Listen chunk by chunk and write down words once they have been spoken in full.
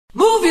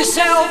Move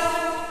yourself.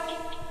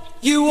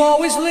 You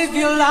always live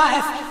your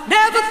life,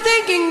 never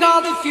thinking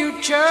of the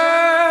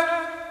future.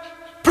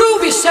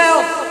 Prove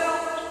yourself.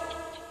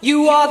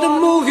 You are the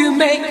move you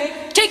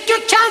make. Take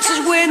your chances,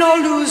 win or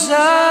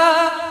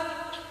loser.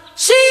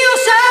 See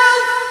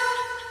yourself.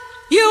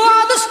 You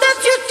are the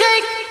steps you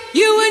take.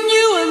 You,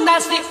 and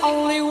that's the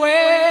only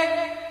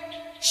way.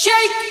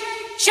 Shake,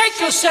 shake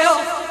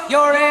yourself.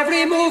 Your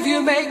every move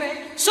you make.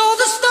 So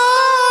the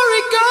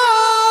story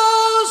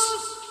goes.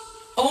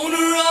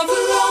 Owner of a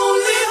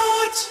lonely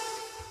heart.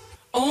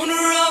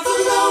 Owner of a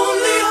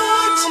lonely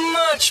heart.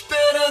 Much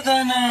better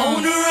than an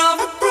owner of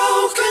a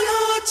broken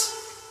heart.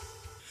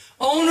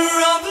 Owner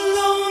of a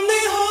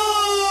lonely heart.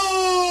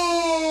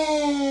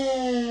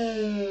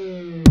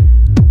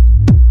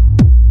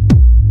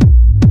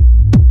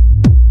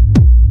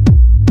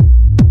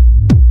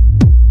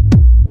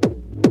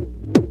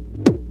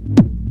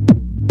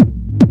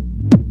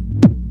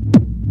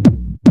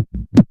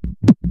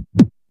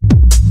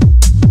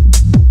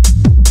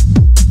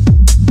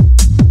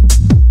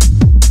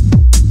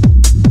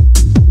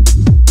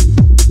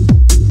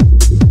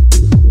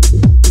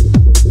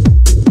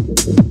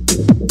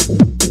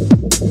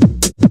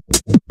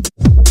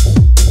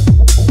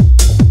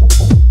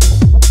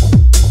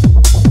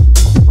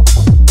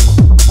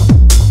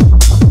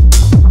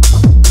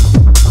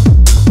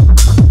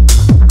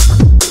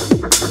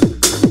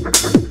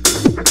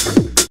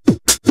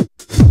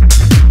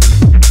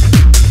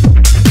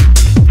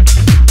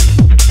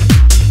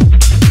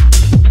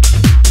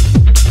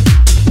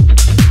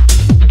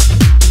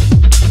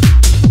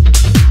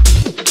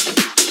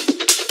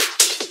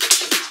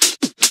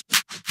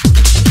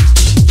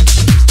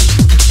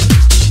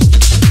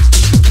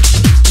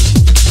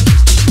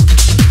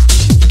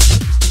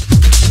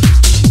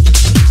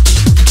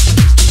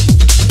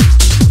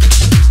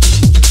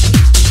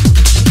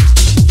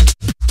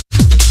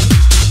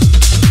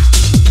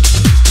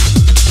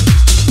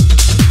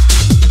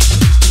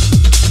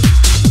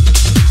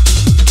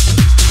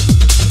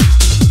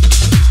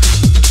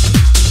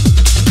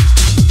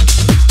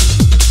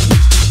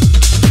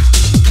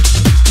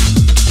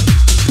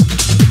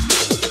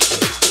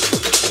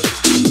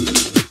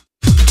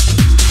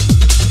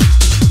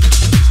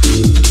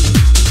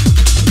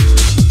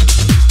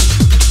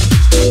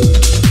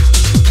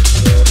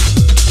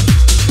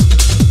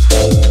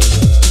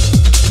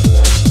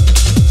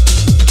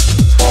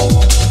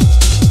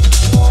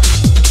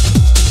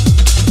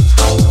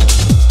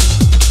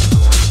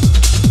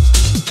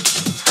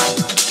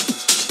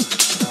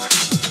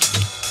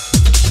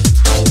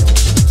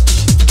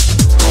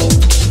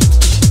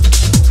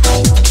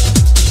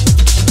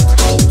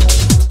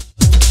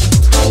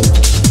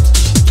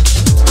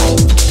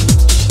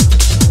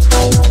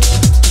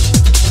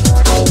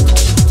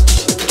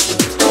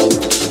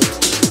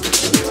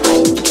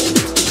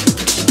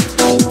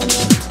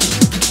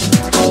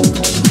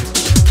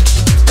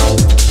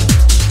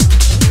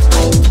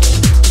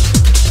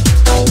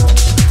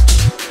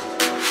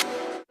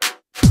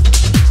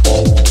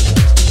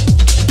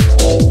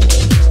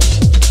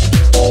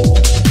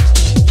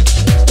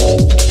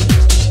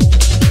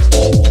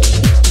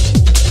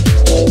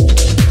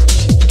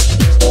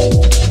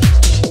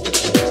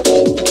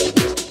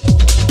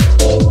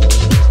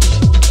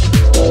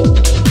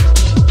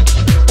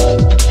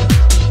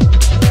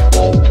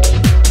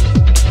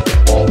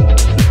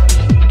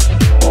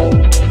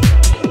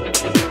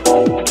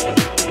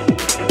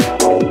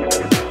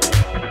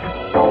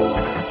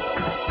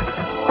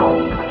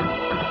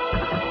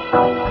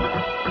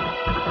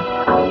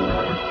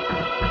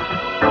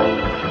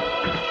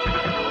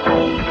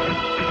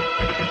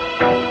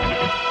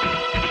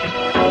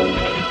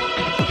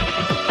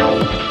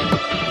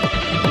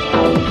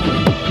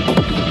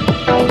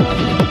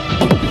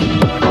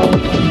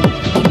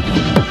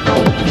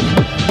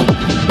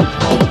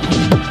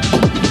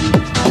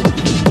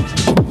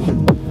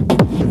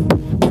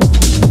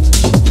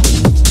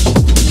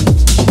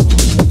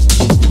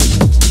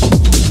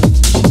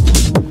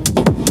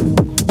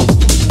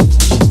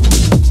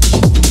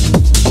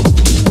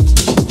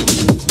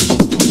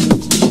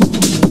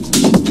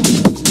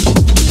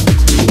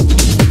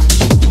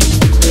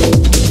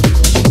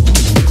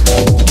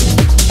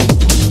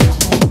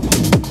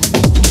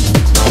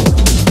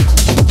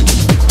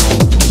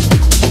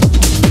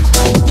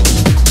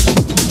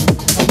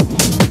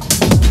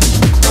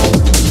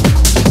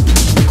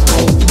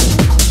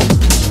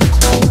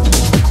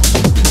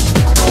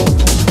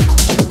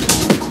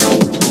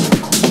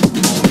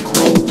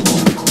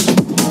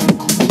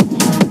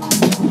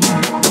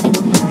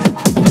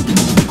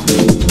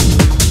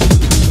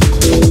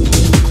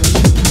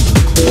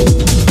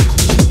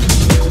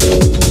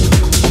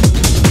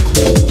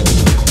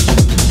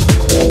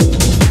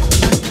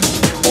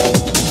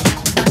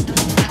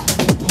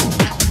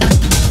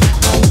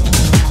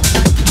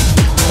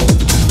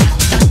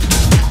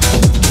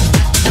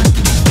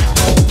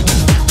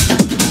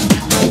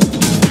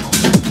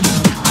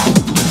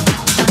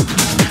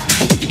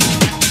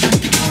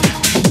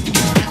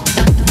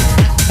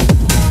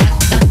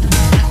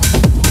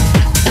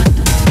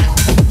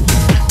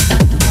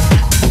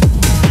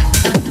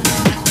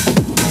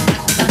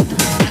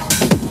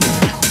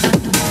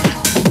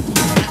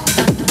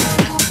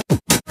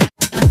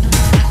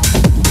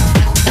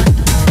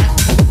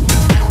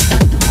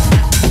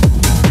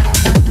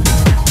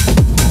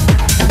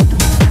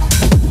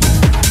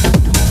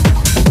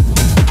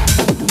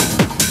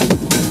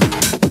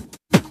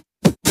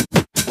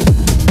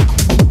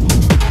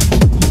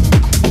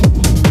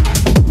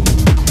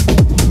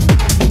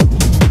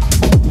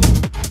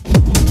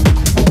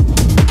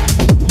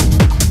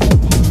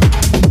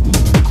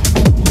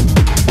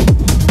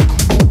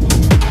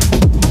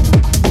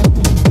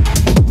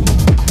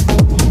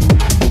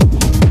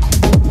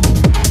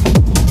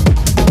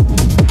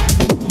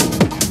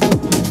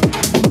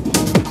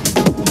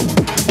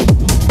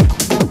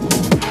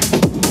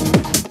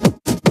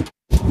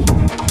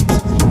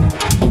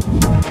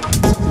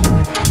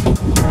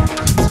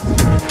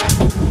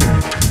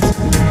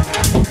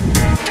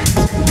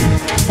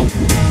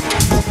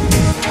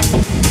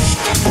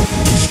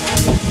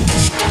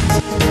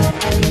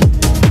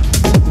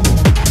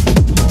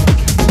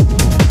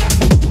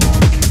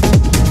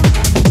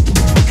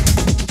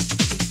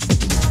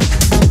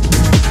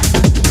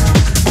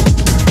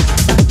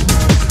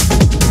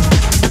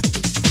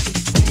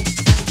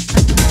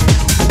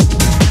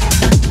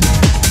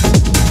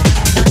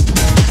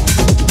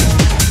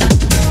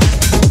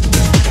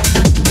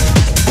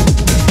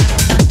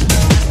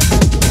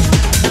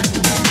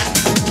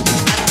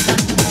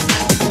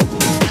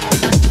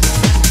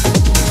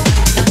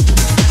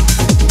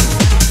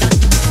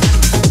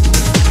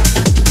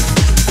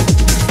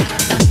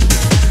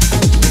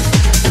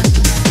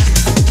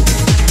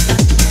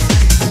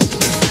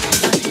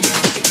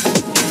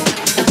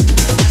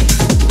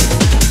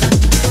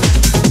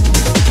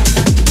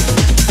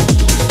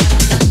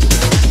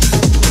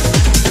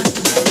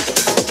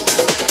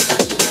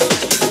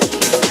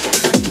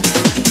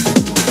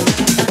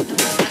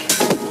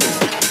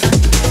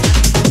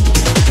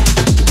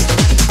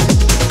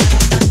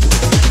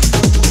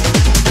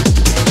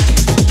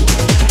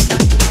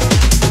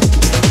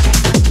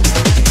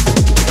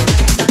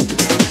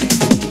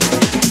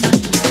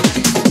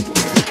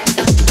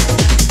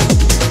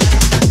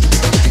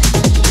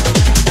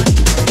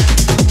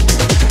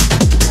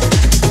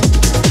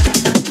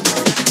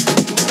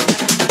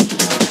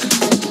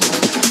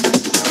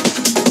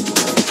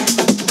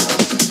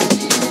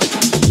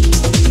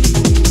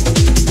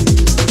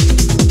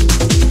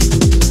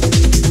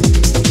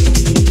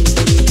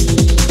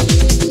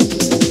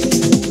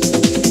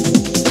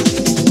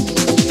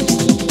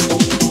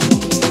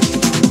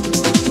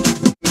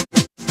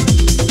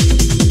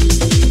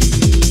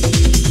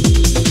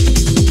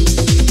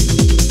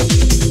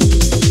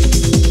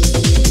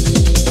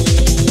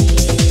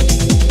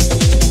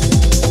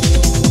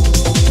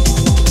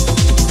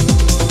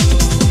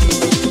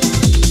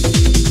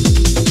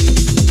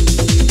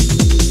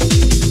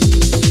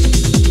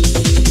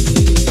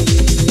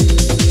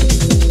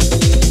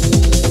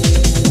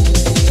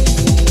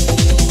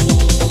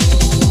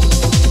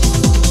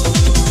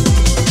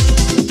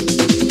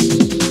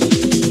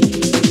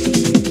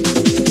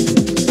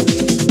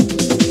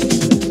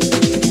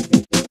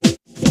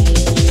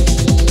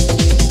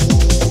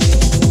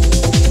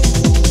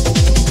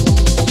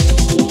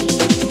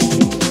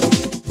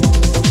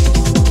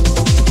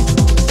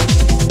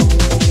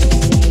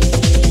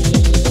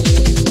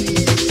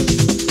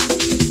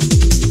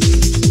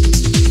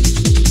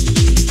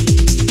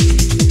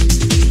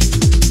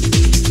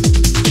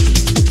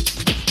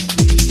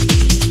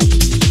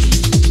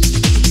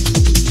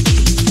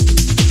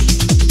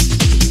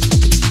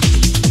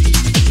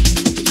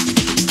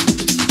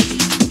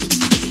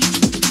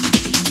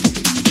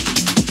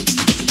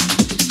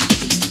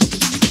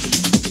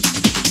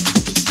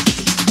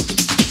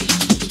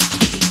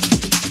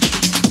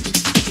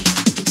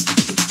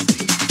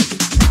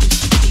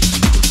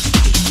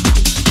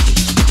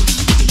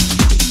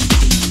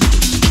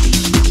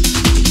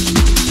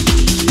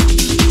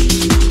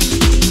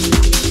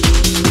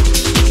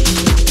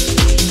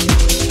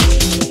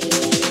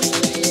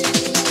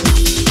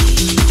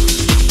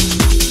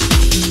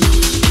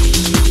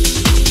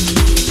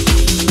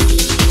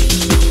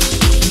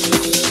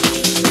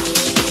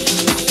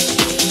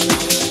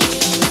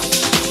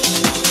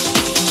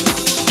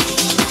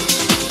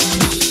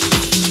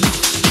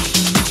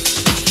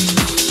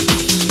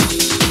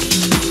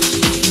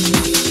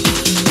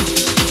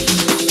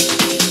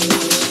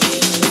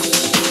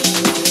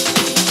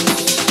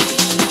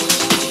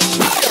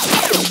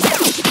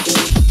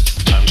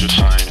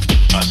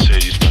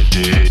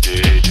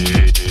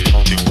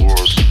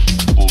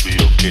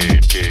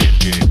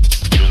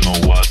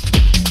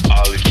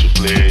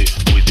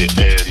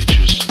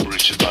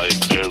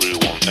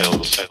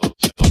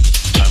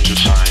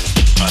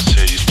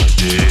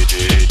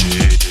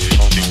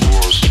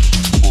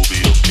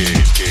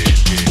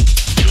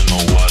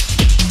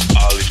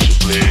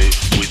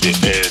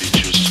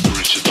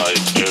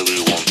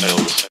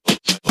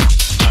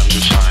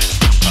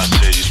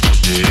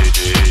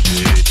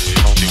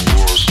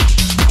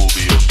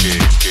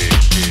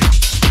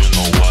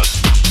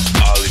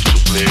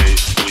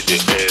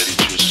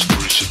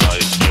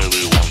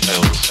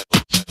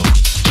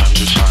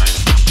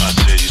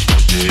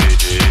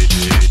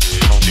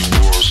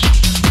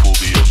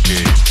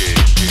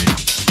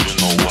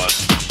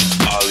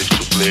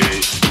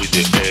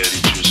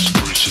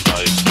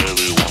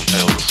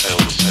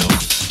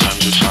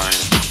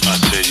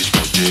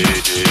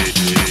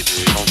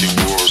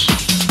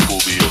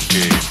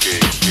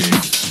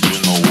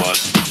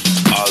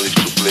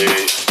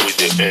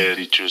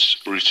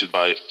 wanted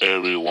by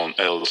everyone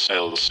else.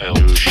 You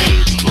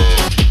should look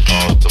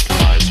out of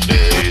my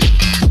space.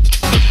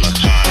 That's my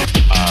time,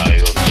 I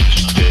don't need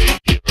to stay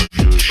here.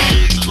 You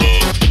should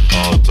look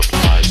out of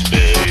my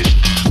space.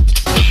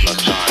 That's my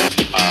time,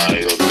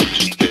 I don't need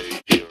to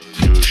stay here.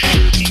 You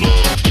should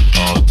look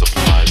out of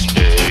my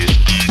space.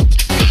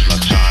 That's my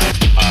time,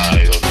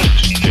 I don't need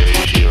to stay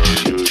here.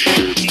 You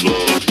should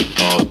look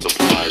out of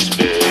my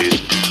space.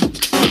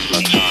 That's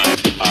my time,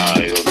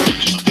 I don't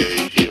need to stay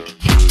here.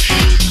 You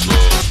should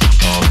look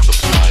out of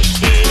my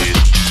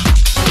space.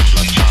 That's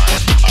my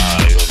time,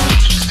 I don't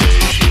need to stay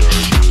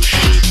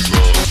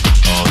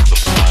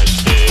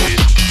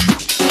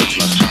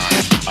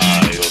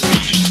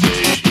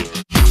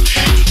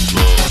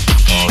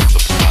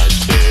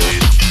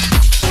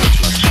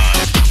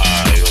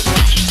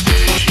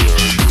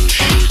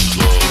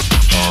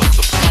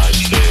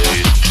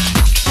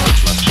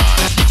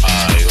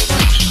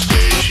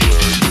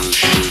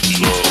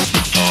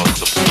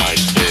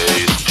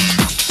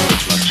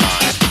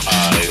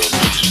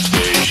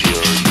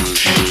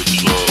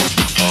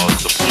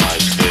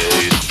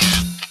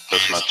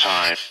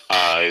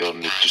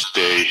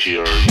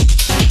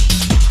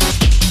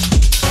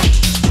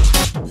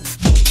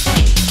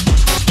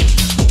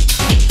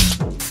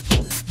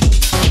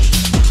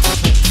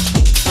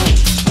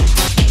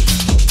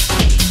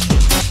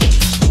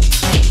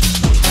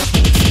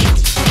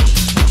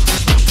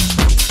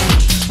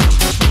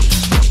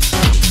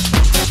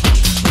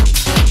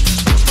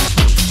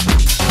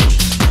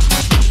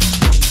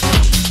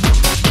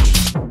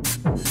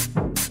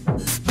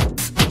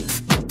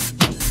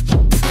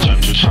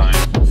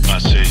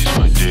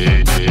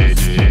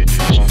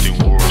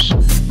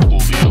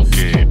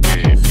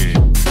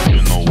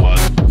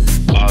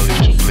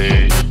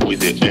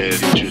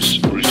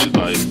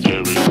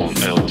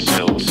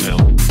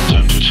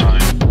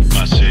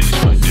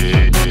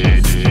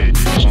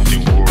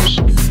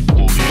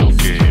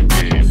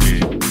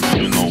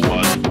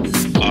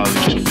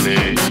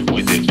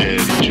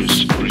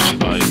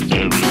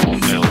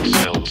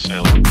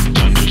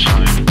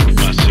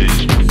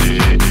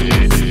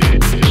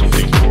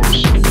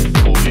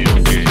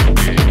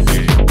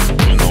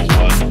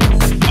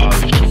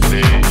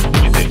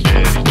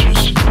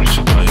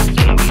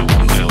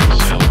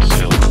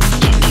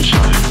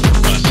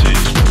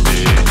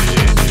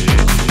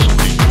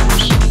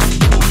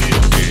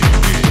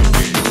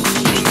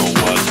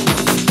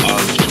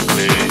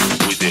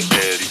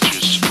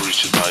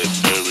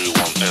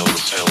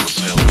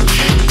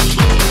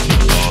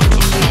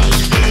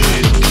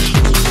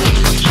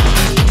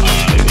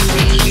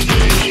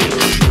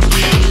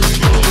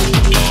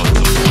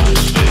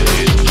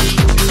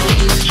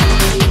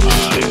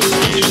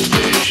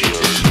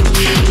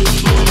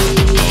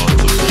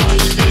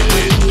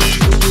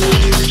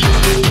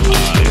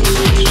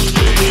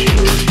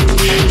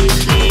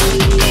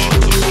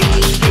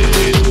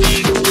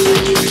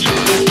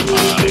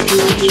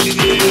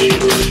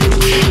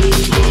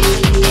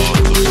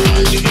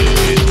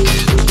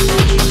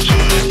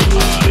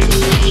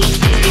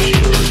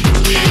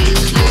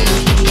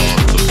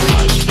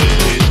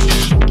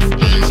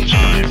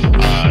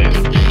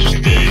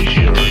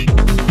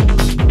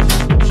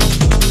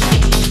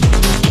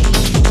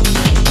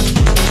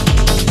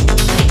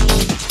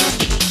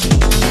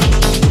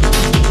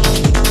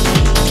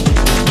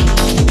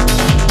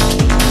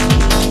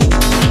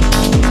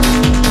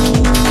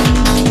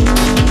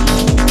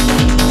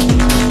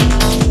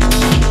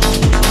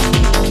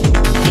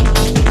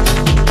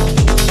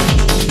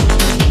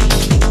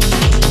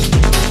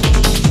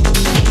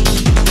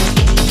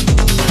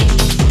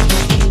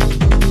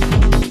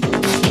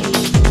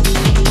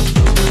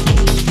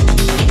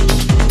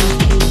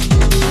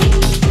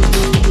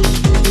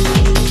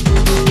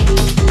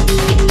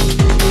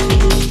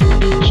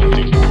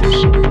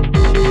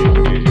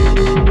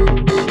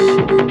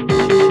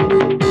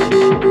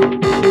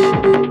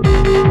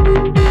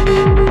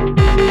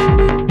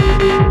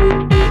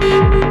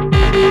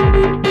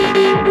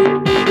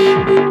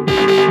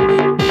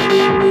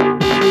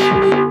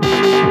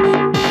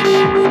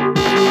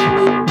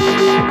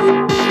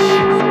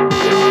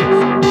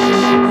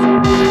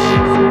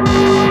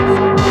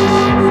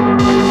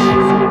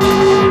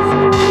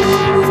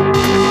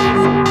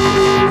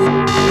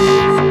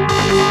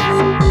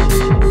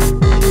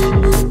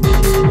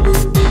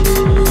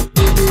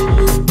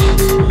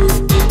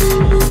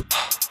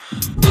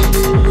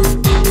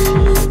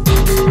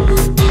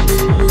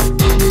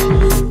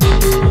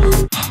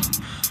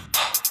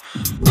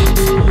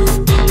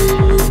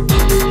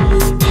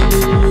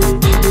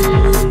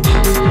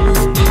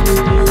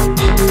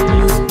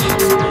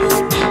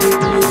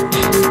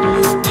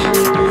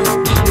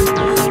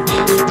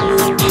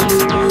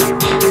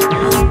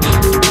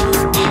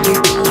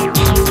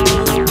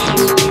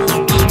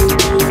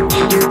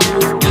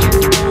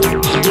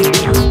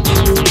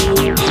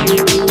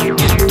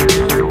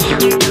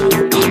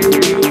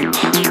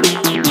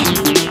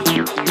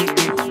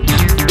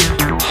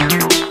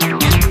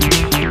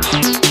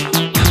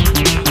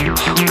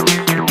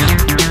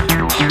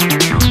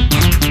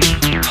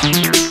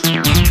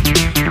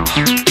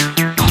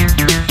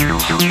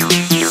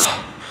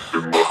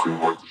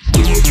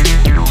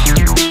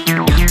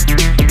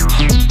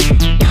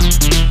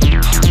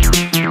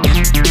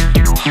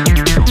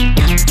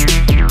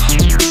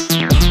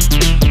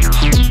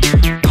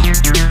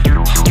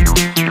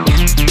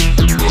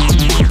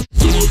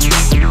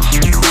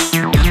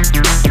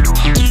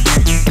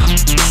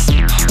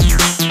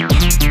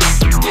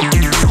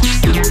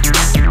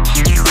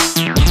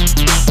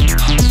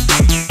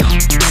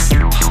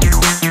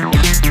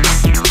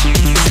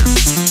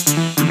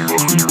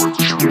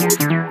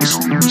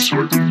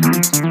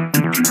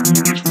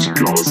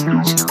Gas,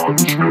 ich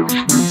atme schnell,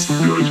 schmilzt,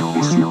 ja ich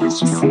wusste es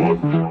sofort.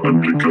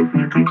 Ein Blick hat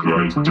mir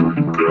gereicht, für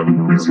die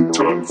Perlen, wie sie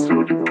tanzt,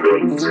 für die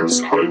Perlen, sie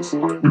ist heiß.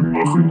 Wir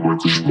machen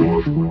heute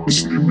Sport,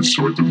 ich nehme mich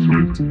heute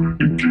mit,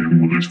 wir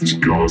geben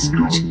richtig Gas,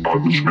 ich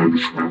atme schnell,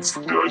 schmilzt,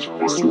 ja ich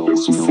wusste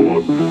es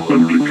sofort.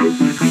 Ein Blick hat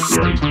mir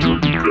gereicht, für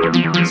die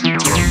Perlen, wie sie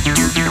tanzt, für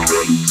die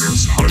Perlen, sie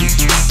ist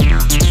heiß.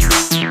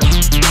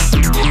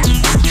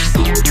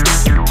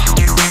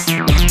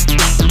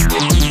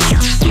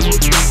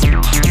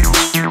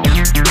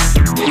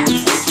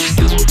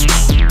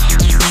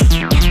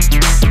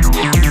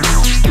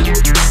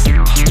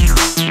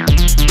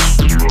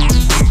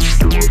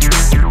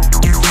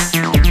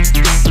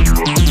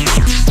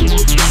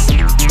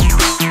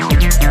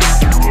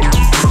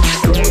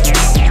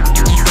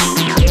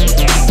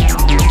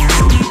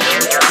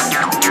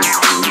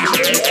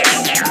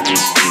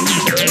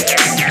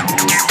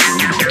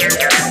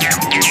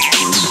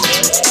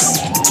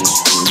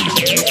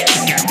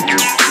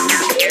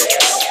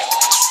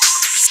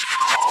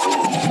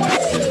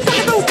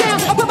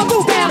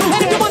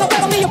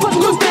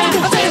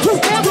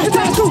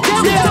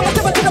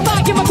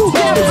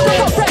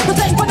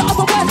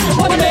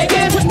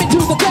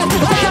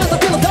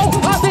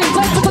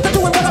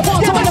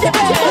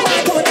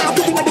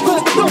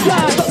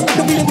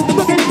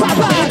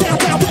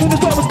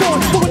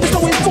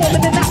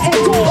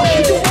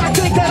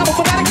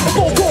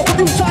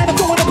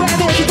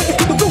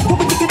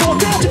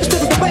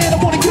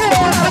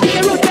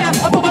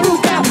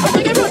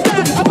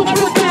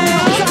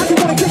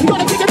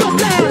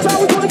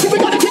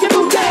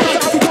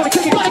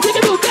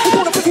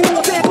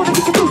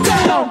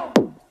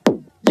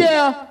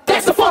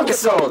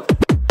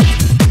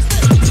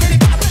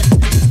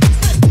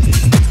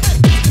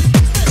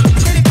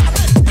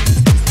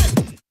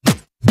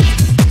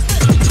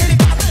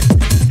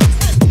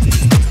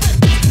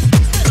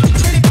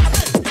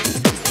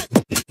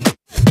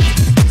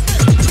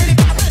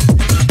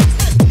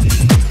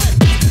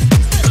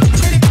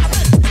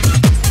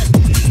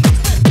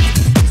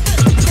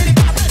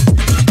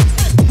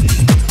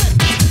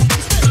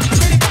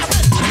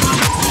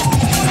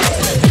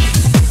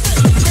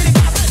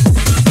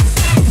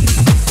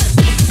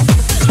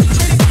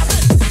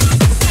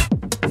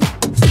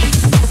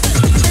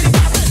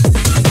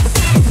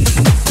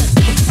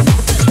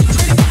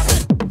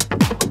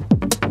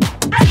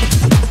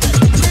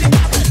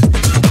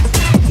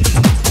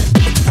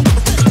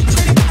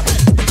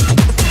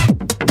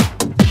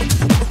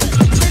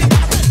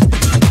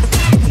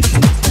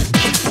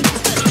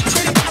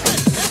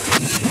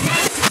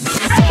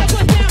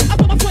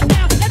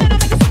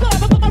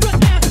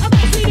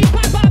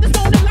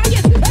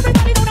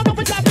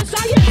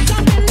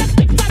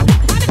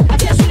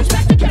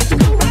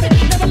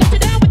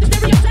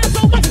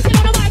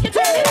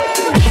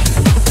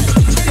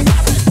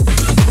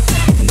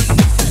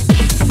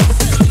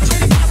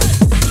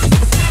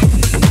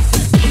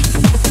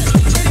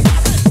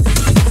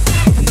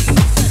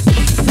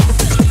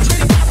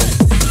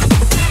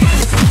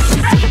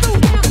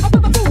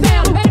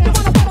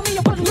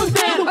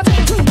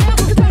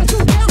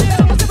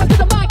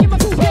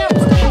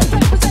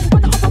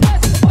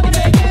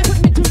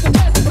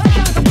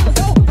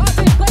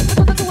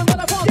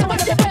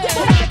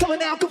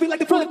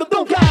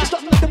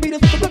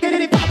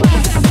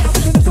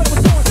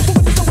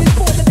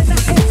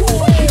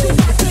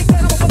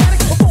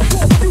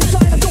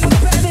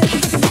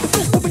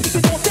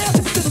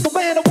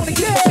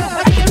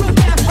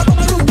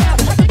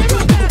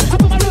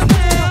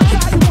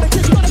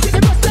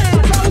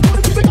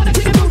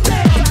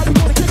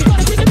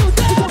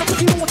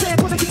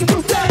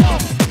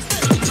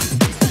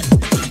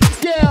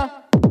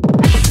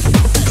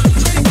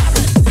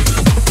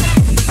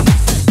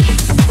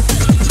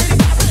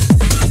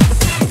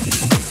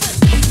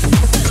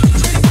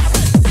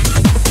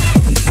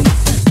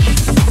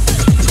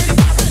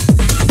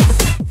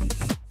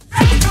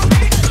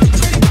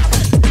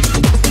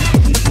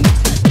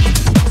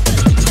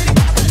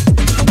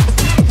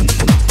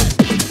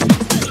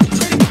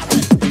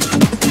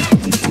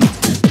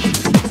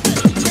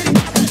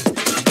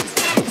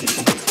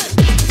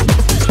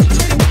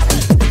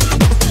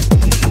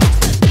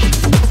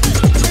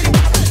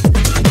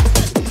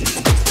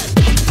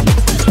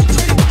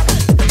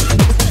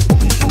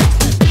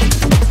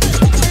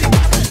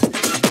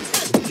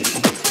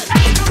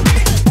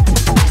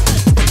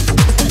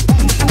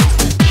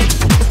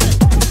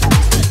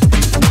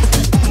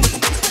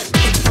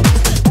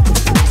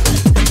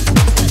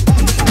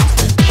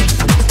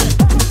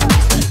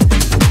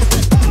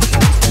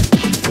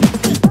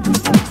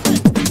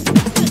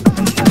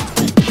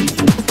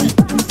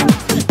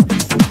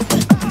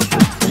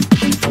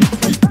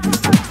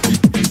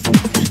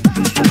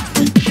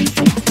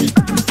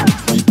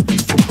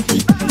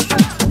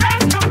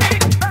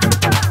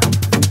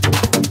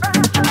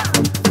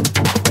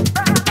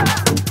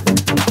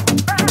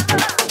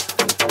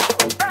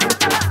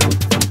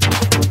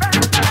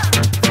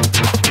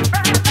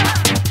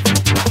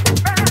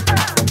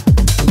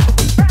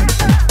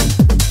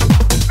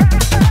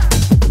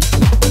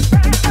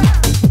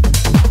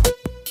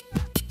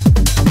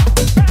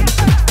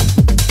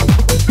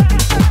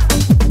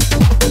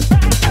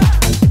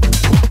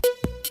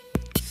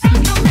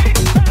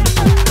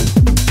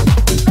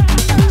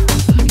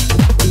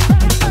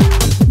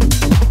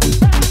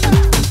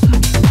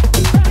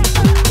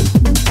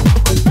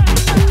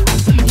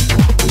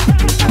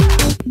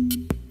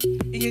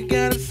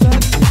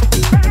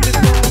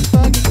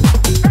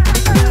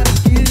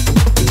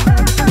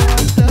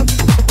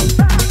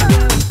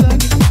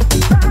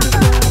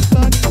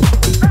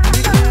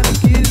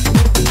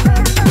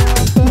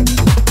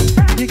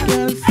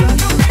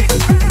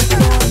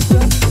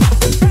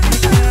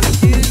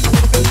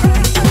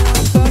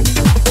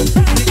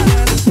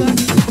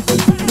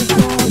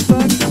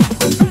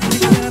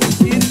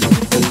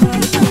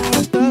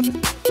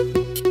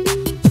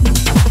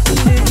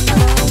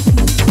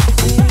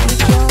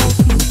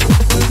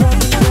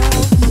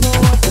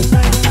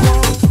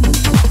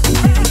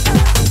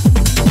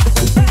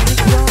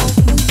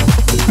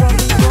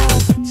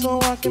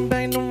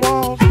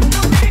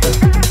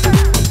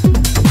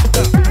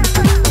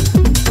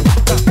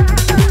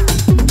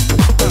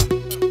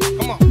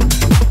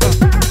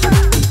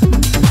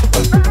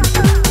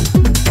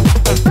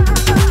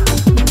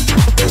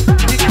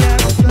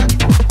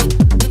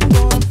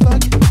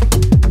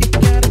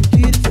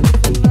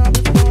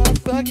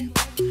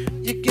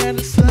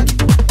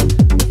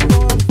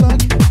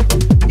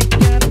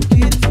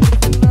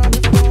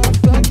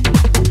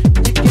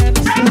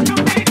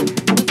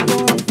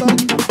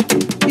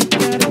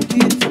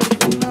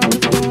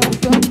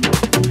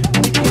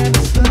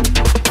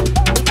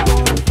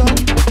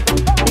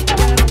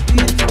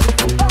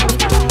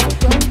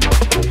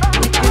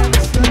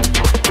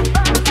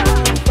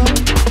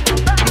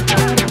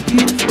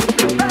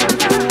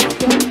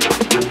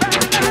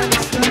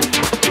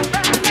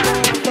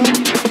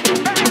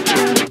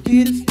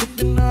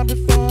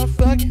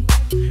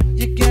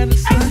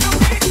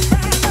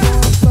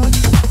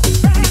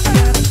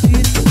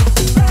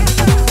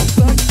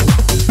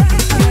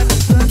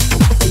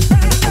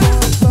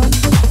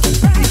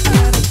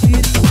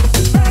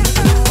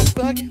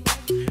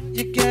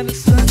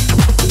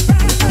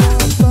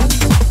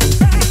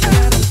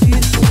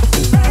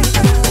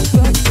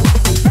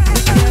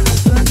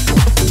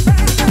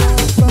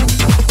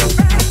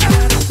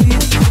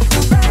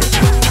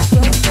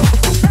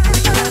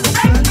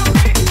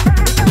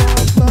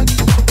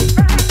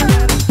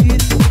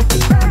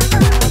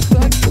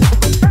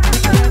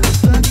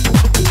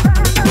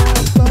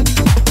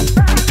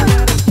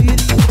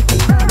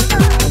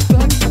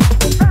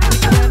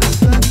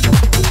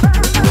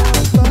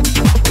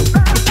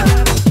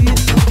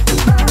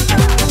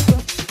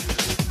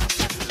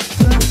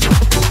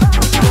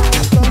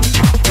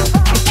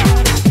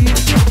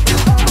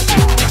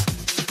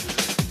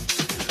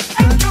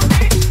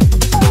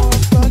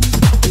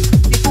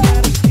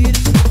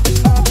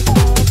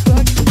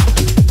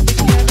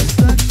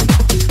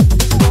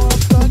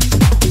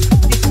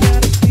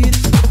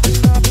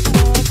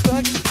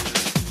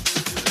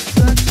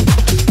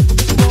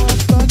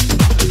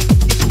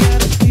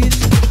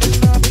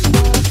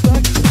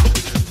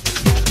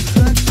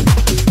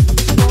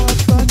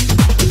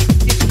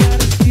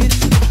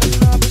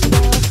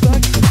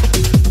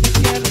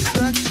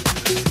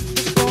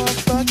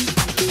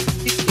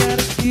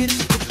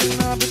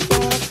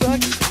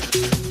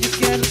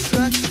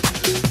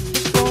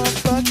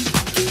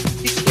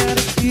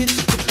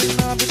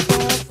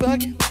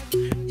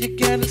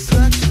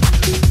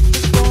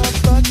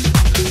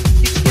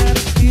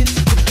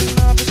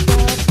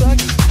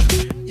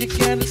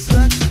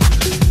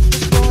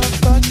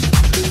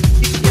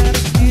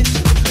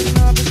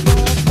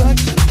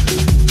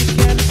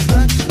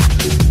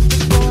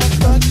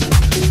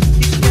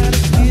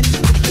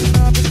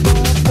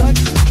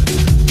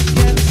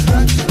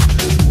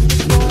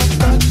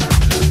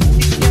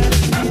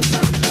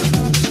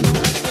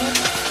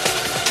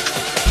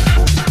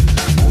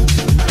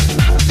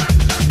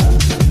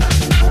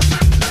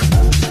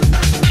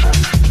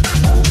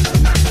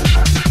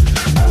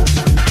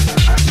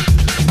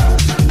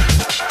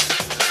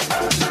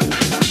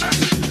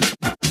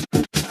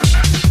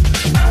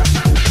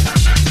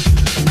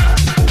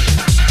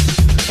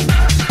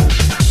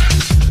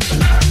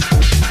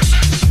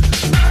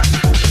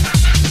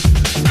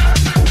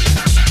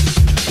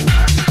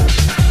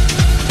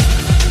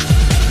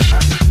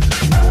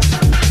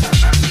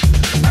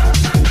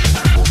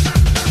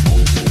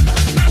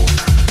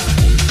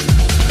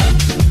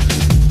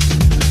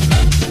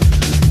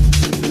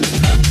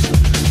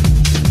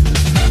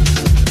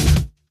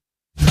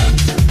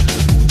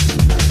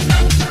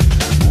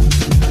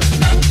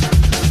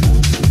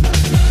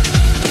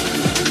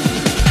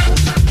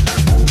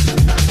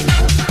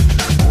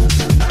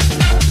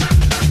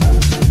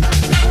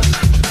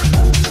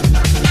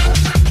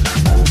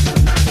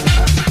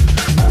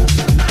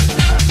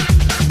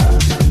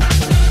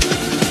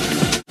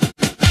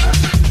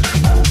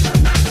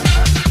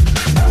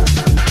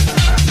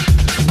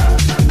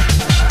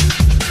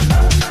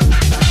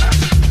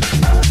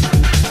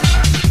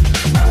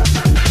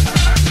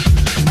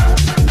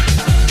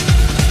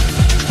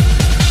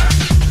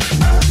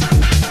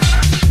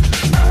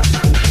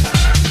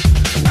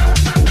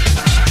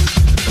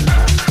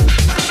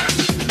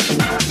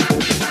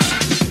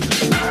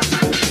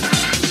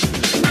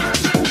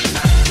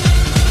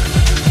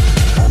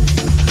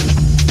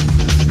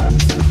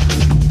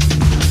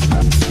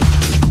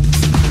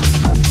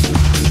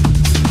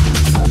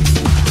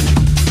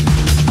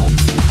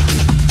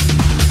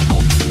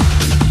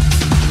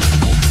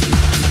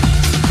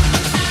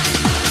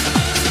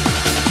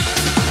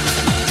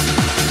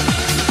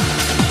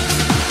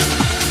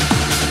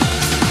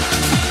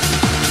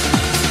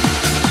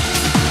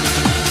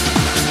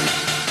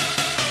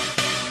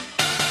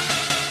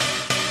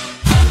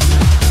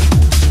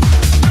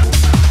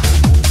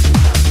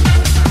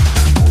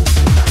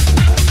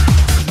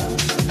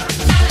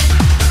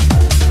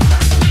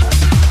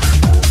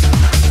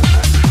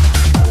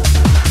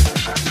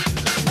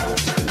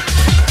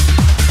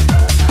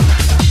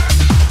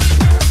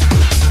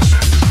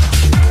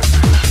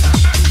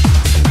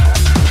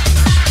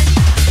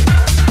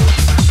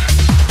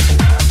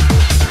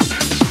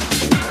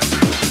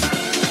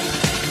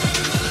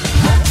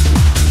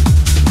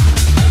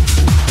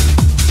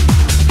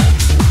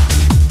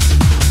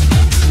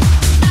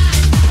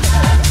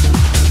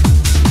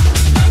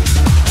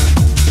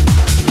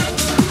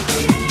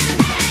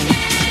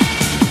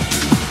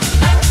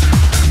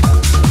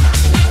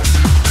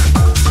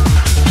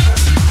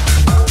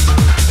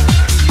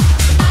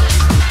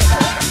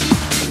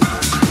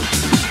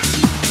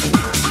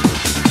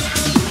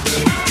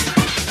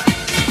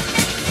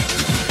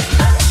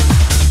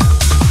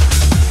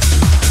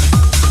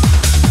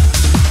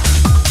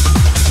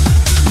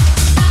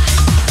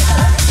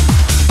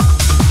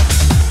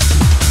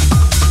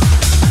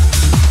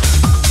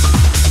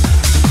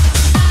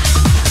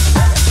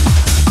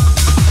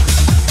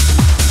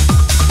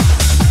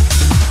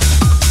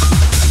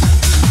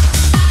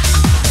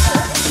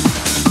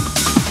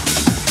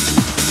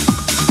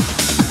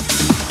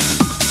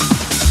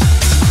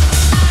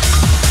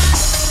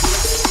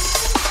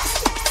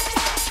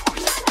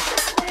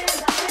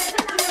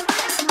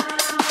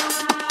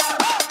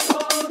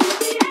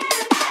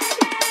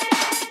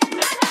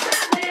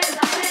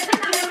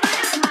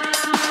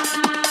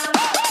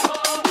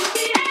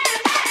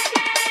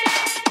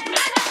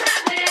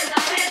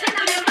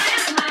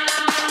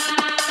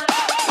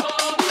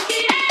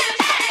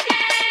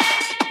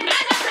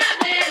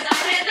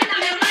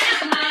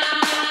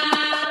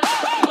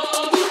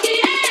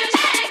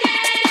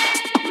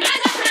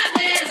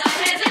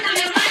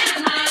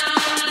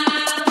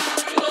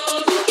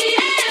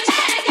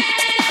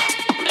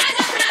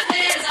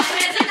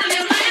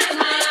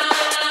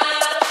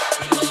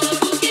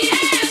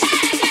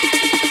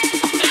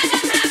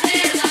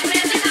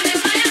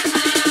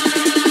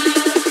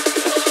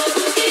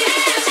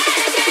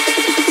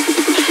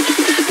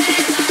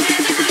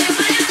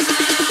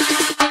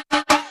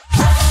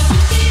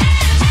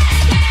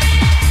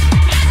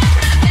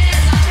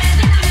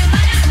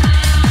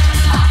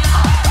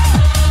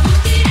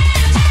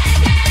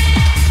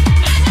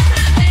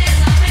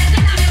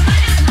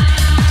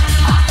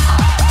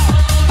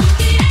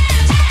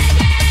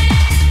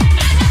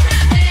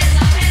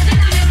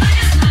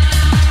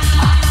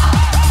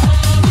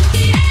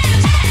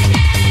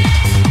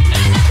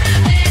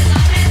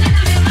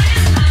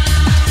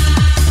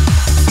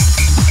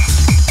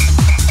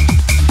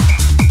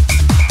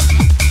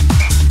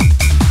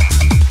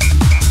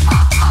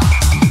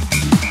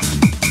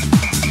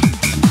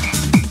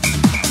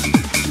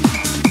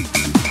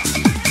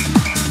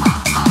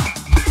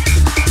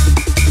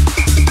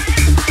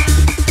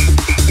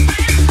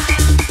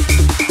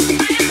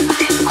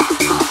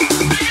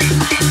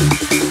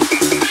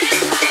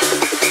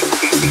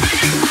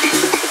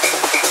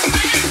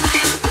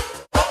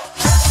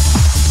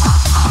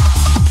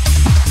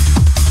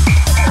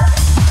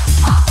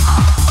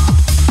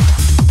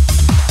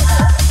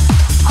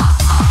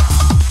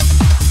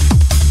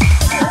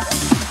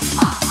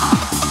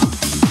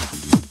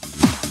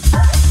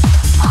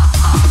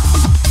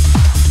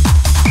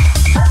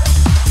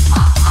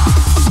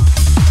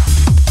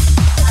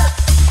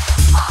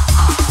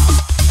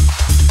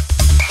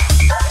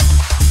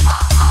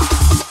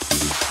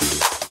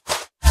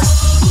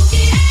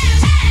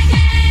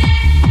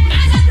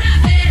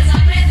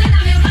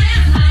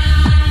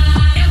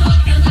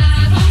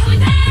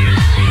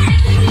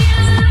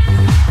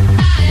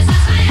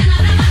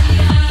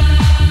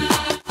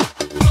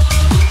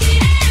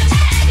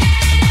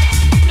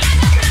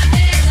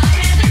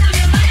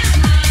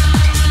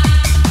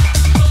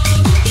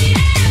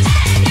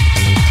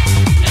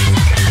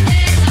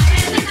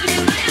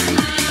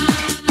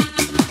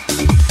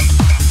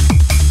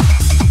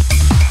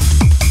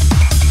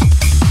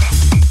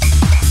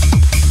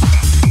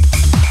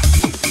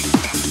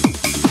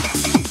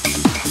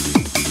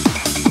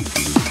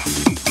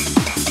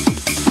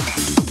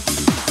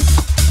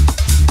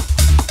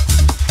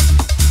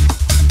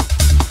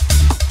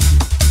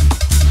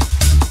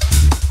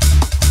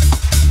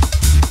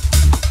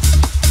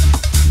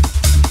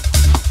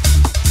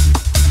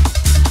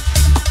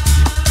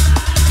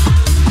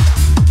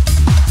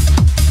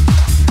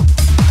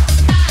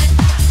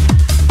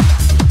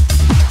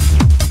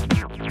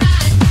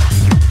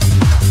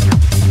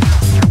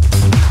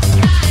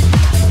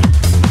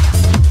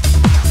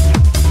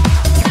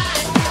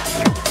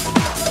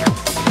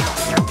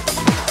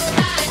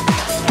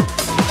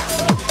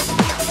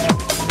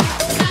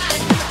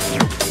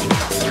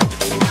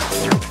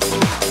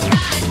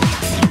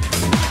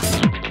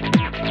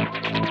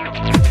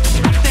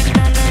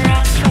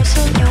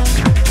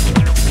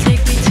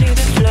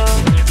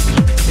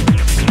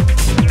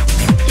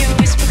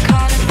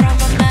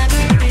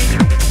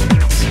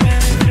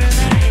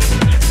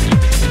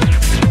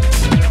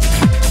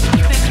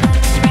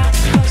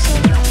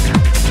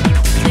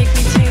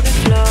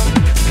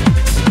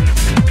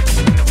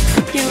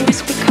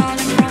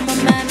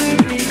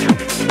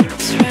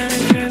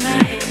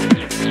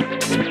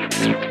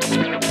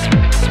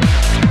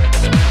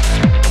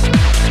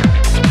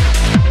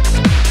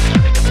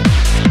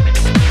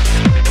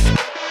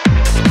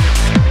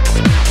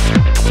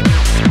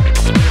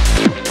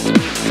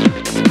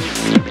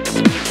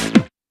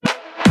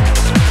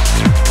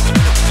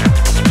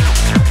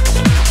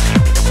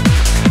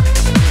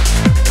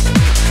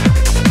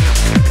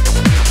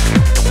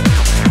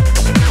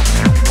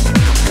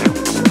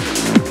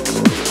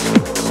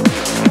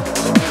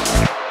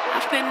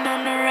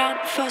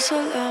 so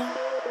long.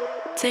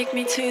 Take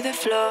me to the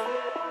floor.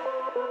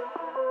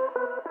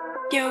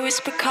 Your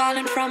whisper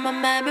calling from my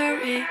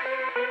memory.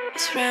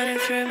 It's running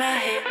through my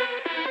head.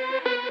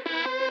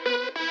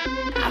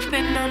 I've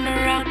been on the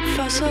run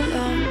for so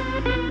long.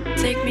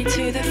 Take me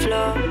to the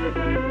floor.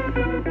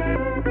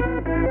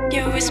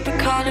 Your whisper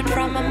calling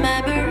from my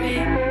memory.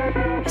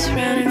 It's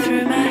running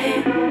through my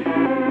head.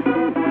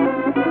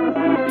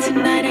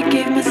 Tonight I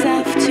give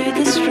myself to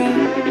this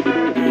road.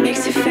 It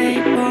makes you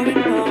fade more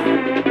and more.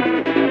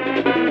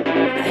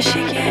 I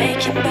shake your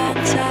aching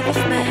bones off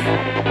of me.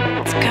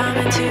 It's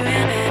coming to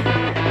an end.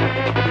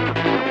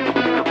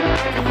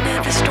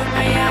 And I strain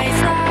my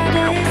eyes out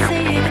of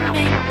deceiving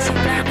me. So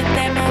blinded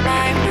that my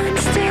mind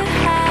wants to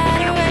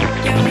hide away.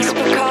 Your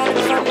whisper calling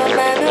from my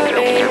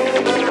memory.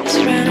 It's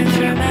running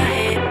through my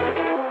head.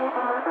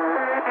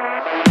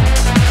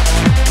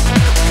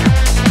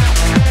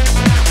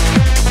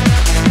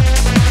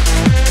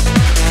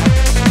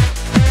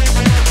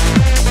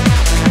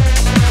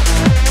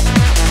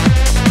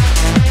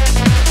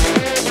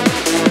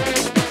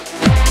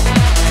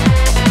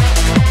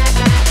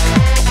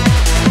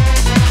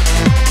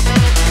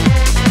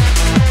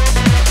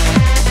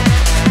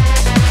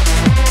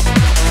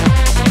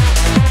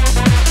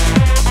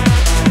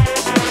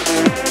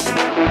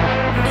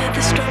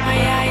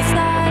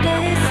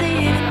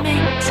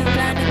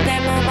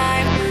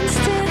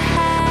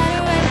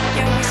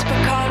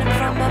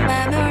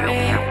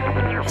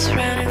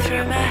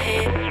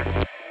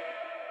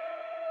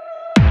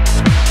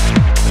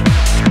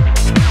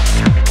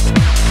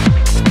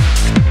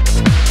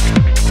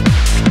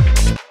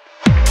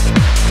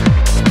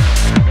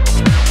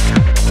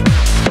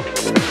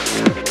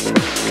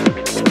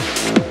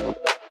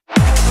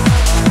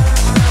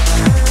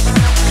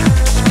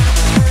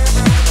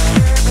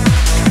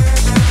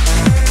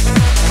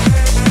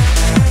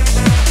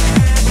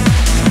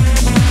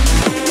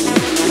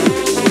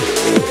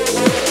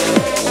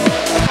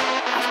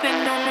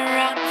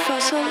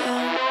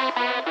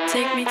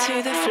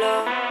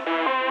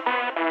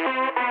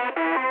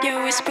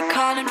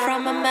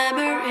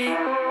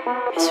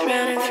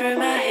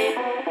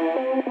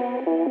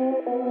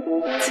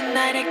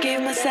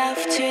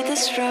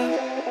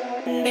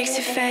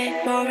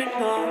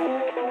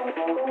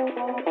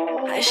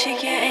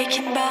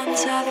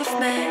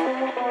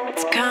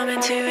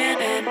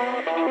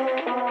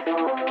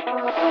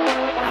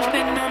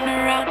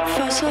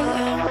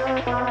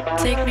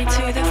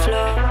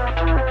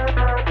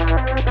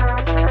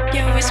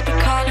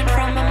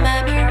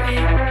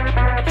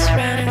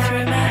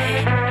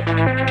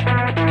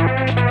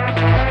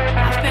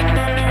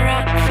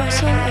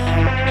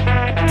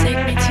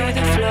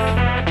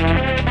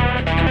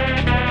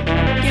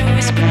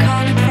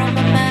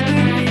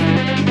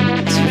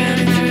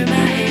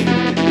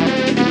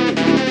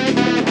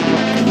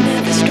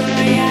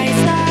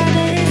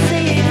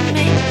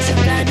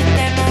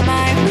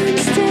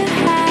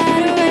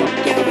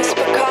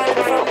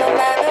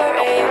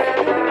 Memory.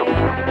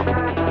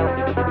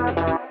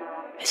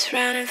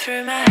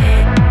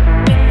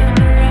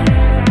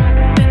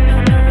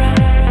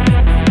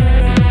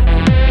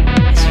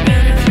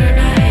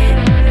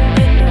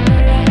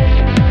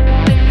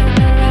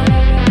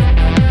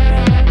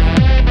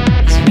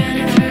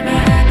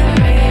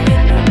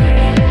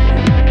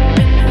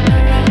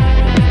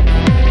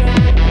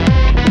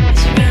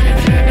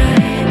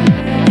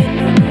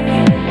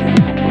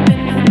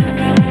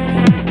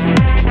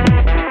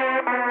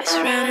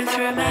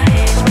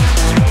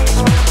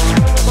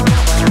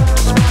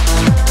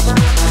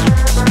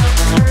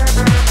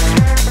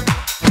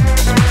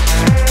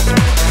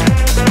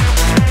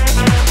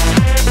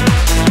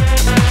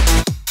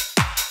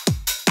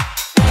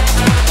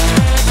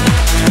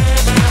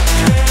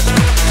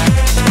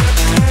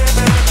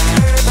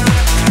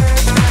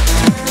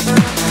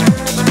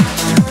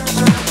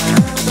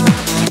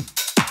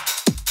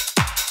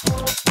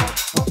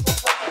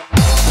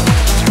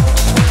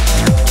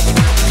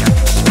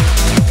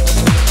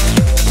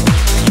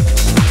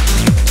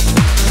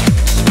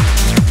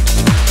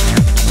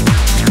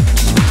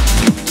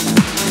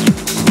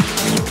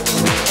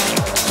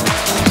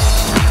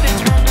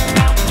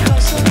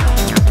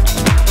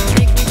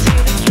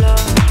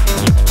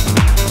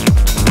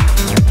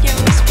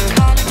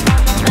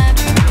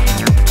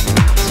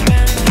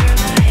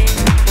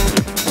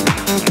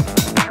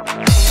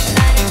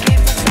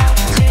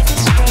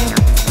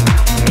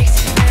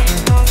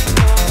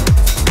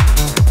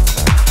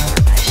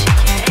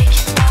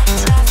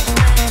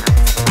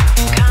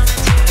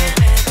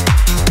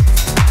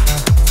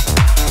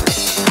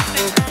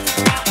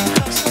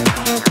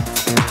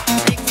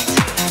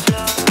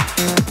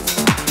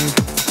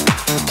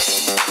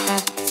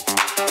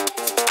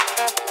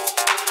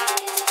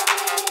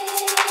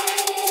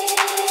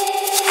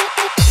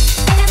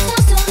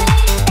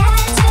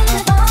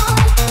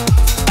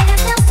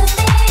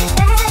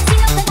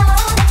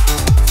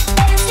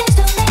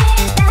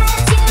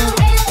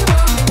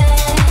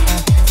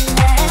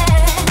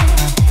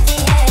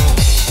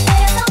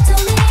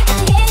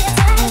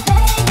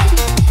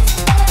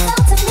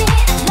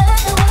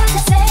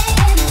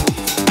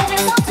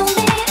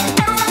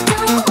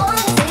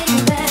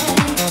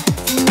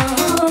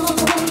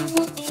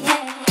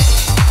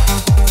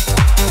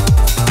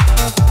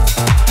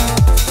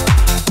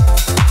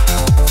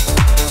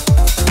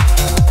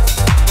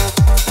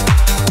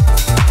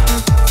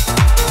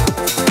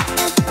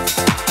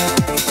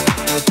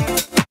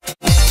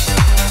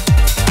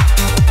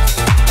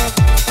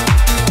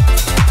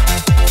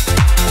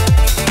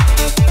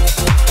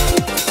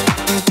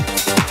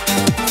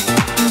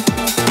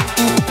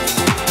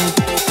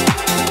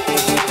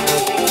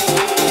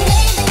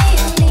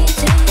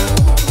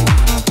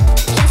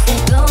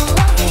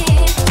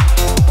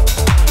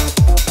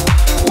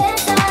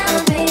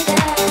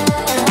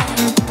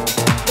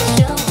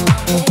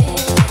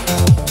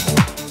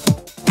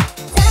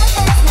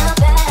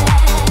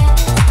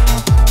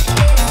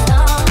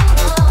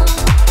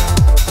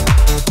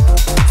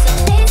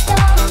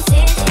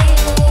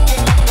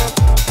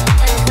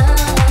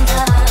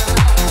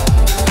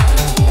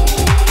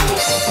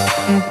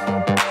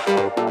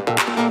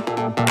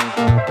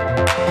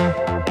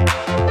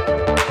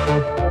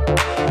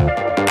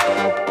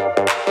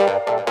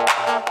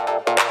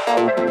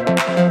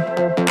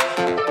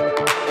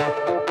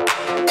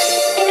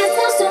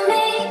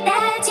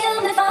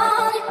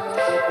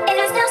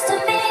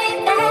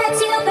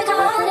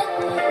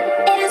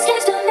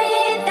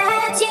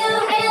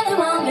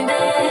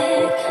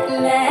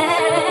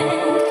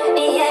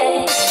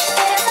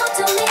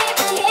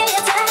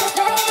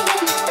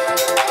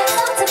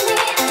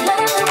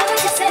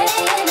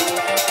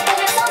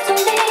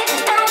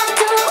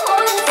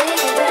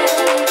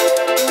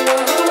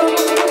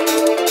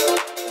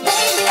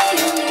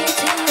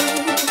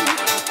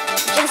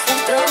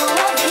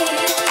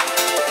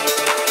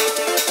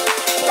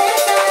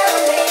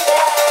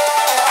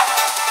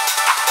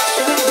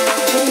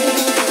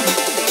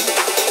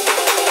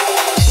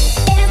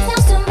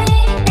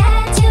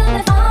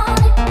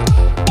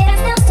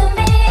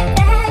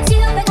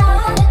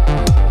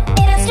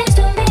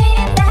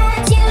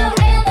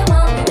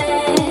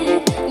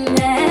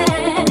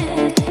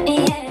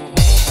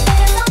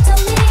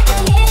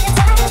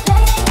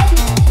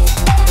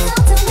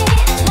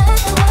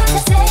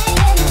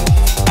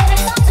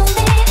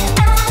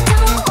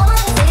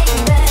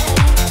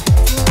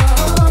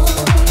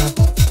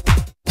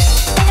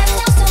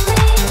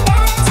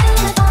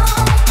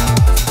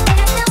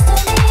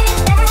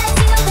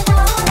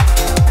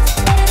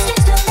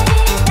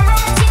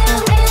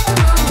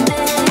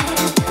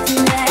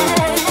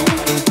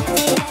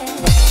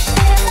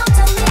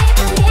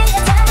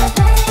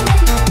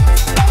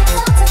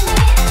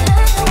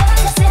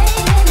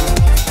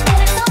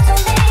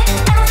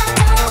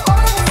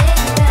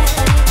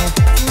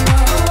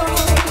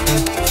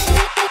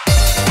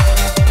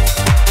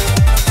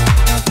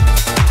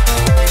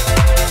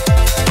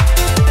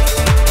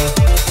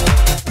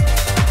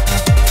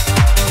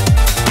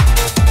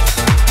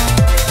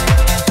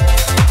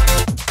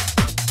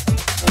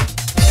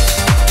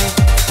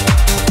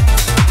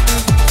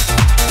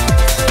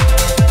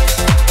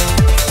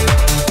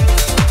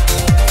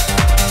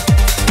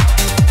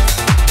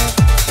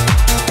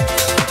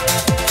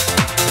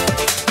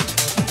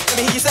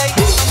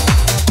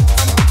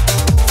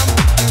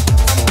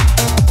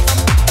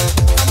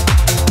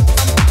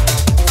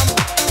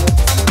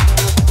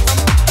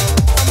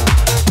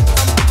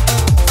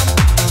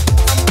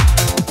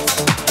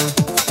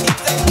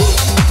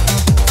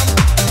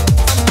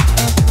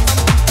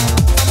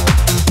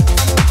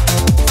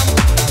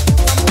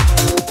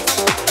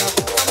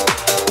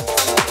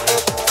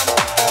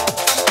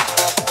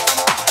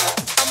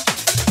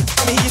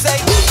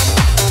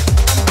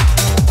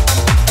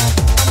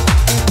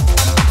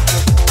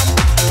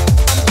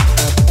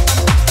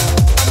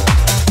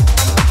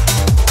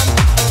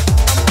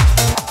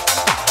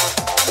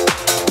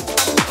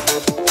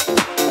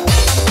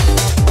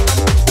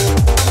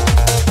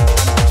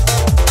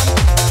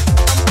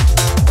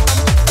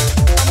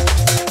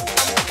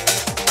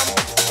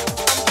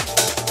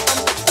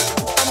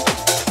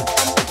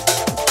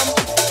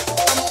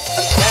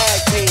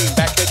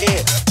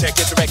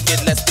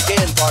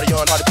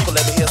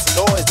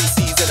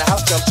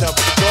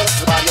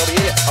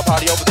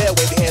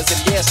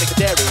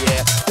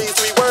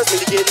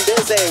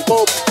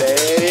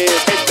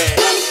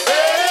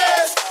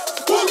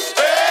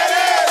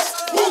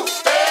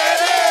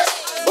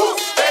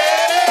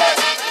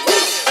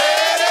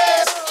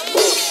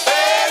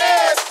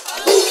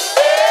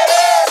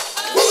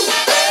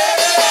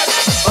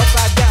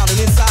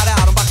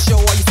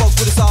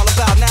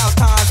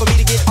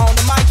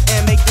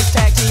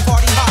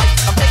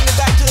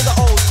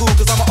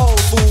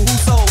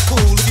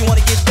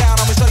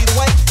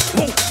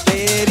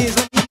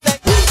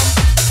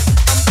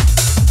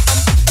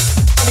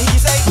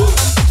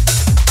 Woo!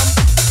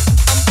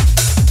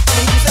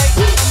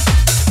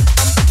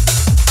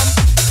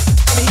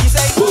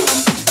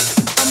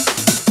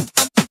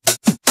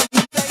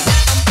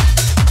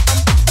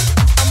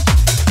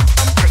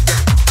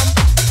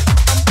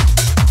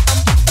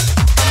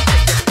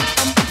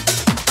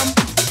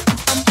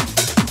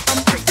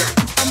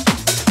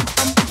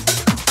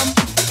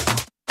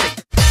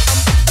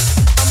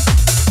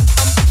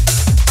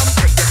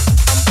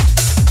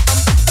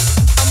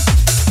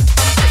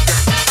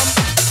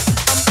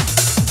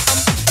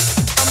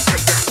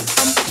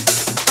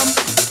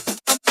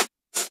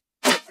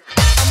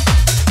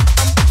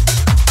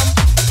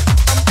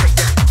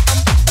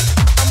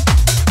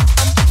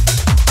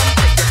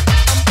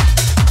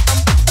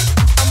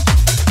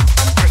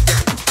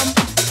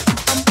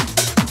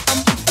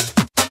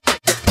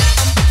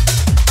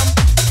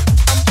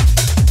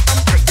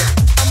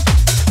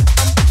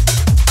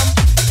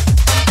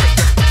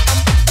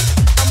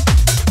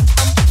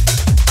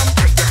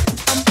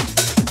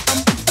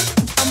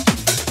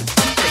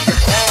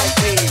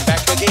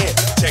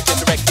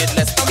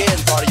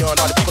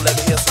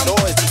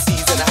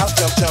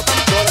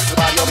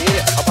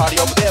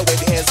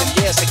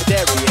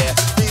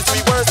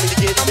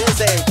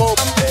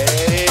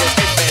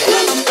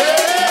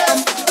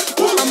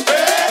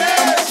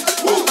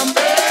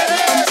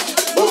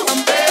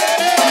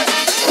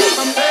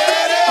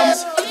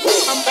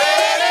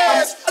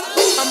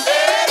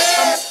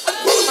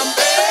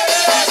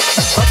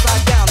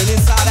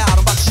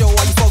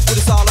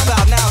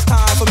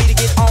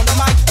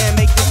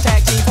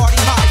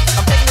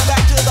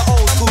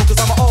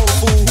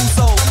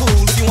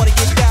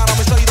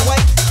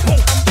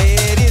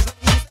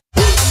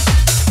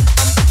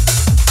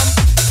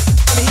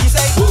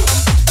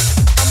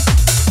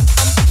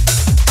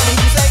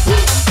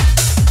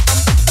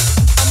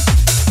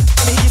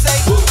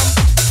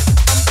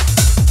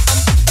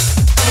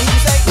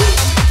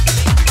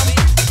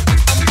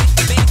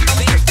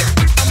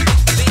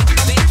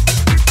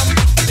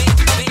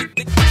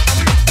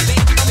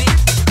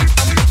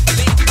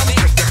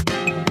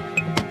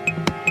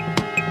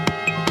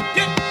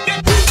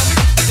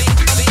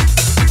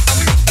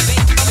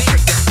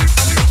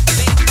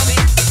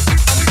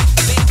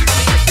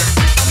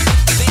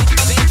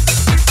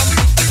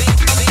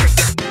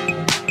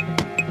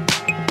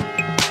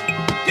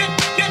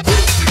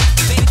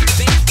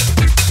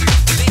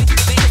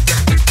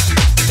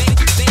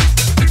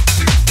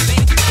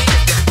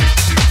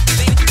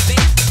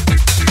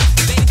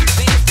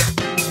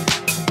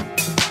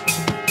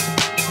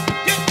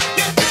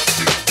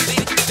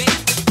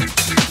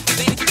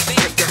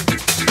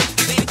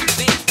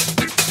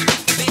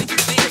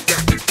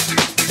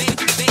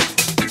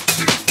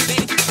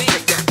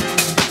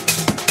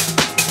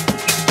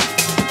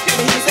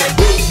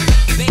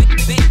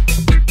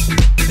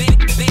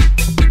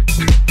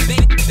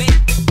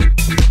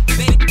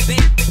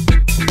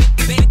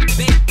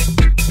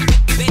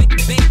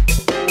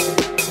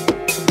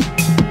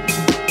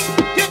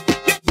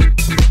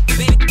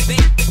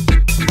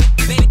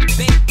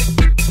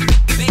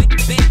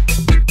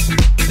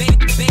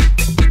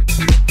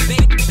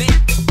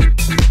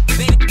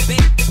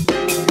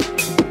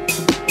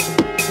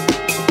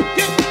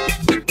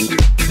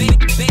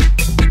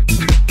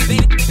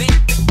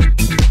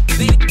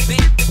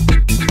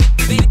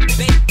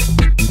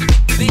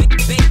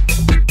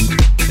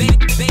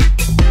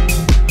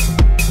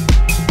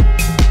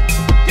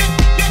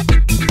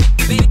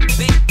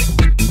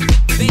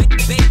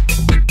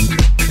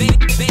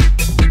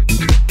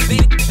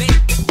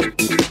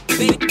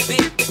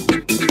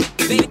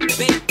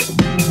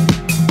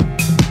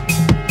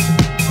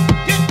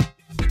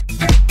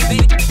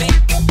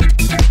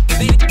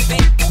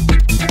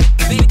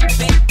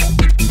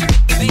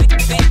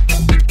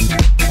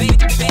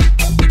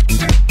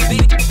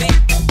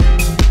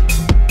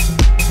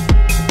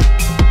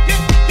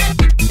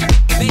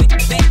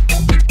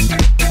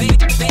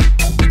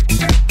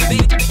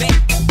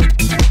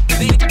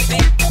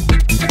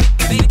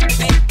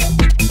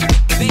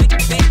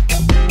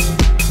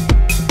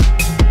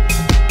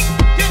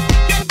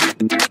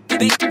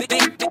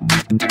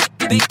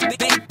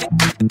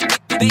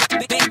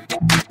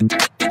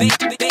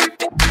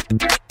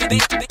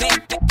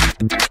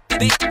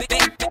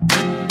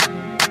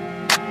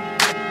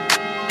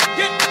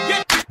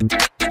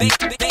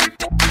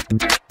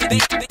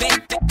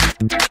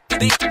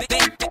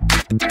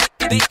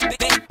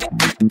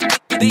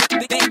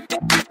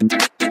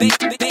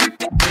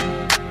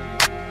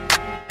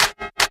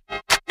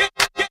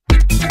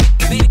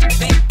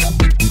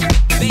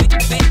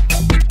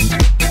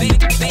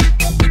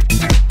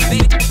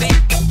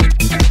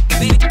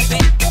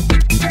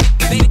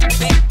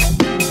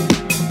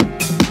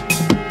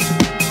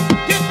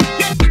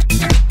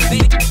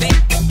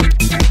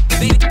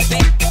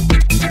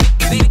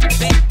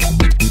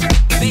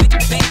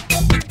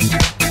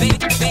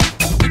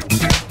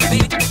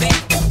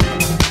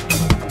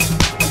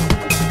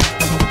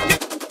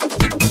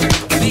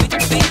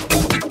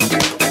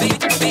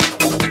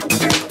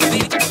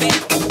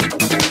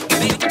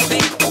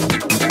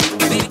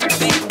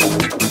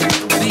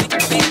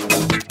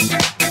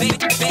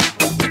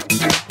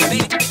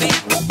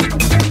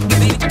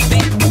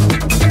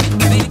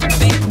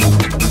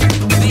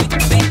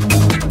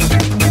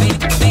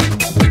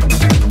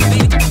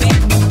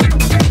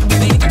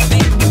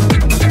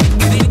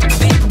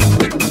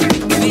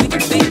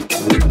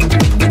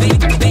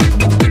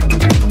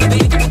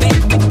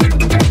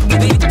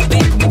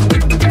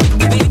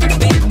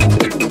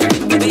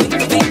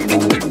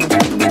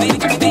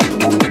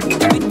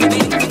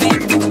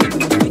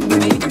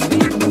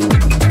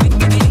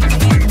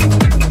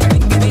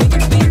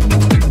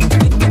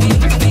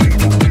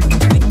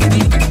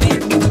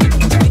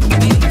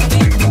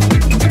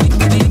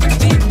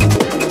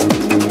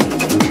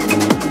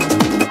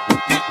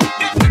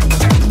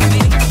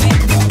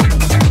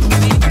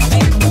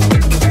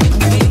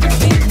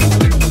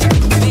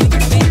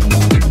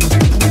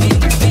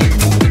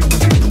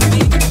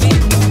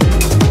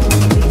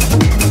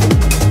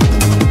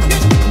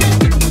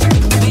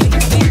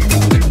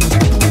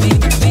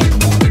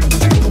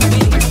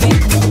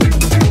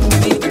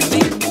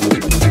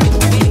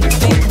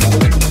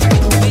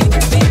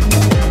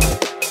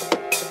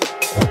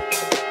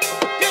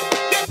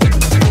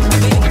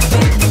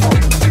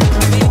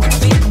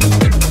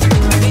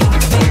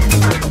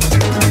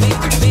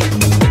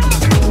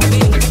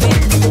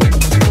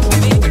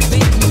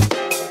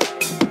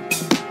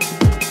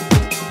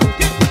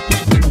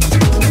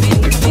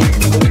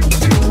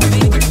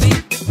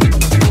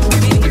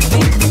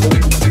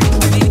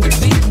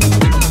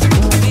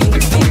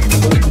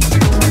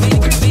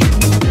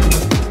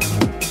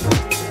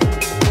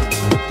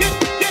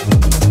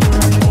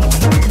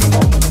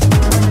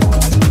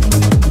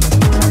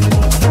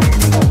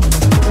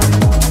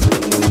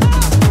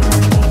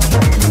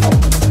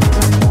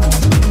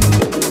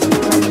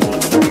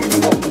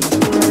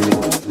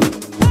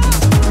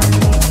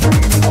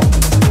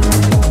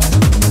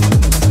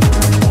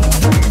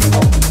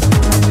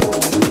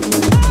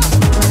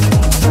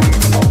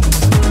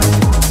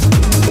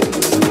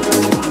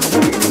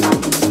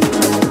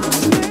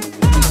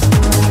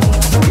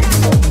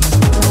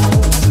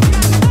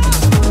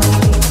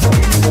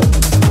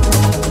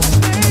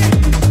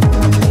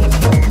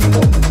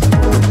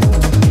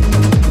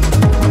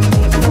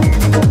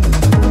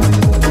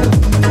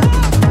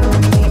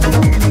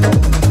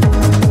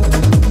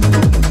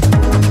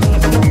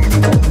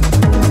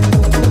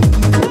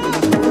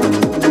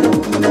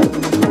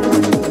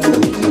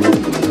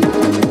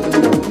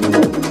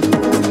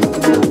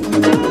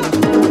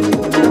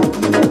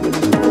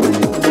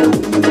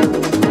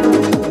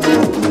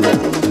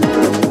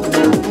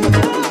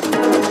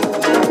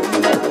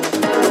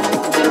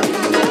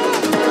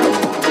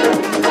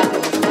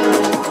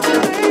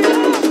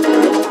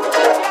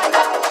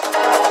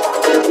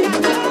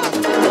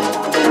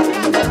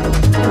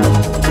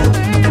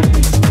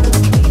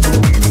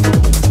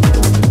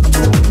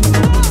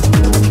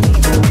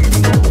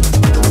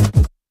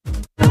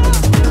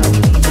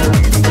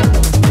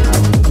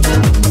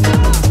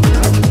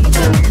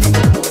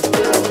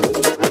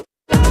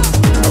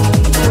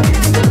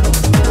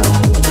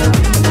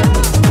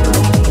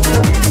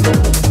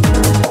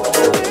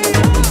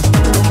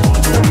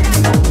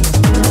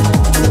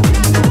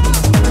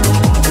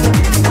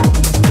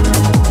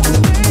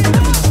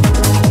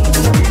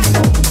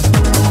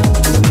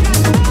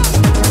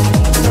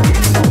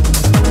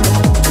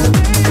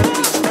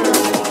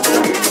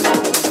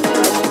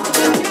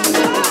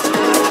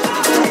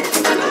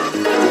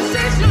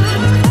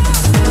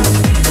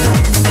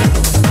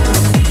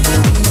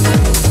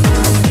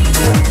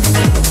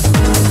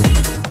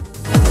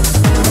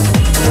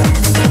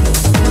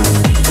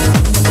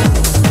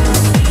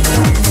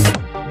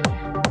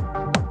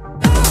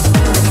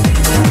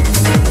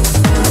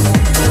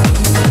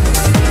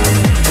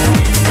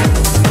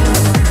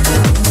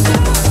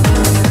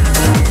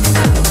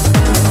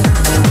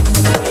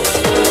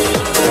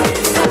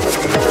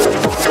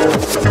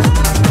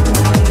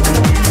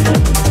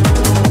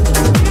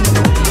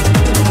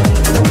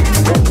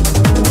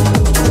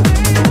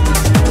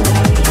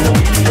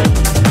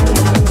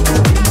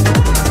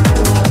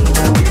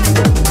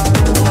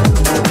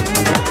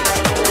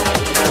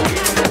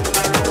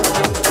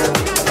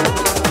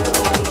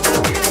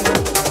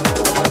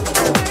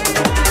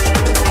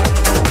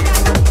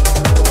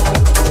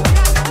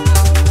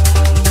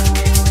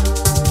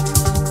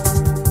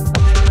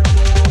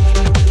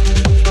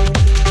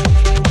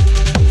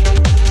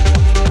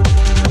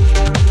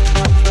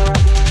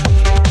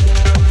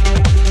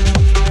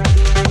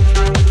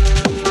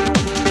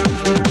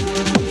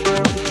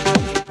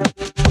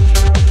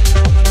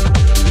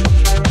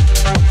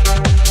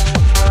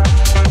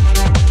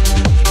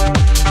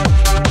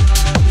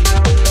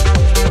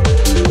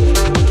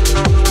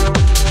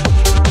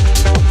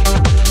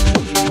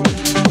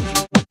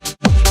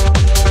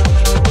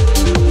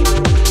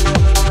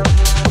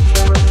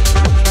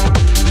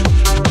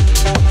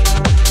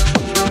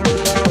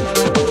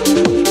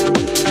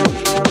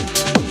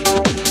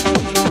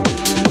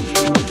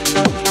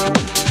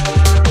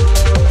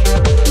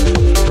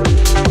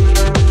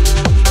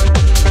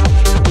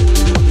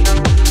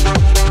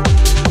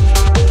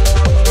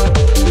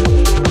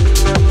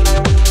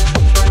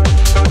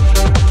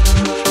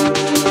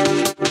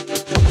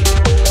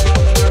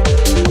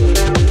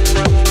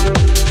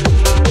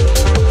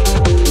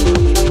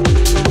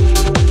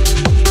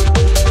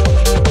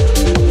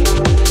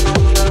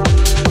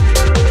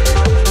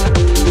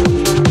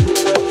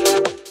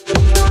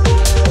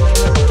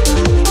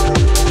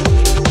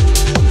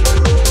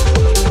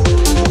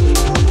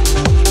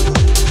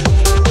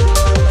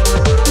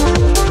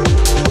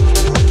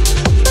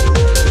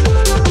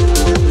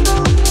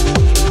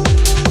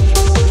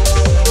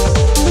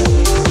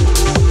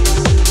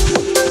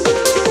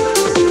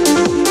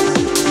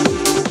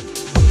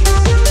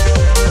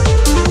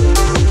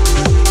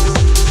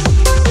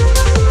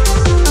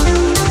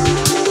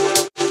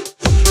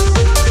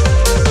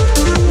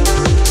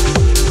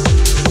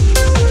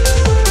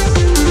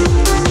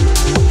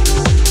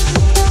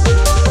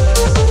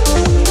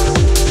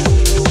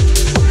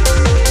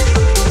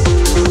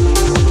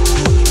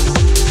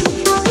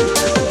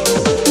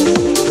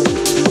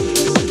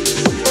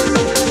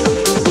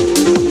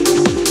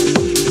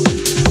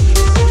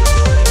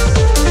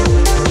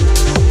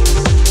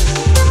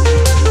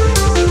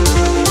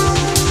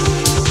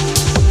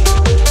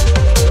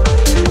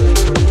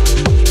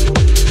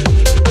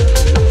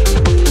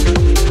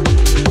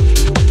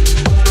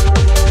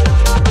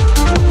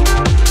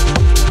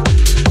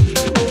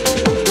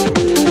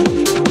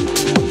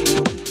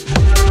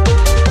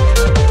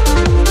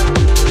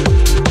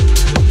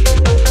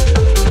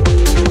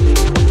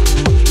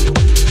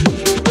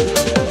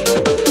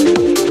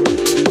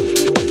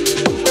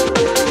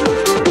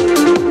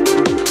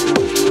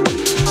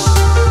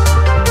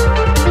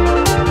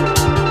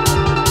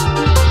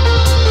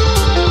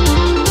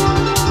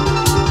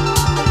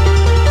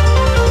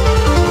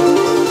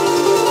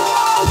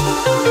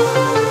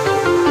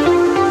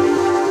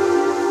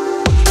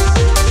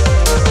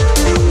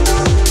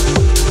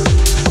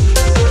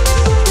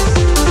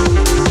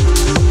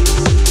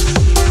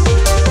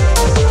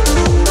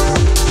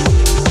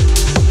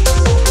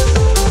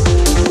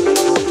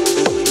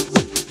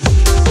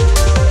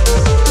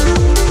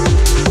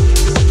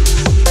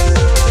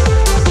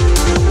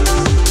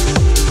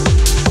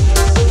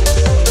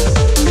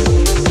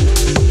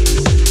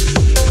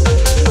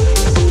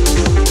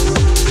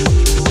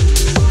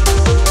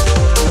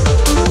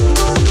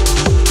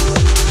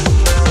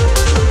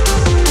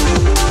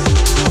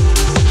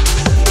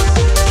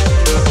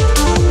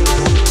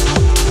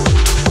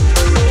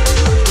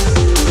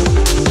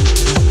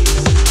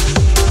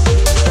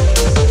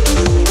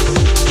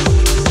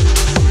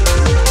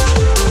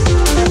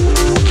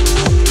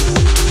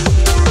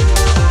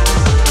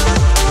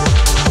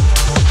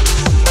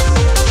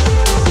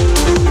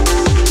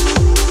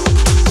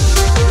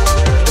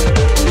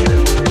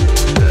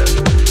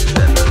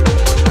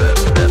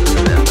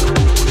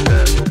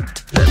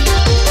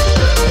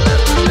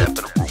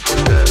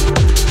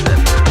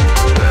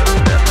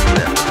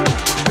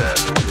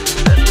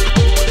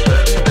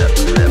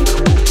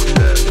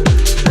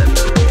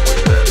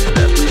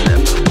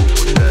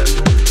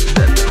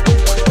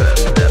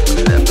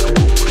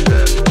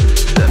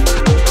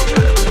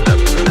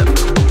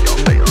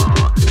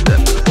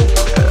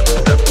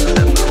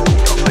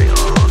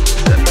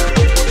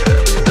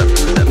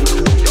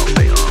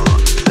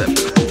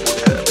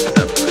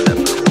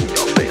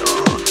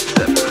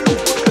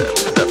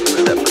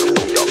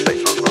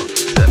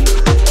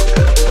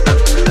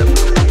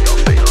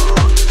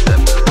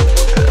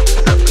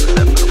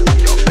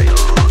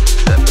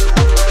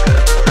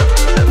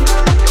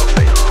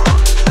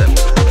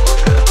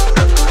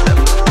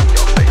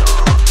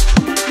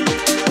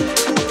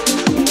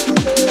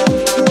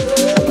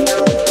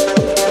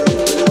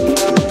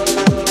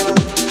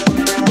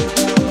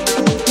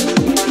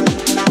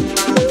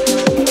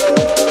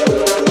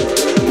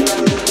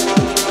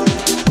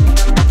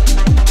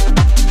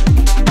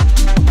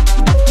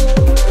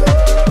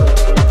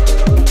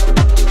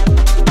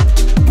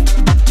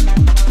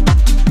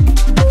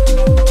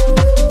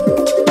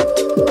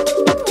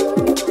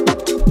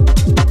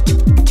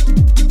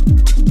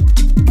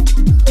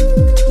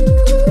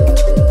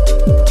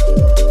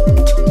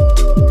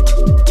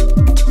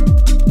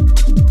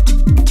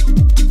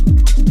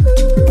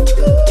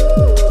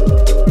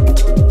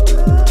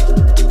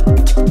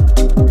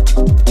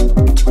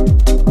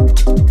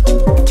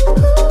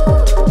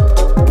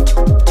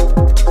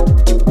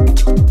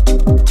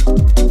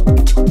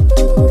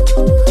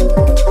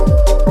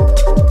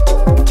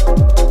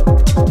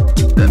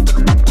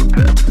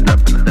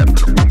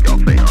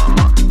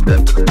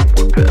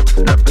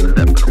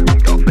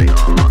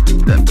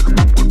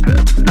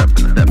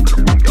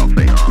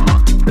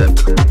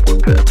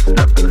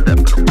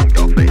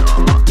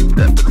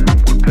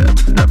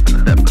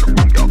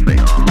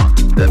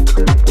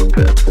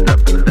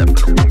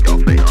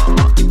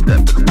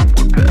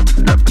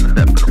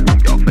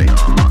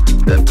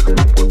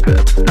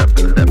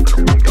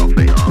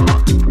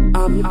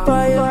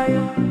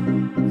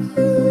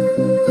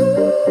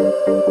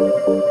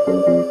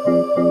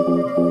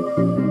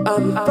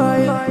 I'm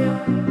fire.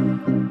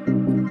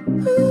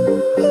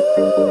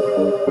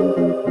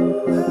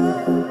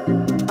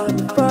 I'm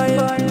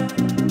fire.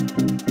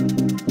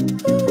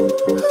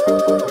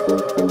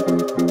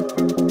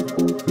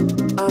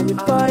 I'm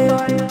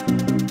fire.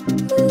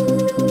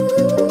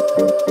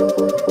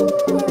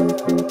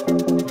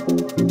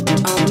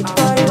 I'm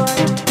fire.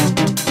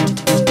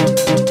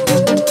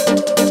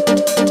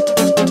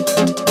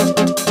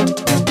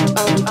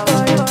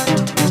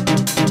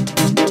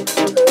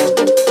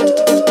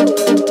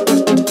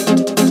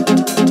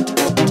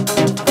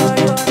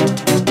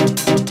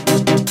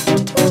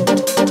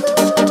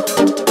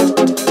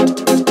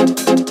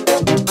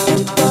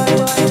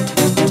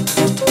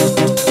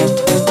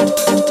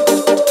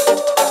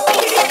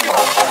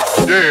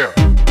 Yeah.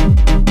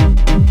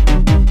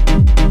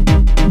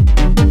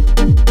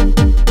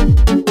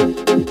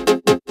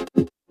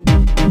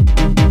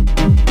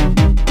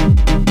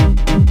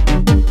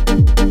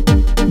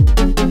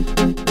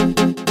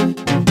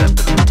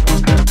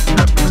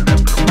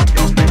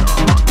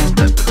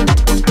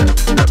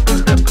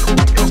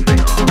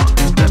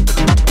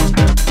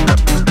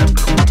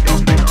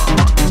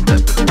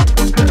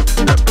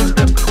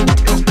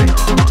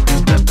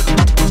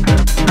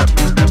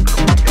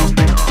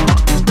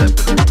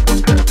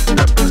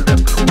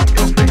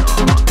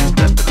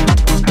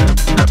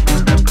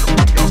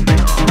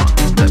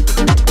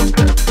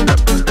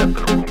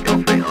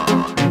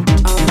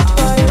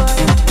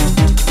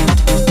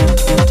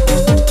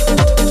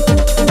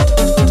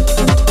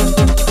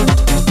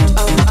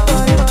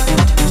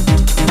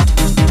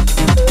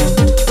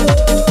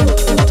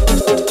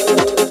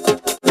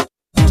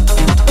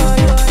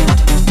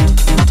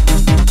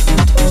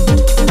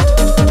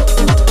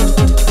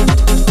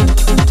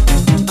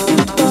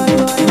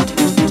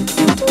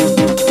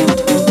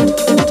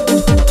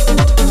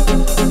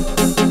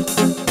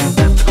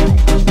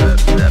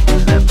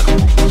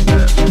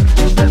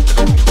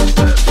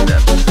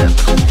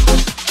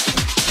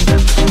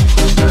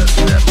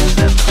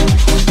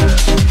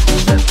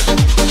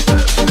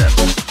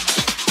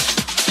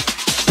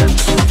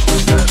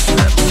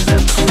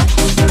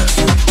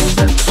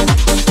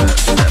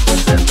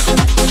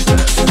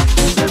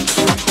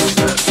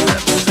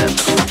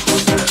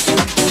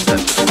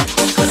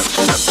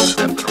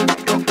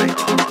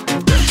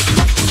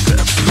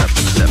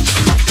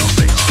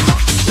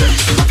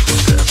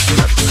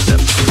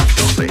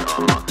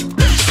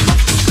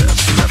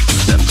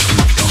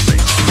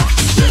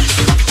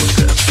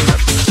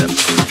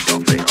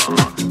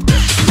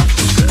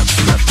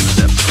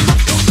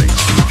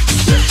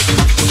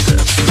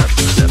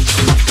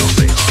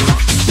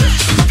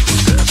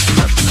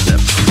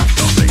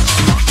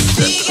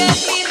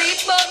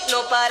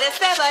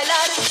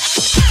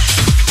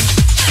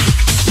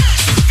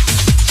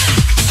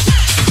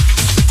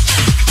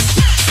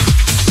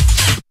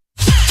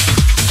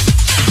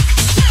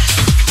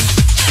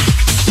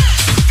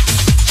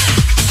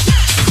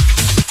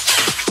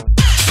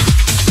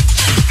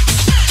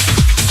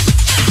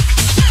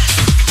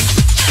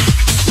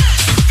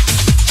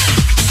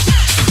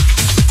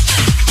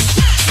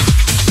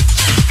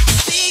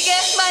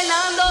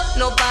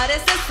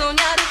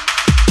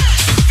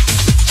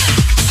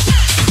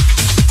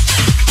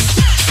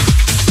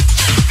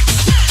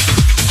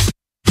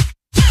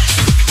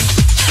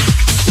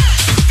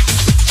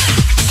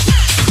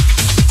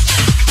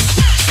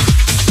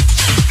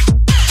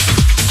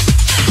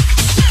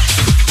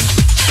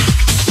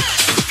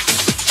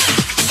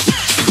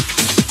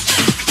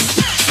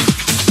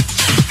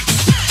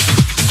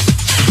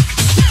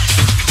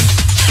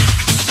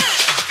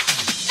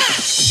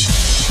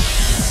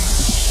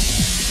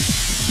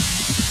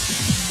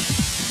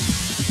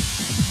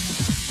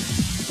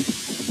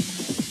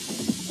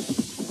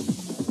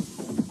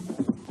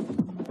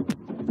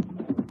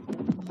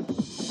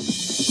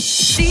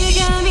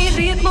 Sigue mi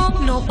ritmo,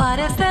 no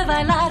pares de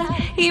bailar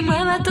y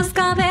mueve tus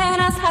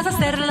caderas, haz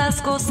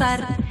hacerlas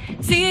gozar.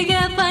 Sigue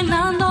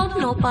bailando,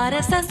 no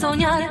pares de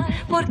soñar,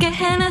 porque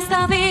en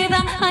esta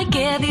vida hay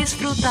que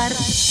disfrutar.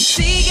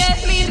 Sigue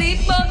mi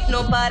ritmo,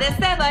 no pares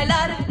de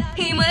bailar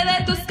y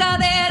mueve tus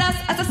caderas,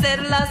 haz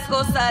hacerlas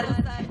gozar.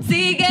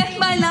 Sigue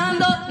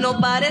bailando, no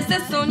pares de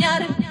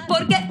soñar,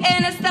 porque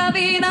en esta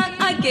vida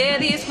hay que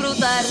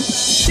disfrutar.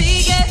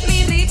 Sigue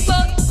mi ritmo,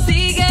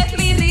 sigue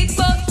mi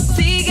ritmo,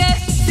 sigue,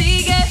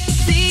 sigue,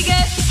 sigue,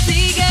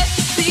 sigue,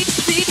 sí,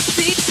 sí,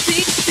 sí,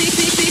 sí, sí,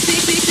 sí,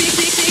 sí,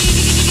 sí, sí.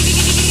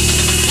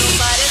 No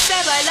pares de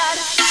bailar.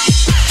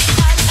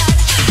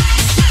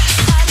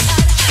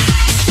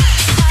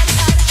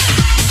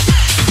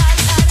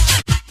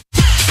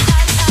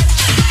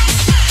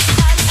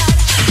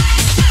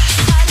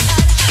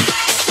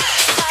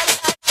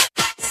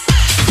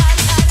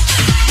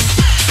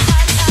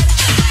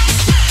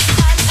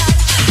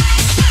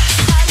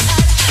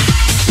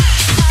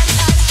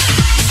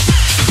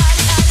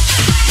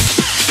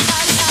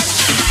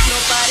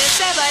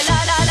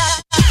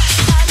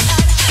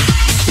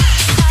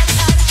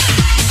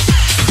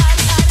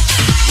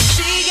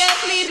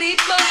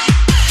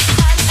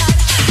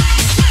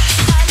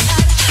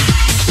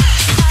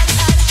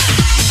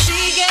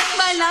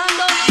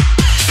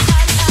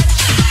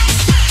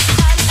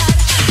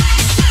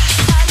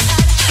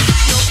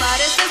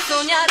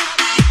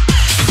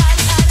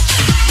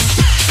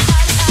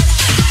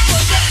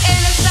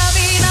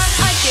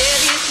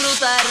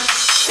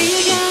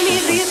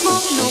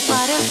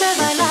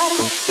 parece bailar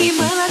y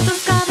mueve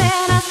tus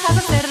caderas, haz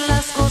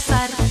hacerlas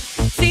gozar.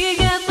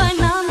 Sigue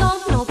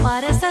bailando, no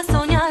pares de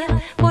soñar,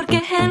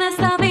 porque en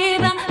esta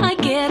vida hay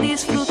que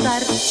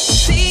disfrutar.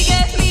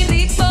 Sigue mi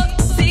ritmo,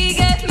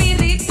 sigue mi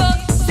ritmo,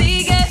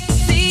 sigue,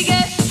 sigue,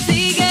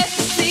 sigue,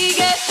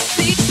 sigue,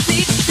 sí,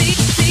 sí, sí,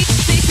 sí,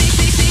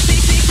 sí,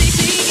 sí, sí,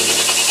 sí,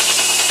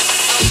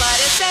 no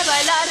pares de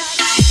bailar.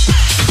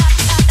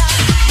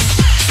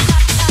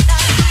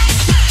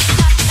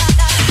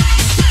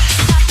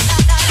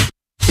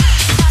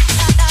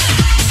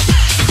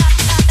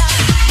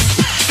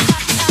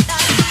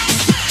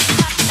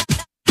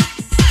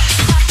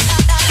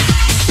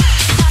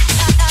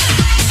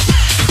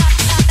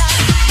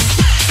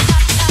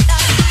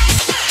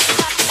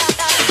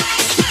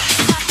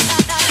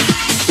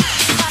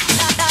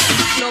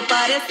 No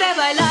pares de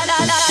bailar,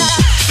 la, la.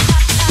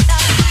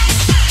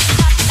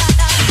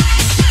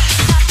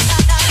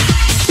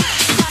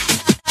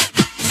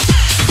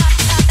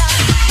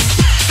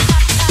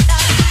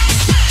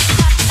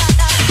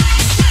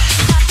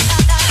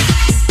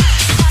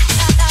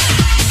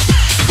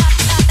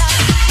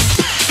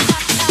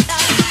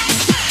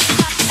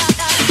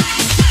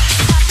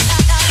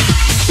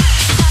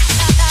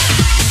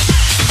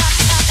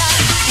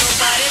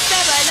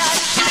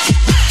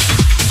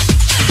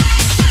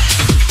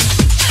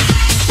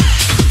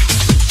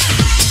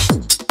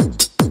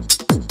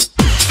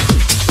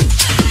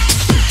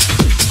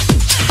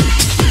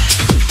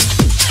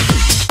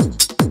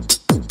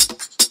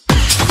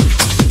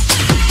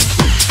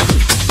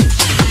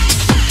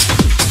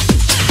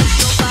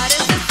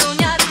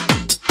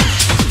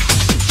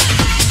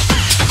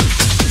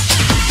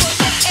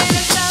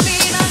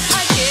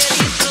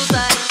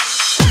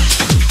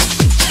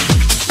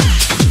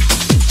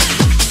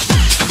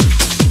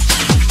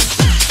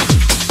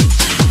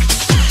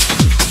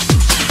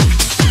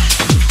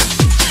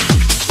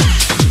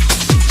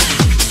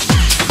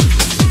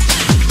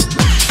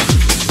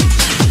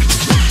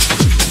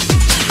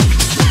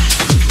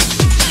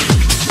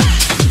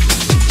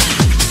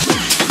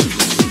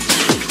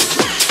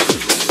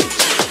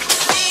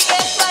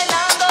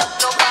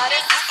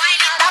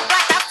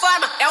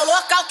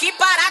 Que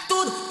para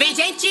tudo, vem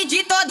gente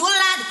de todo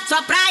lado,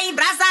 só pra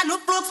embrasar no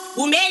fluxo.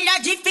 O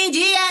melhor de fim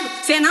de ano,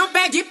 cê não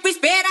pede pra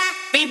esperar.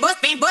 Vem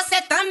você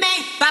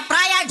também, pra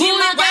praia de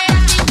Mangueira.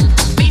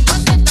 Vem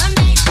você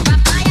também, pra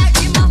praia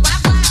de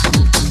Mangueira.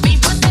 Vem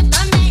você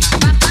também,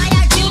 pra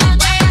praia de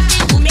Mangueira.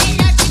 O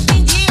melhor de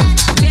fim de ano,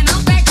 cê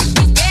não pede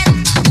pra esperar.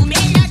 O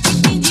melhor de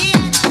fim de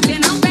ano, cê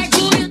não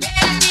pede pra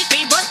esperar.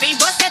 Vem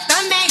você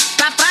também,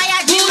 pra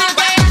praia de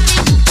Mangueira.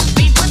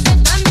 Vem você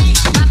também,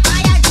 pra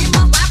praia de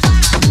Mangueira.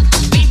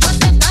 Vem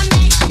você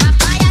também, pra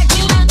praia de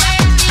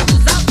Mangueira.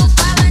 Os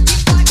alto-falantes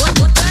forte,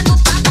 botando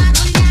pra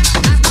barulhar.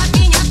 As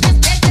novinhas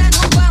festejando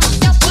com o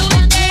seu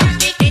poder.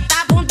 Eita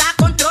bunda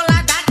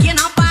controlada que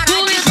não para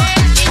de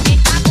jogar.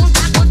 Eita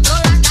bunda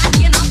controlada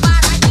que não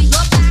para de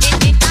jogar.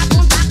 Eita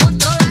bunda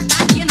controlada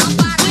que não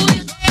para de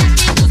jogar.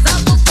 Os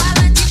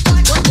alto-falantes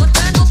forte,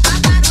 botando pra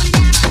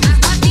barulhar. As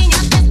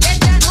novinhas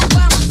festejando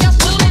com o seu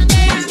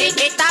poder.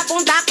 Eita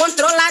bunda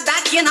controlada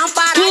que não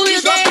para de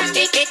jogar.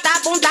 Eita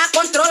bunda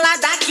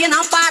controlada que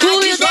não para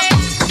de jogar.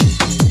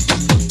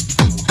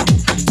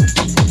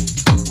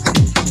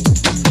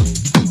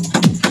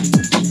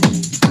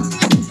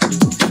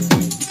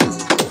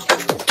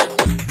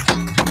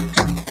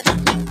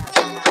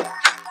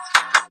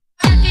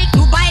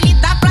 No baile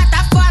da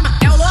plataforma,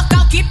 é o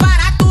local que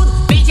para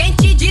tudo. Vem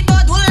gente de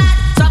todo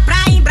lado, só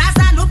pra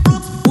embrasar no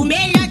fluxo. O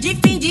melhor de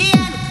fim de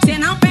ano, cê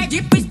não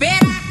pede pra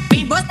esperar.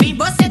 Vem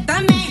você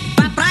também,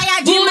 pra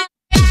praia de Mangueira.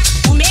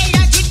 O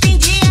melhor de fim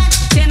de ano,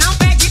 cê não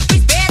pede pra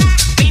esperar.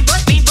 Vem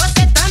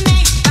você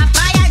também, pra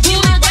praia de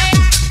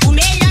Mangueira. O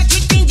melhor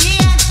de fim de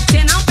ano,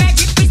 cê não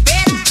pede pra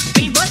esperar.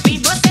 Vem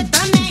você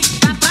também,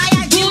 pra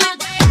praia de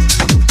Mangueira.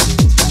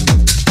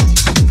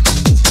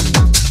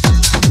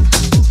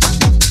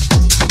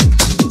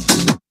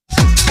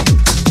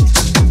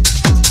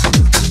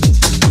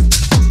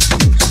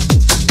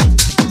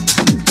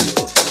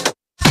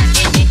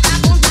 Eita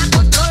bunda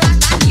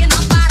controlada que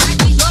não para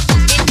de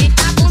jogar.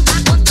 Eita bunda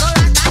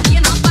controlada que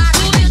não para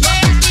de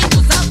jogar.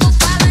 Os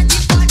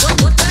alto-falantes forte,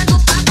 botando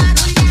pra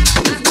barulhar.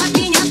 As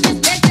novinhas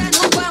festejando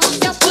com o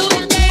seu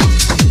poder.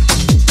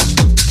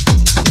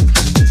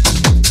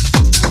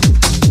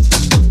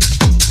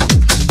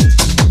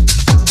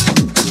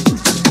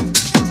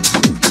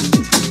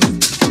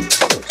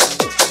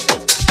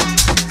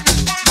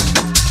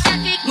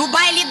 No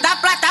baile da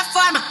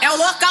plataforma, é o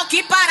local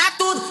que para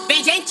tudo.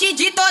 Vem gente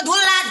de todo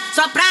lado,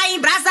 só pra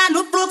embrasar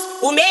no fluxo.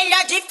 O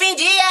melhor de fim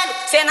de ano,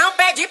 cê não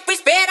pede pra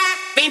esperar.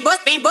 Vem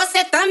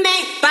você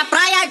também, pra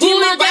praia de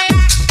Mangueira.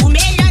 O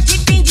melhor de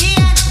fim de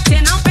ano,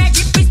 cê não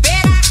pede pra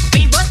esperar.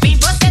 Vem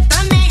você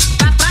também,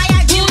 pra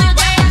praia de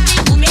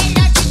Mangueira. O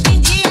melhor de fim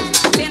de ano,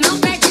 cê não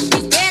pede pra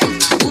esperar.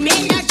 O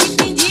melhor de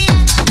fim de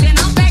ano, cê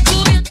não pede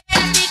pra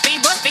esperar.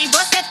 Vem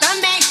você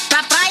também,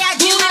 pra praia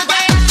de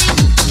Mangueira.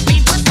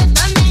 Vem você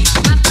também,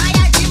 pra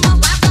praia de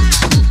Mangueira.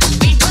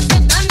 Vem você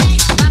também,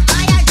 pra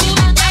praia de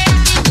Mangueira.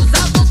 Os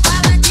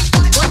alto-falantes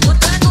forte,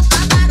 botando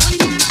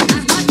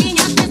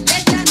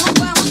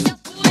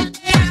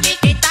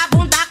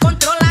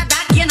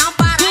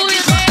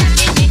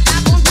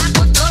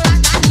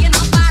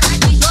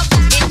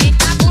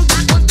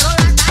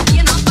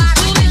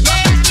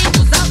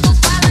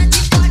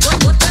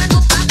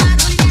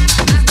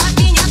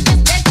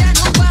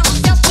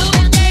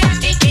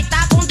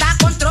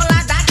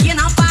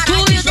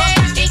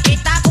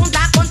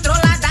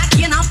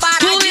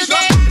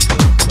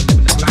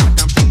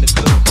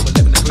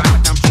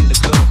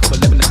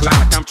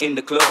in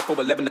the club for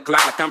 11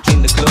 o'clock, like I'm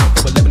in the club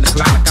for 11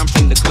 o'clock, like I'm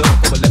in the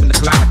club for 11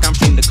 o'clock, like I'm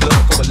in the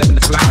club for 11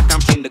 o'clock, like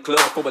I'm in the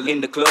club for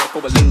in the club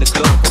for in the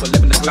club for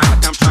 11 o'clock,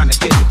 like I'm trying to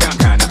get it down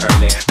kinda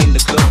early. In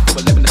the club for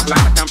 11 o'clock,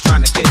 like I'm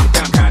trying to get it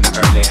down kinda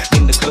early.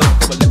 In the club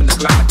for 11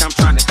 o'clock, like I'm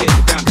trying to get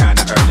it down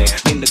kinda early.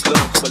 In the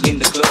club for in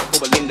the club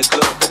for in the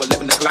club for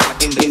 11 o'clock, like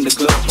in the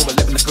club for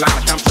 11 o'clock,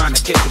 like I'm trying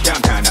to get it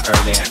down kinda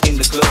early. In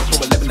the club for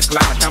 11 o'clock,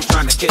 like I'm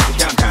trying to get it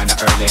down kinda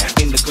early.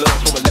 In the club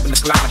for 11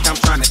 o'clock, like I'm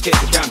trying to get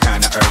it down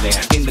kinda early.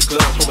 In the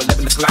club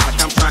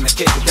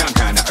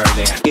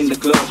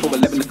for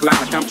 11 o'clock,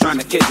 like I'm trying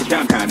to get it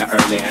down kinda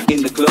early. In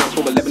the club for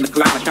 11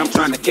 o'clock, like I'm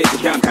trying to get it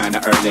down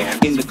kinda early.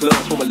 In the club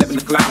for 11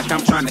 o'clock, like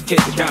I'm trying to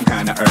get it down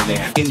kinda early.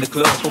 In the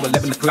club for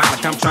 11 o'clock,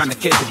 like I'm trying to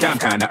get it down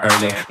kinda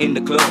early. In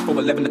the club for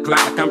 11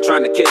 o'clock, like I'm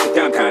trying to get it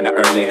down kinda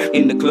early.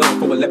 In the club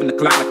for 11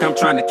 o'clock, like I'm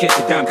trying to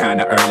get it down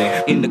kinda early.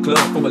 In the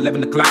club for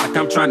 11 o'clock, like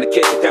I'm trying to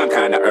get it down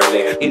kinda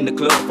early. In the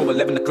club for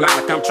 11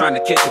 o'clock, like I'm trying to get it down kinda early. In the club for 11 o'clock, like I'm trying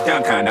to get it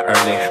down kinda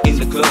early.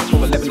 In the club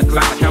for 11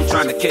 o'clock, like I'm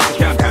trying to get it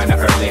down kinda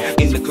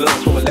early. In the club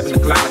for 11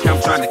 o'clock, like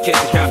I'm trying to get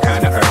it down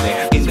kinda early.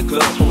 In the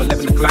club for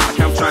 11 o'clock, like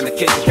I'm trying to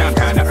get it down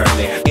kinda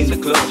early. In the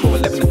club for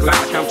 11 o'clock,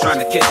 like I'm trying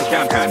to get it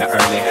down kinda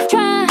early.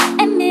 Try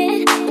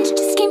admit that you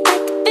just can't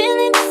fight the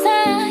feeling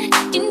inside.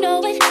 You know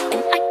it,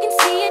 and I can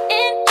see it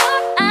in your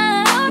eyes.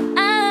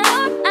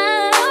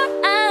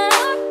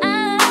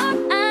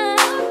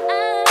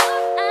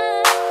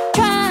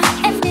 Try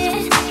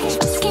admit that you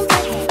just can't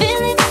fight the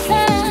feeling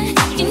inside.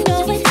 You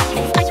know it,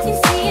 and I can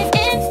see it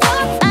in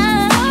your eyes. You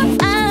know it, you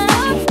know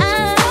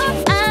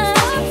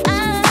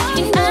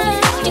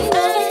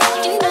it,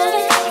 you know it.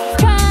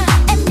 Try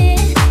admit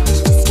that you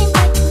just can't fight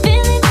the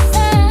feeling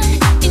inside.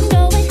 You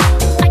know it,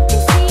 and I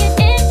can see it in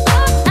your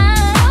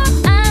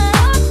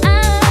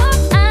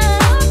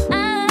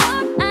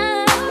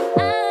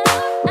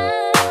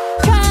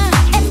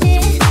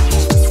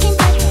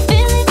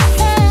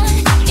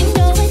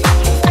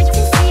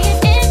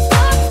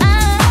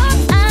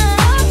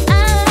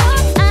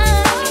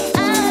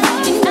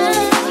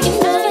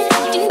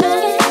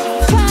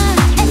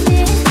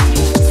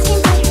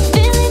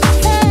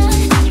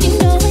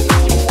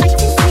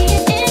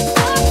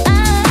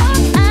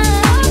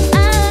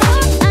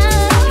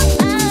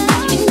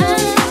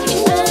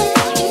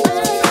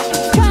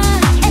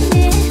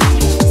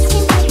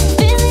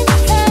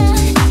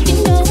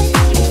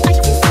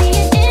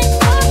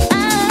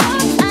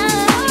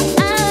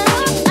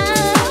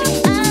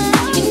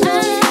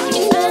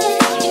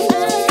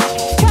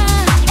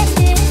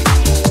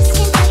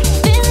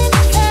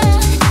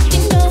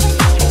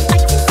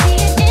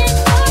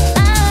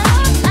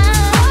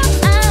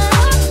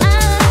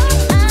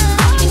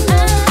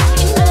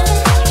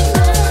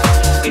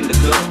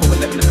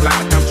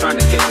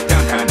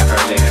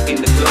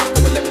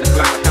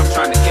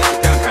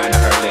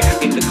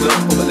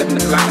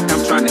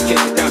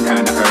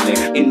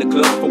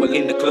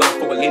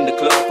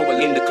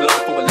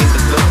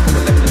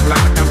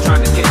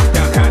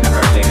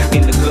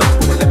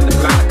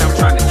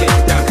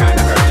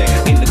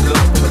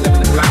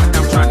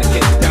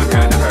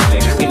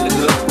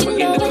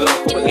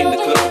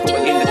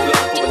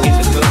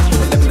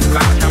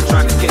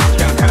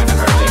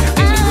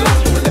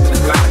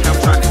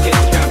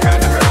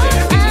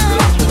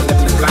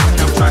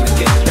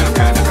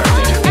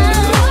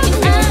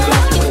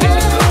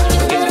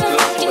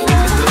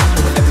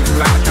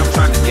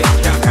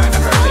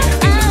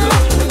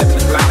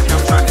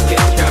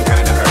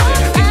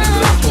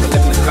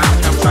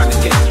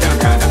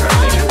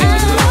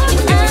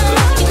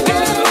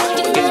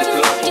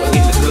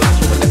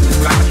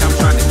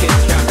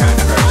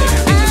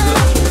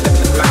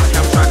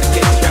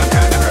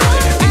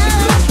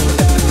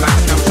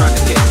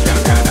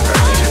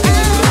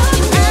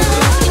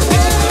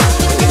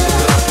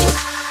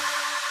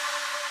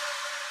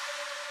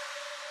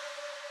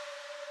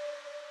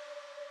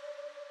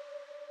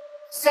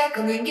C'est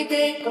comme une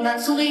gaieté, comme un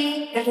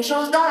sourire, quelque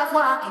chose dans la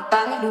voix qui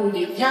paraît nous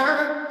dire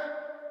viens,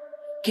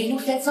 qui nous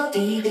fait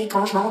sentir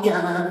étrangement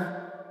bien.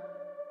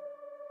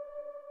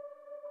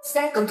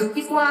 C'est comme toute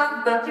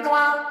histoire, peur plus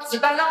loin, se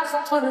balance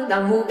entre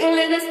l'amour et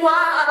l'espoir.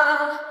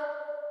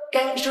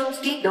 Quelque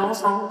chose qui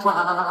danse en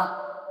toi.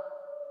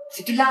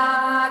 Si tu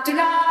l'as, elle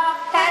a.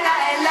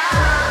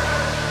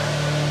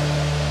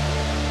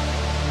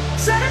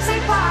 Je ne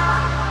sais pas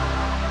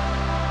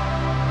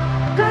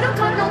que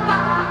d'autres n'ont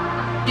pas.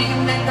 Il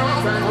est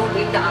dans un autre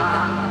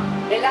état.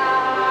 Elle a.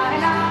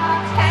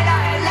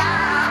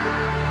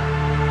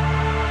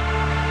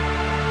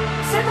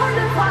 C'est drôle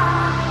de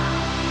voir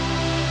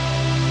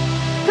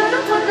que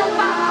d'autres n'ont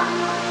pas.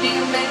 Il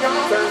est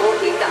dans un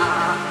autre état.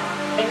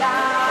 Elle a.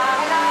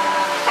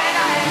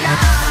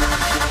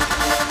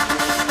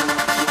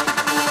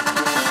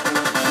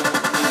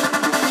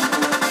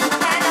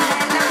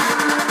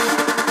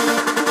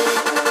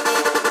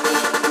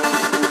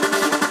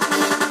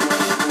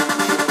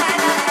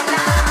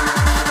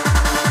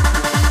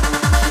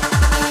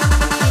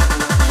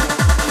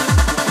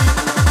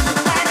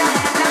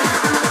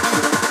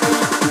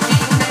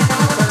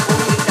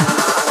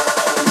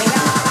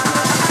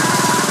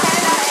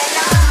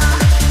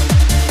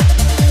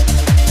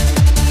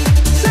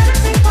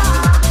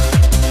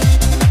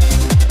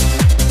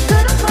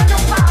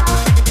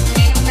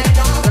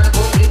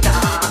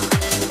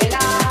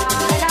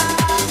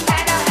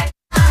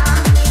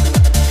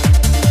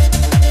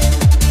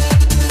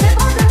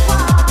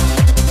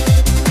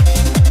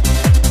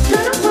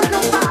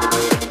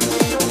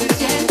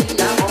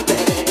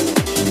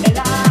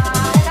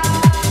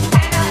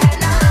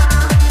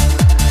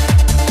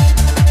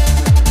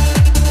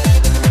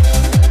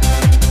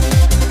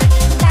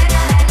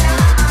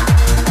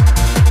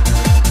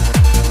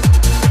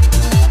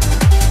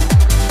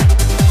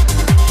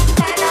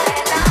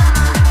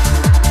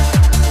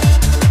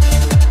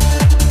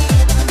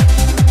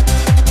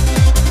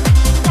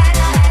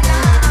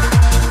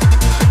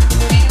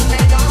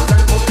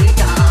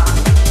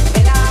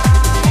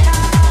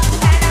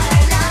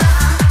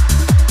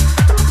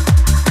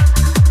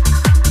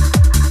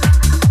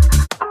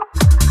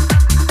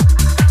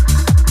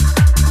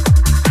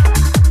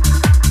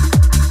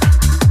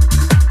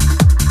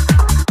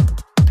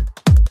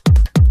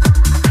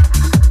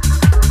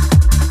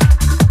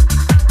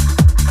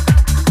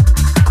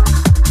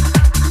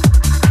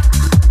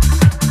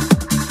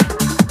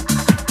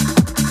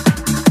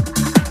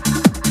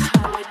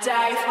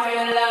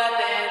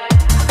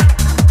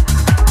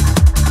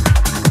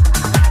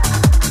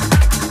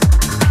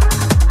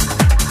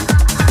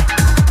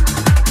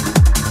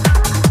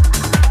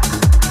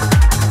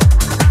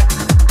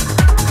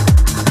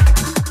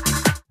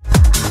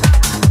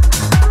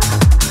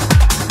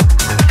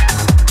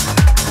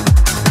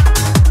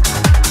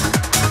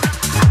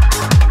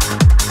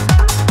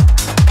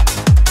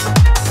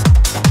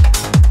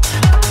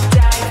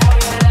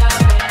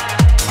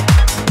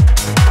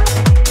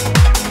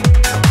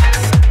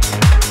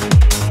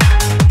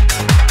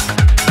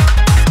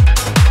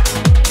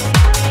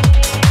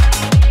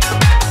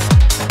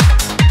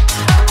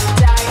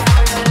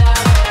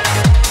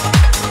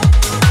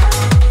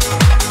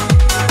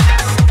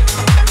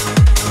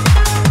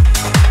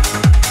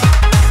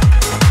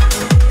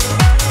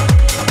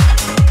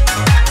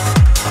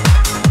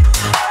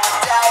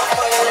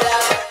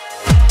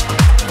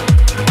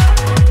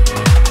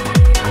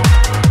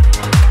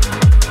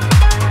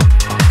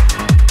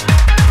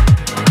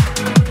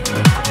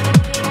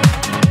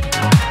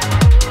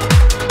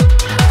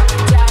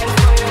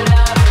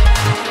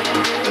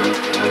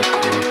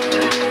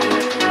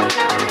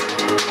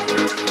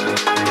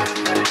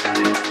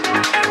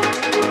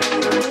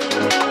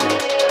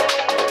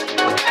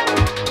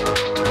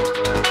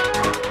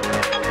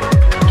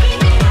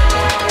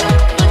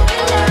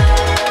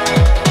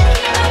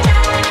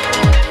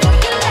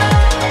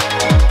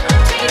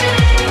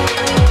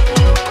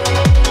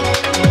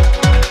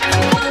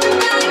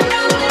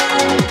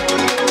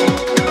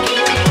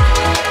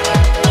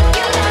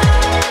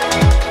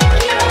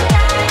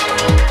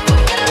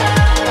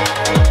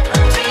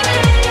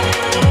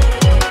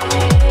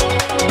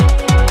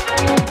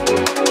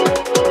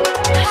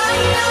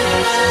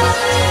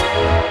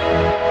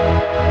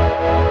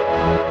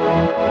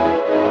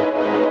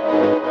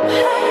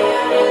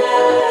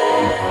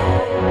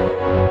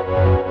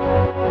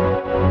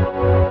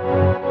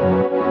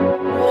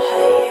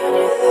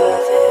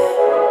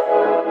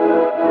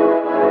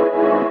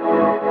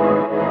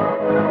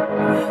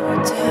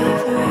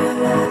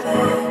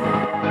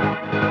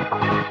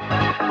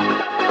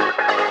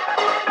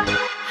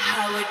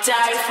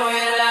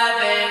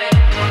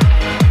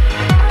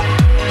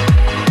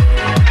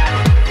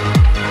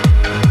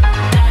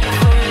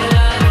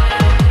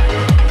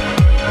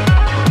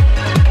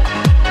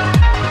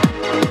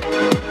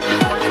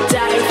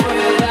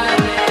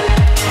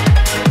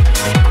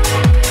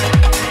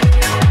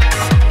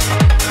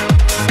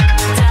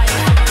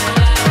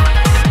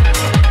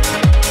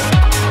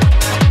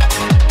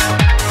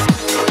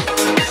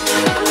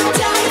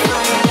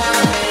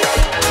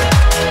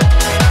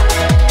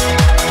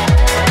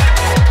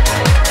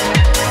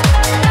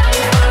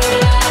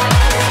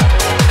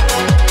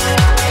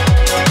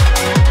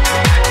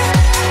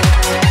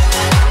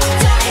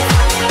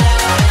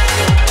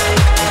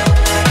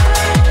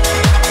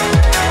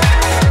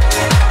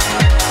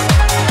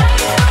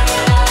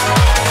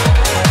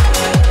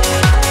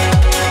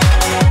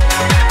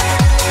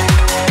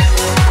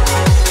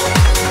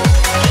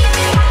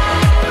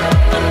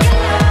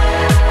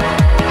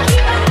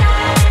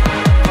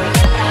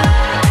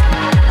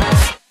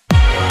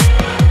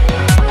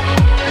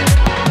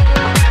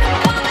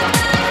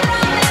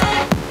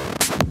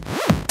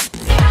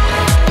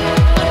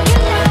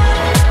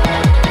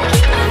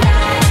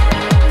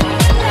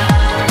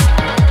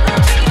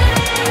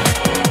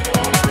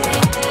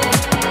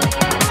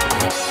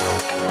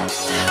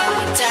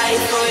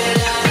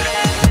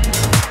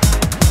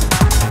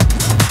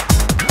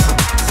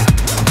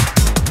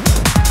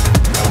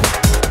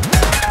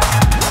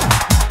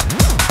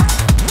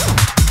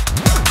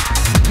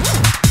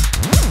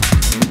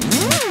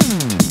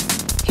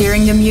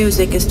 Hearing the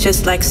music is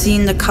just like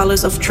seeing the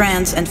colors of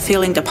trance and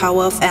feeling the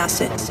power of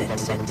acid.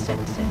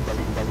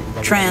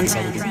 Trance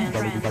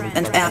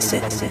and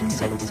acid.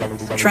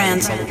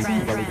 Trance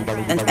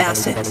and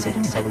acid.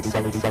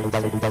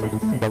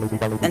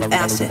 And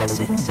acid.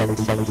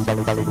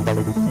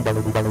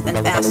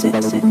 And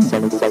acid.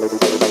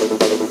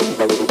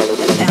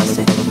 And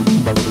acid.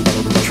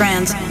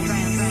 Trance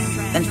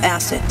and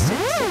acid.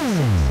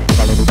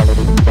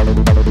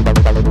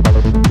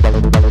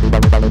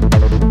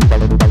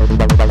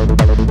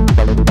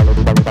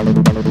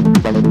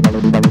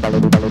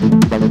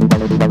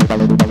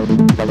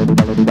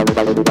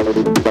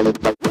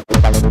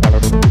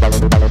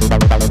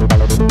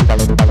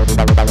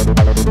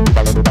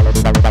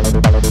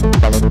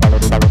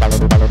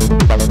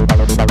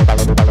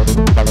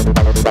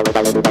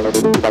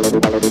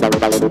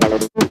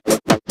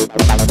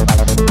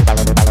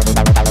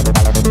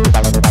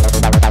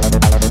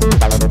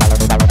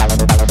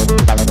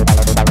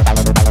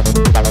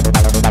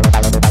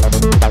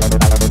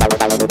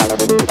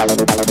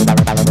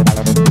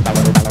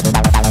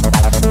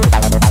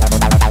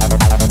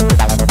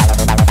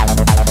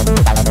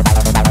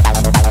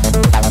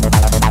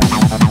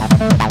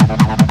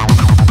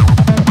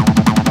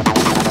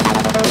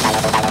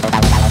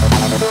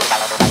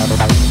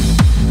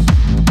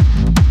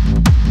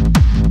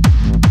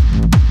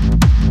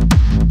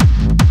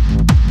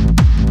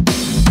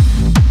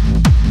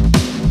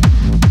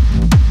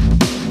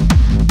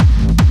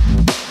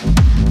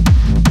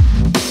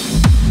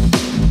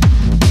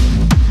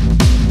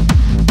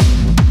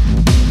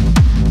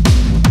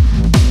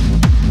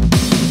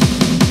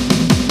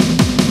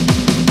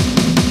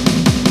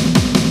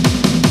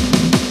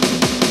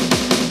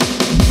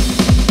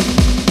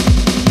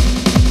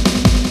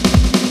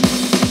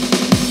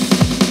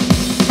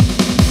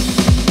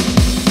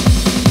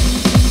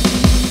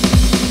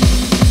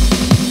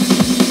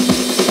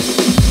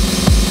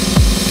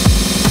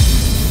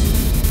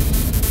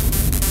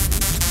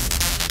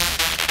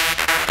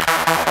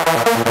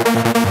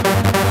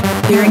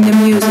 Hearing the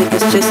music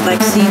is just like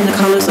seeing the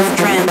colors of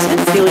trance and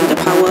feeling the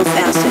power of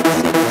acid.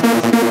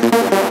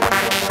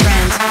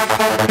 Trance and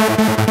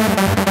acid.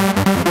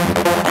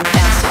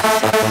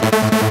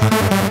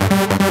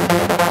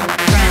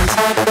 Trance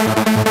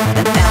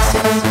and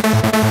acid.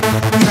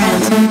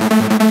 Trance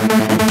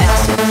and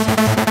acid.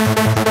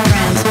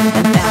 Trance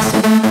and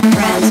acid.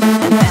 Trance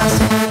and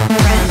acid.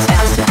 Trance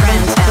acid.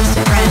 Trance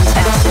acid. Trance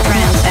acid.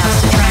 Trance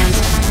acid.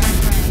 Trance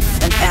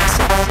and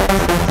acid.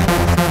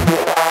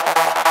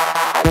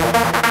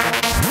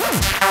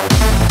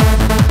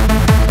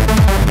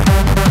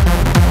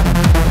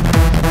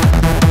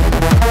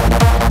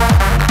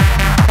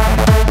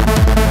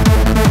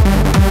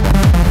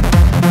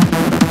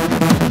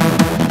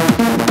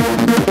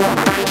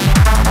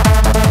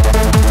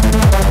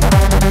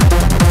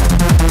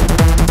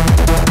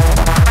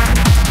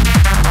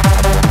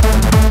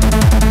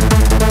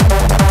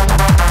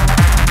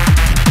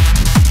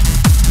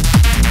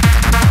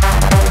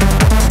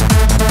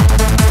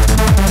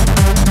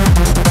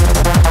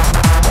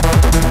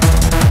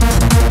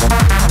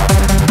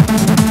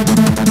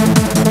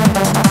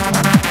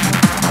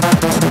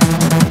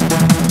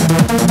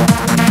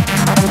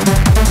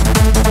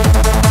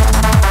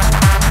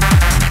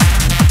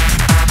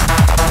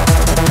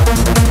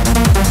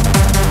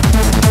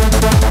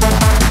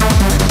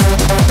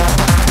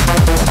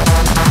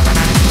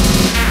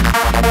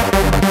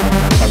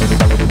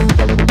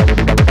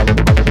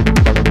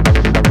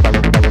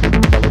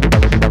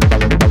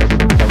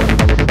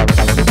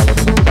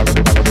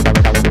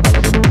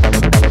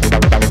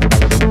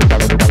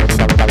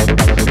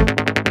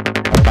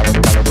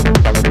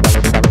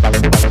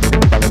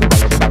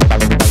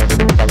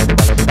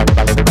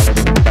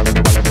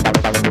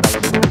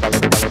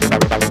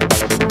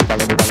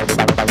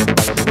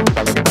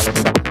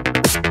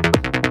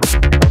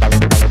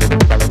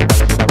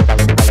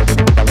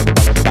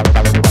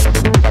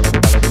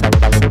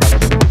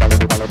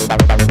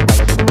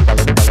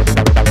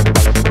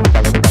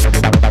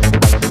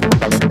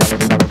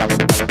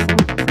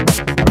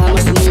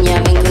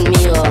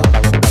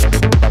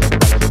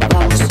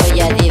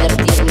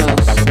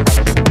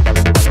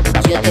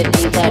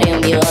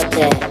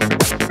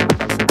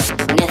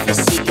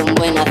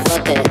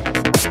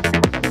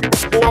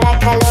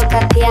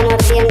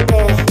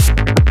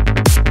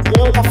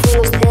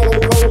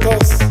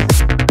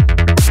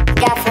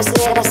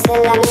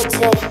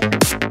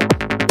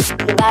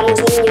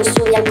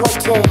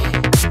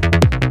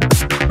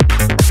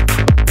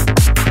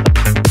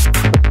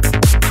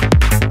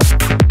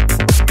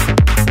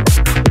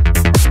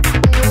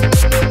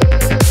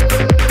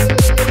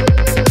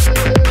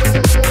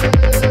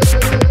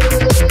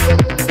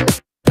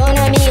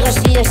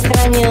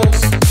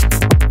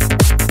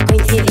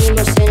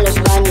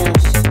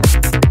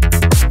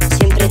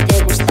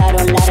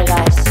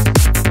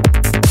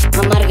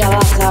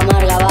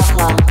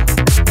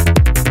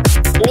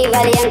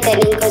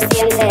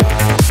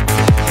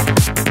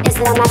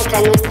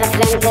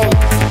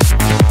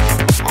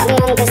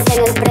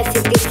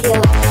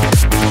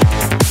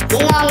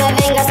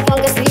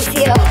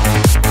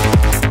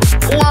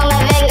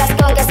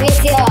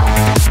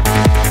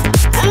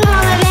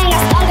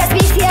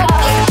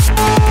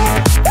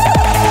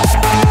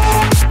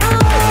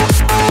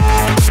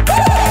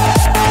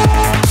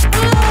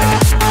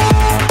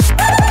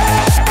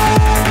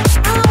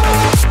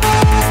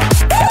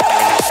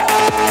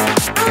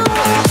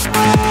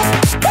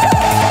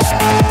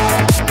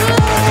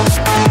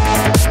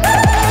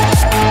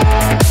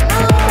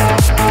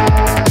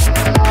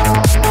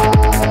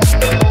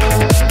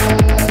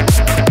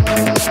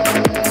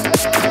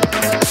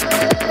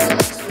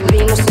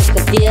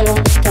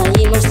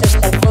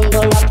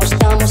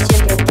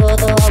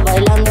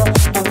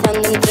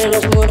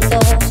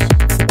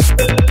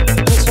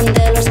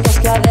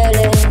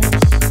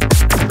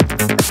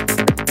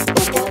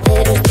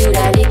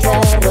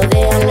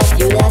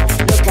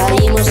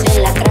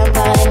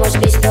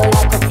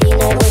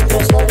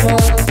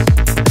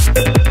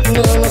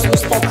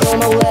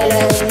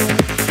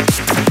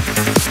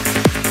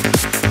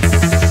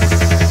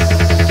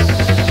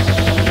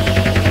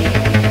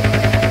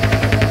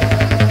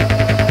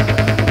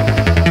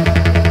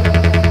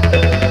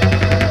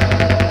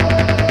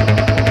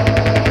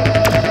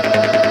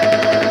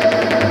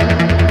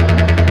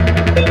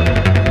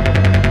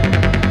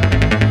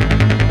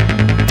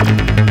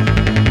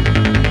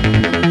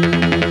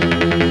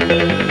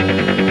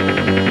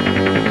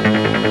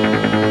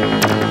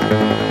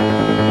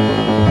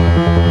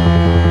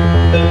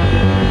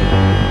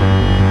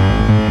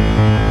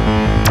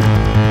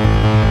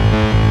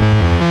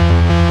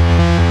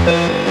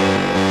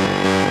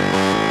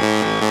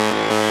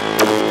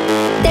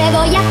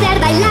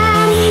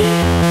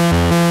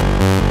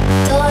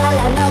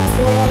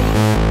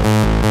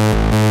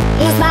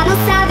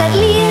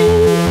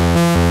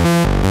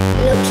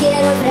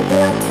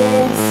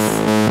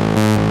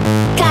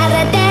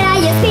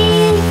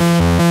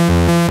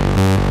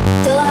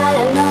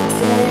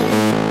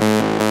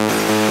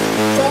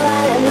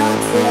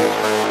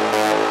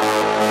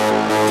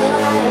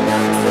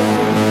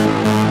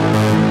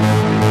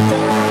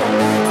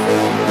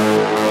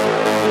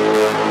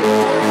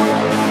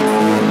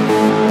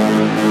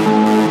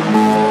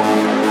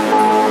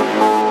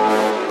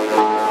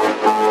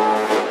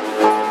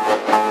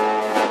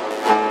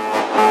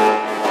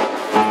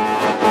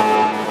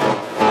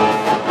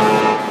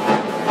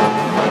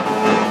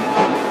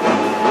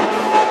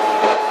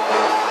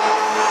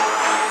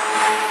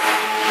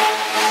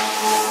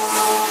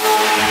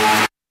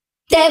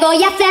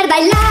 voy a hacer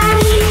bailar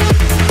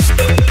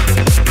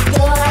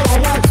toda la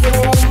noche.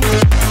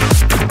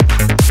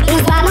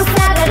 Nos vamos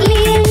a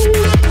Berlín,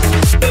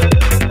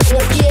 no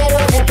quiero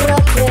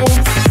reproches.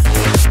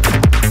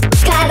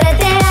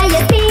 Carretera y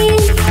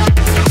speed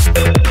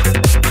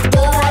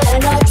toda la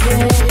noche.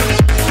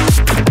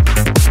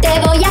 Te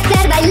voy a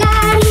hacer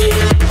bailar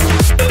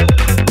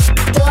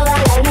toda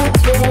la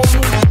noche.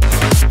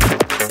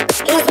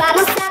 Nos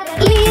vamos a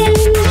Berlín,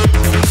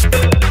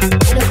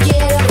 no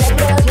quiero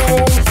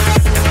reproches.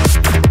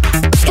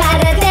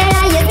 Carretera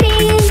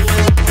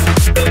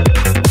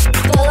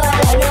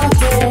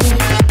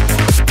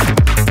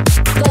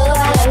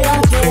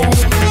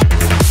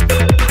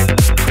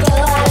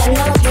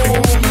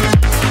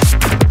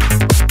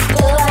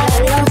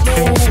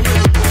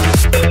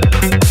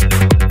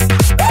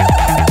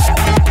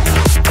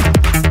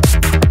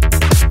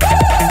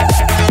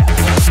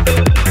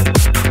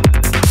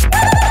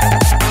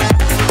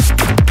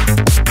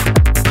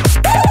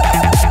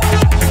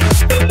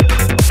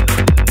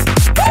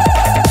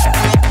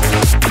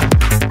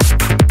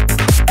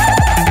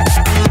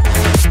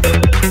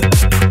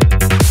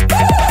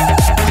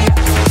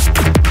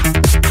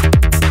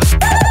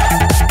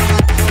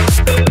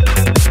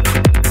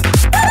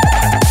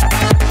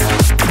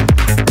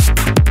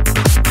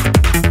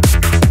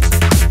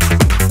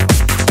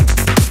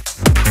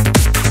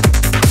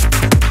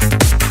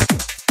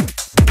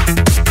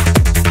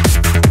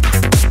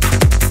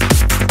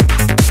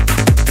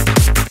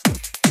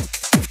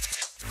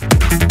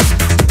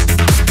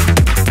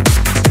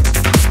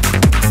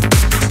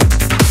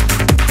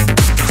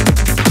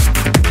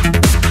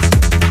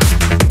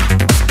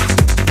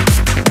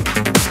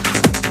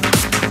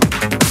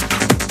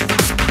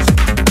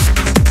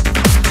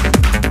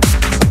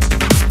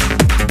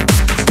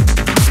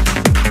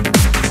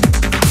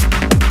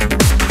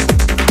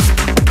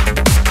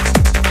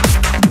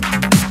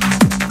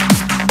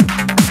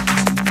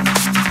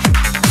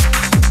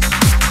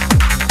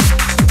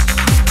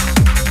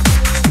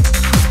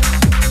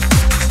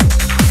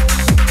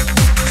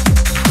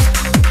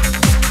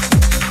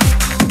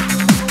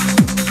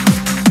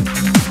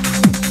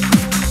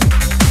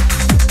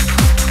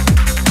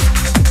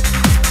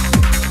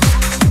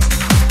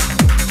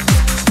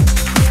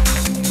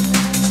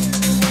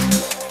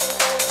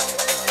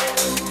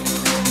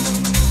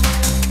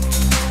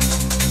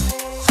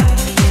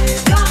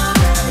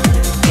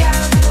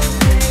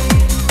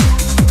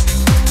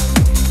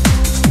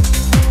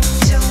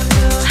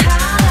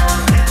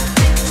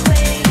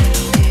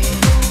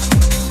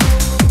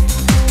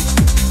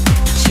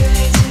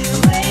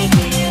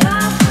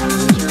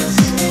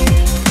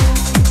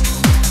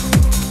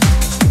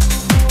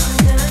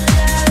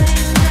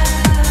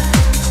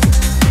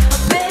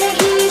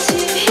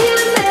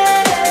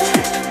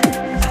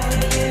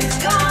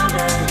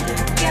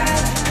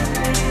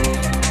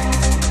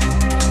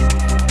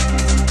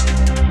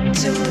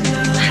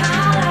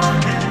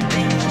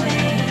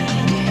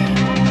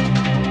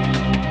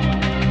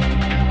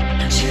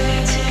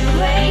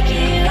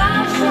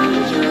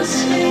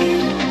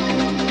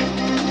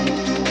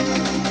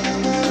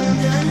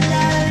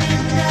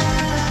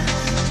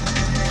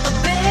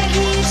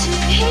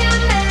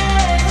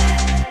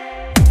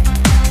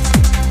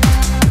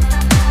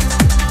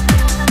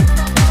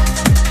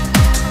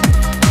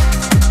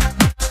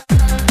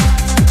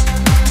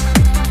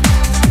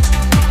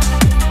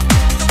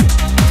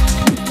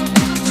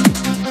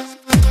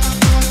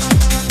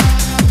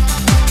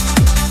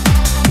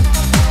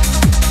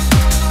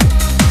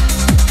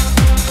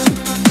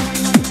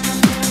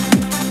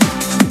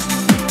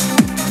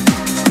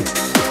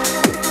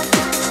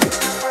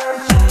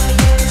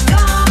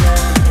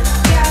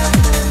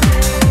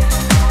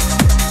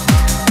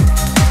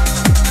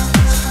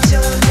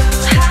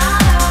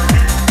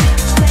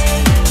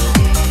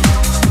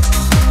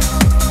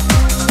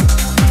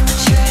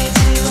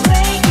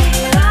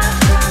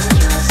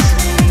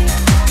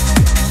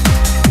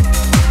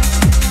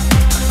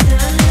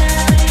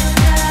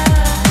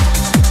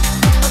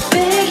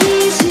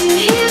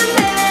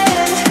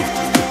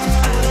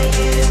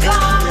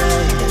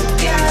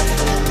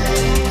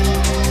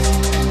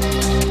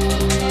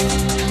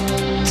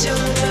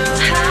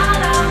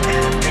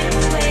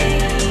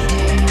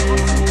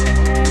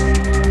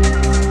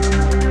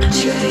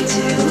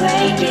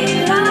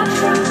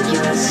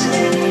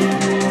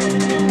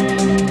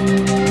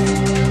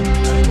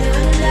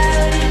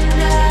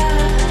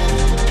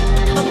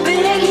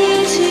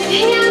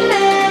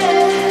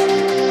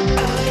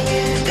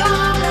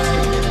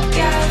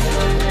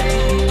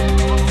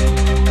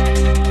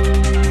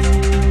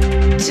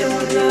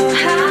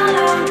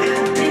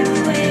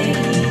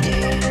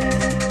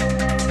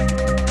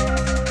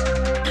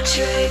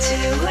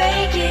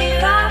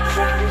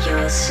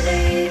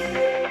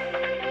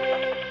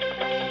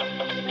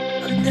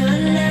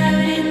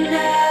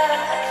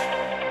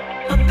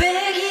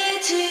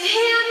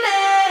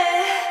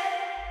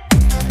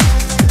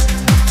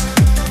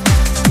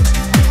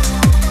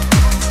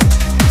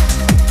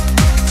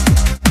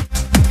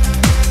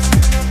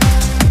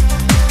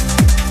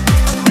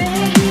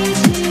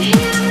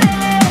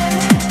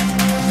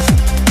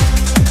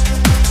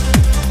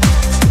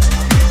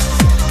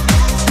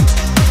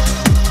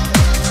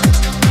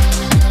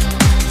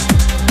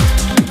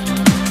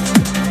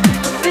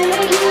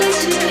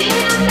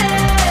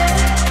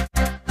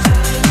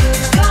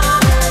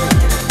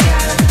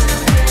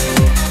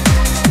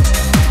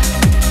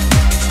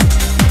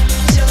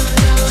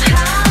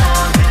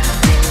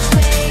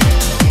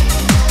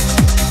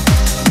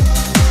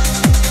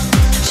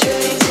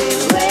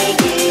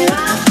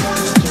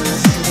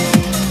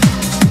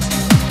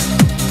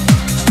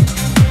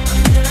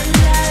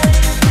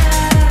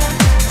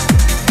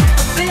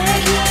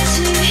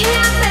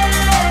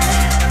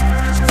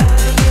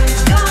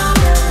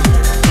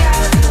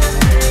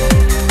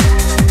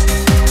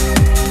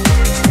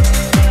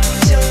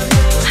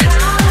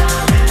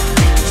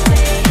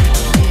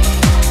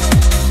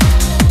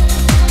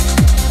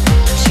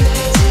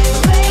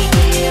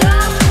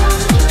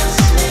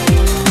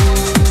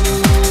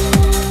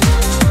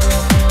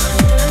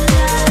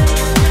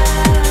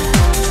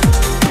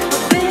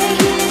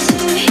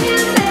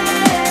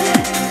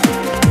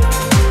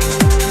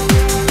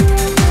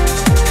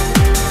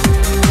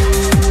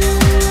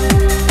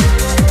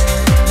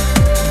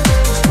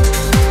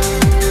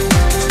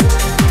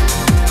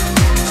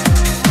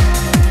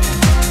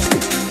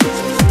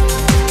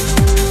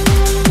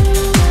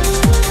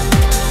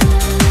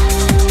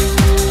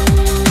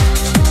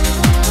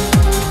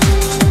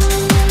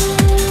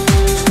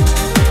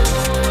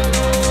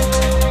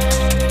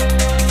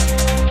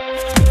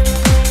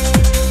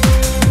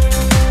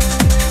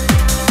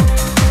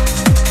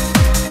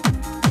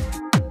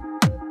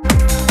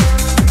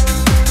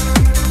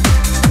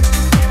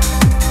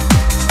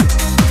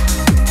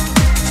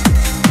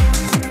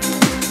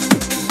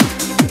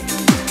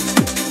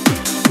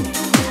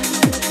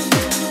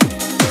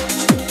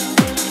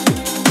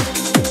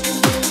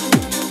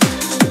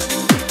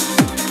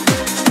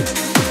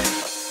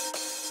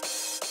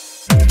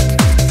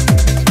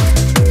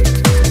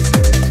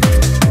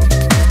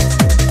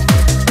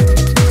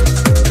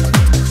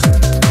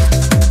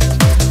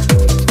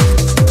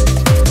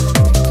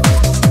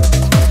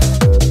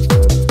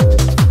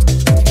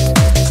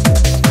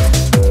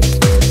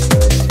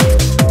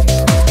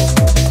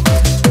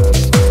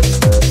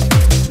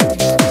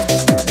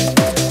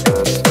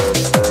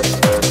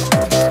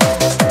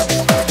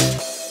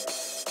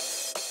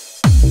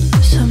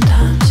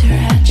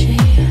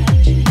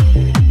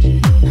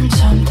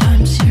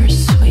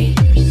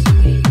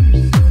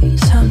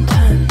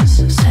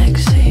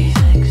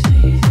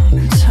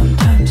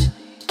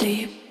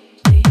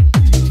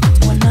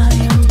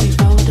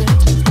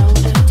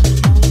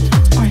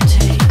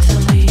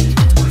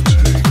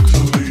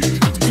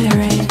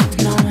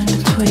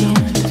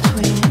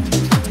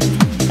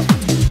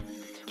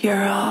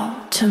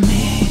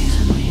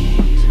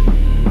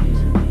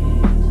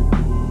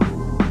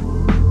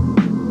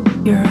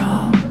You're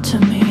all to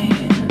me.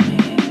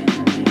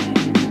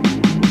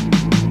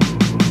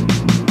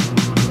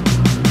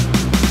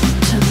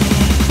 To me.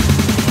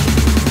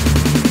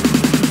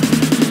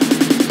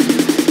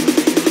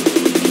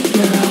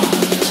 You're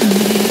all to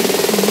me.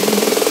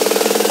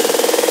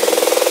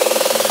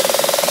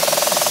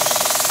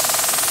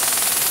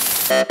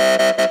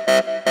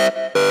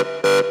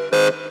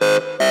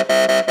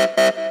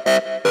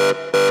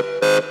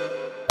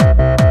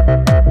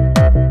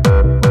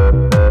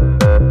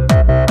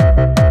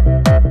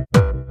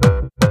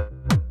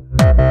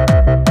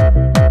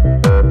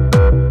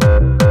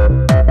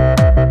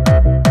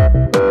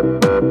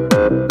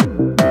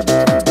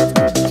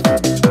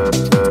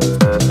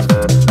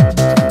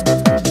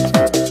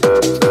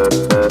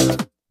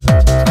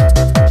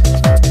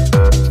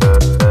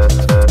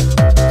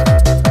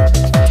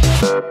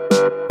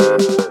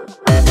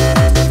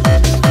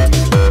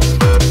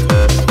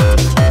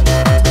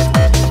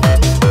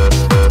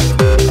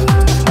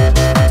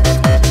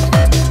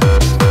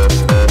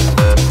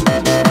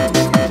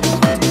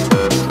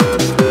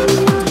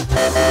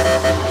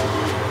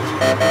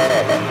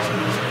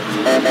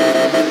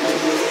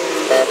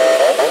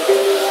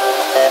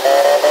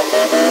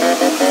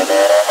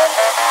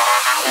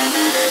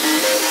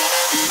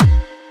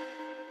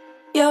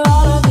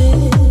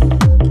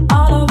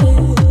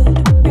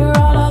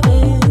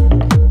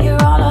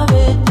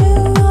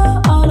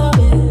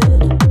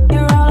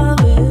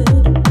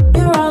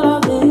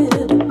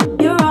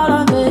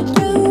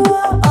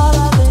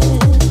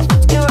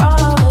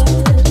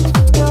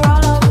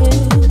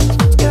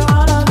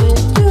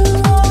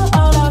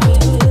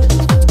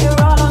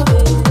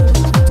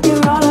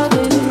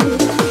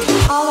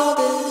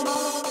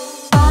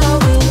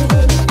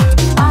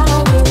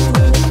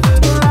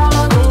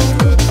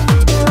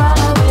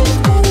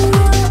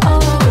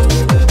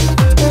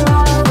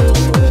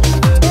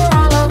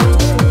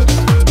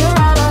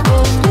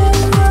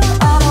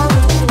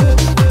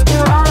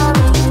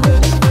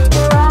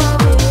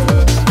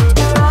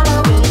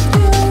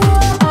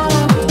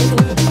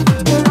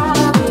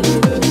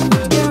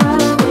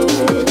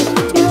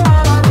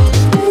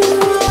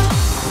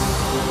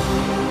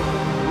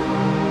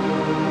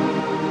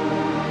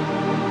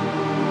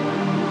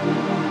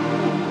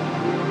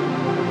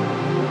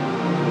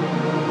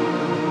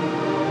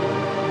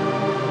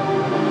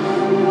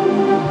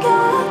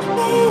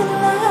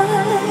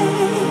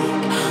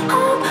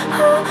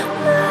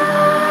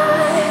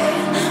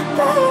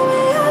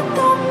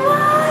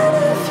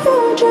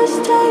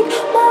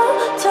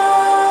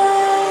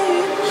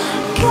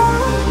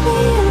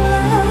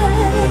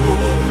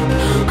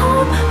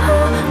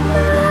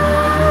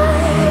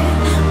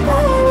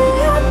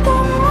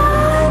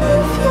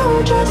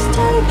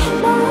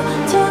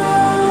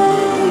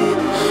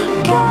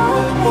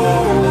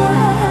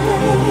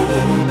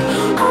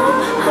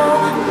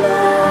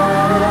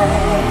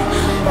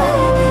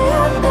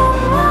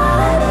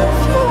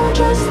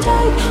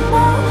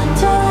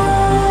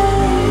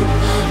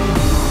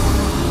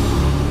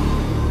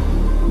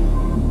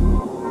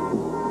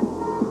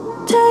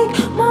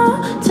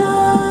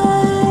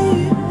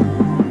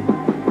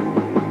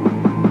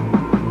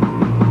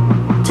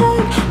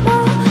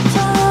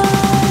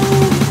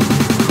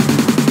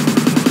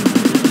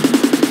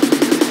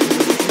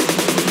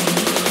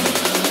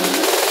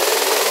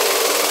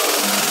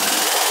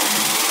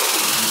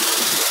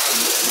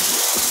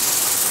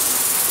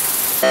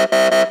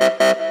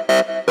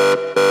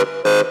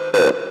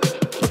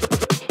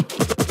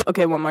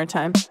 Okay, one more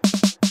time.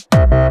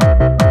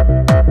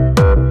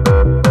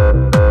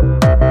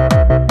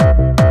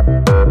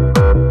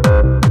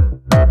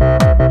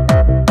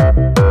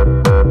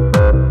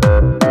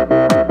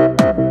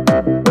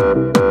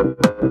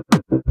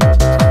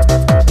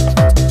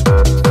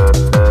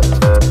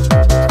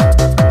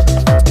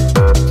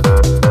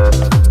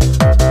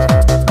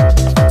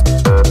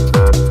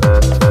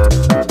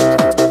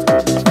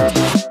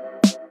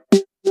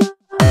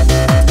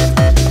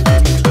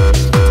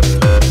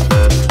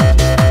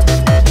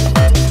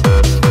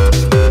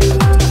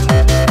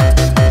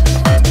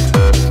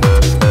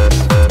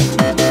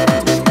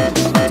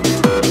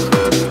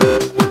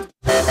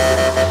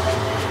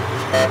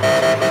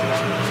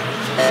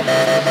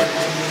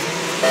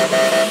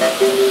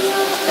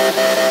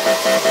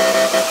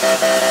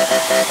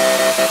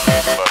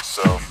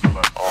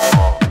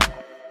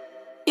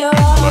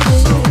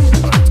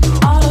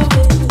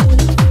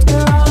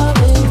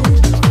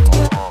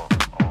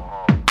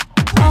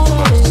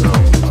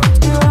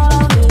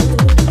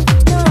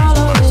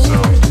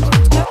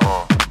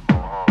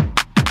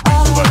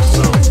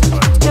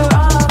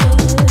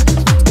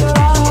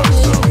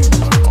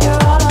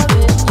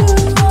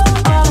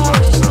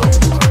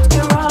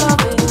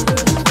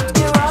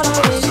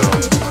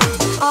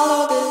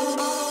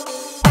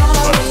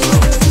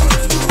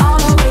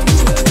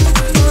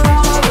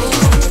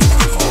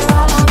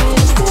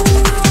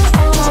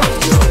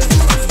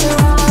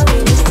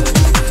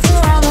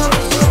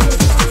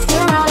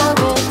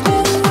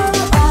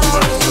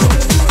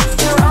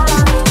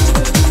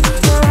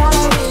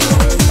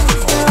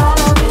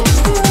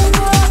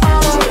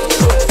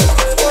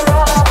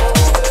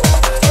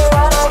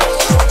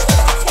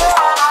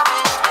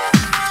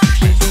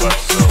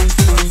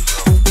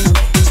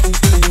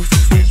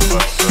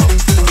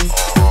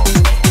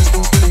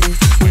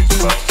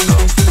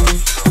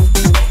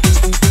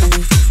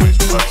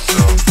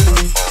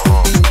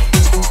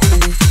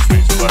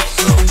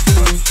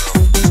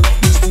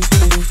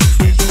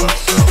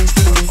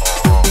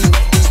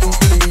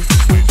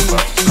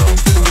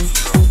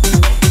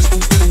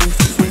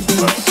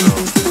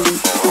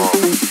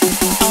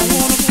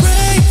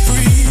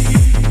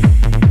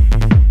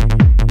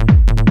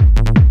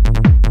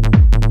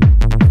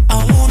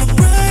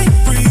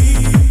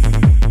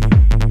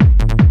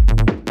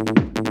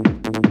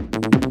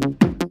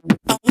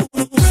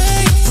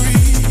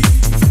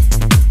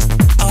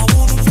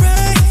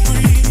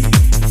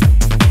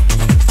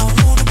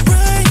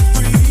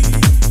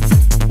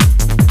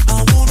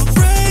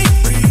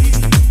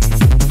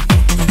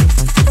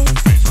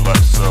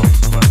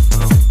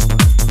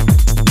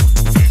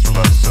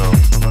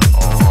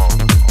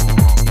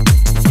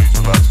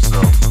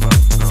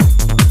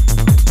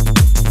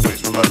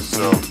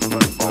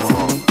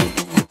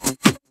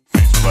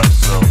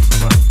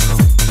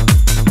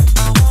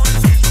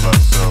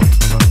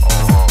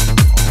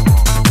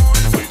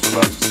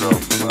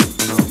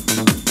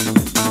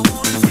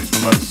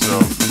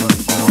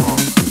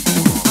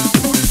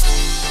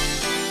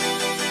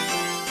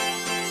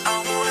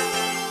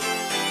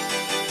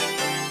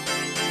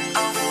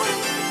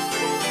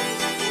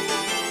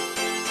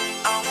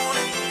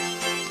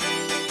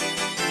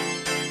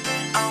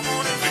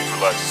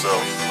 relax yourself.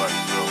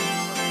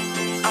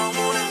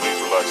 Please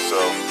relax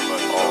yourself.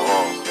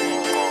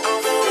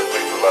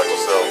 Please relax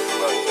yourself.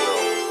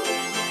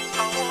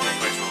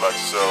 Please relax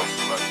yourself.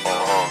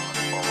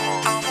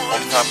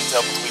 Only time to tell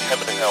between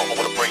heaven and hell. I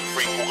wanna break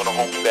free, who gonna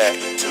hold me back?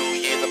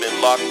 2 years I've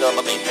been locked up,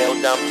 I've been held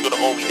down, who's gonna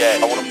hold me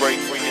that? I wanna break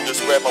free and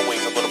just grab my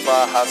wings. I'm gonna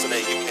fly high so that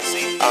you can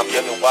see I'm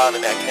young and wild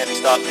and that can't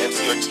stop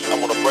MCRT. I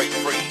wanna break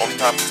free. Only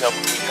time to tell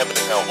between heaven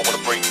and hell. I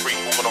wanna break free,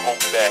 who gonna hold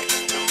me back?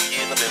 2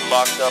 years I've been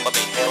locked up, I've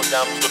been held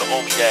down, who's gonna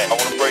hold me that? I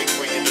wanna break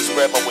free and just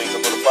grab my wings.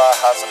 I'm gonna fly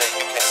high so that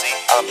you can see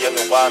I'm young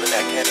and wild and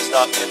that can't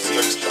stop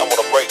MCRT. I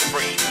wanna break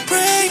free.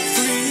 Break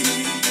free.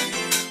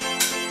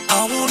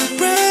 I wanna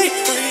break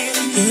free.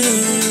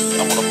 Yeah.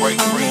 I wanna break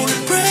free. I wanna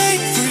break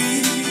free.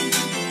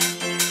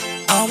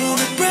 I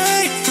wanna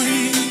break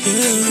free.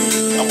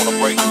 Yeah. I wanna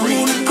break free. I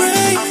wanna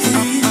break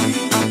free.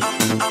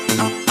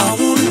 I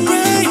wanna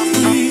break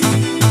free.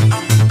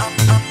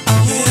 I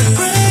wanna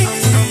break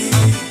free.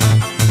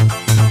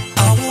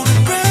 I wanna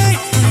break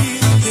free.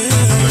 Yeah.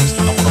 I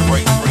wanna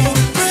break free.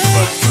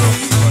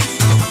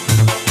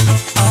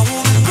 I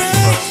wanna break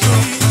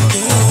free.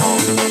 Yeah. I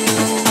wanna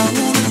break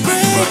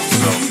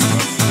free.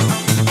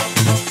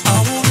 I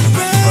wanna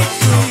break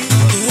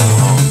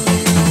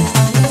free.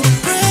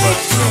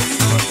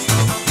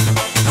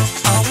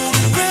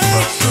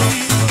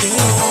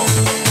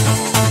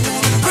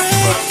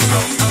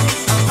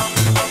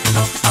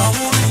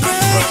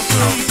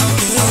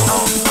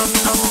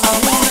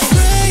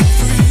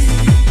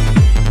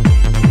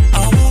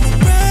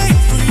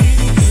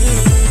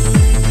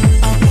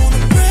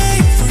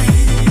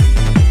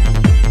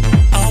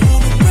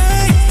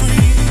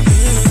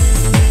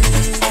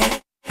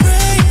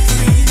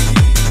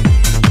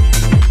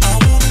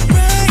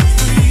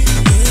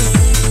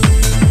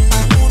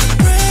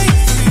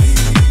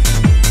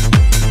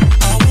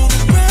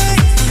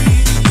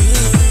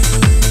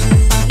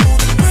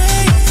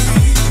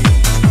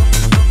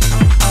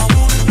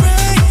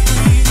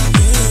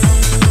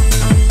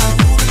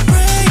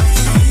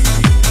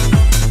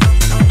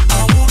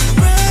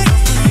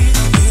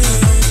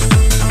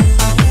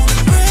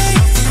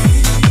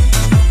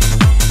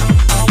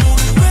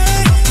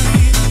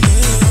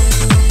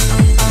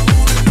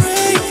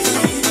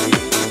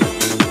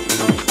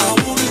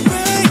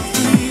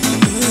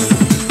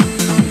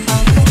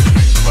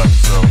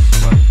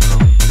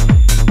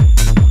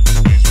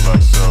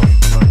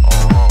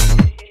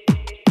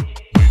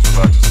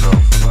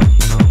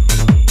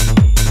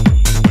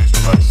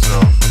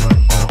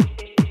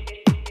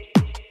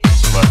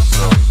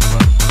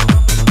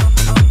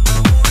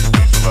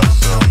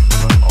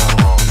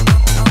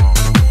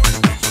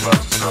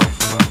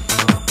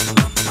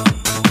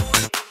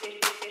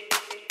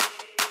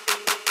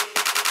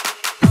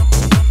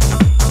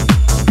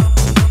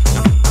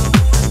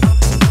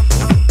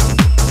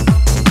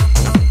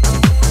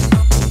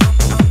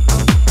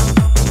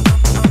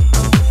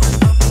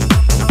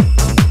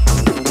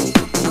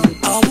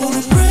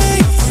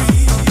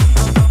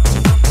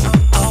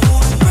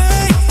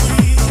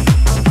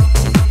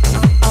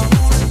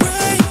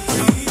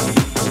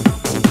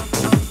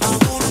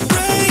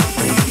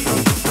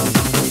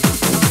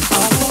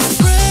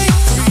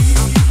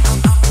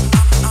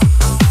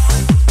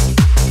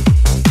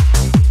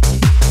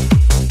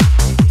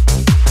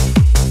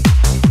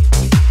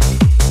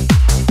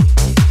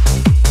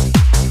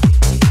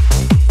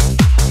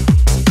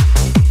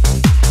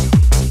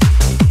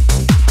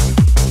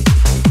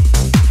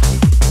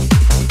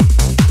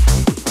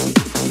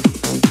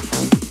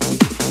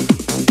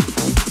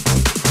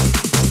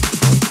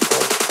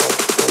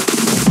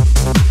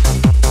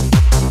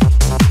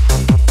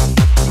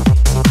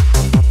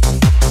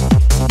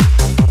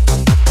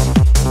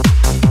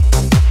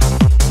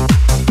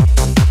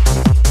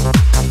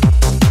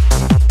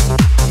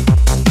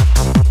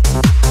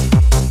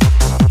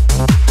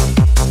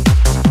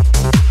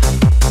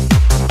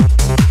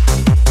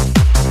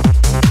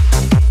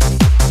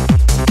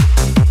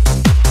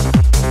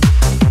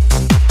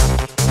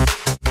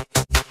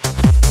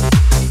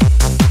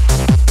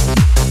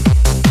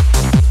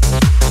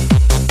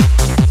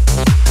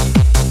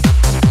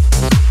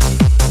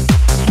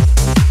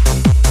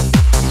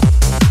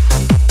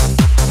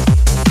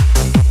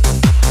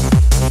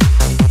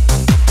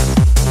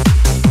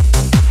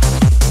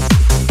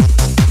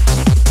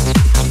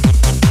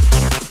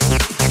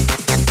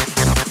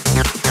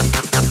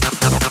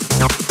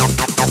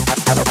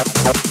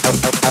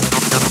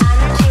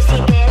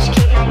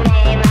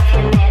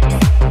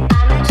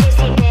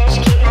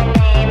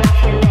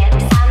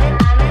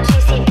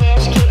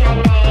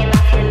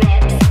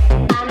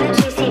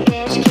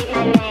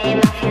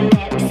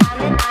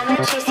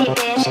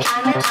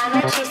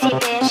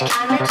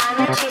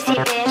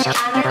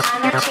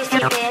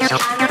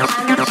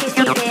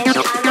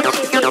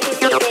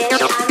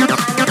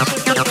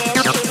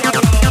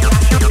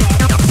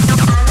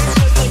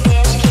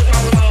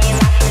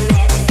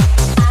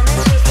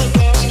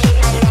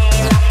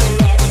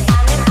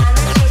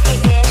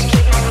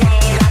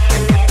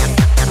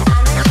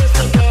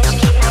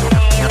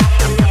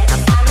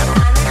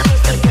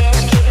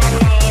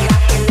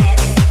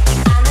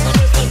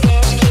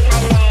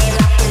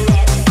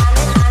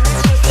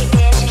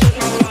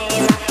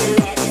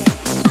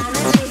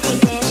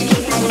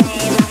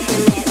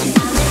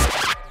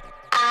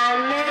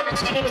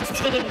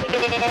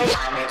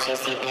 I'm a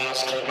juicy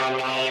bitch, keep my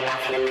name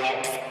off your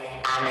lips.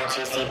 I'm a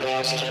juicy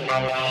bitch, keep my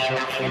name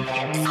off your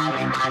lips.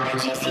 I'm a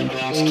juicy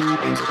bitch, I'm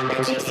a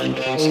juicy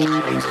bitch, I'm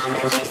a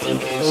juicy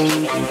bitch,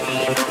 keep my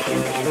name off your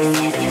lips.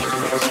 I'm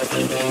a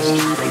juicy bitch,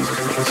 I'm a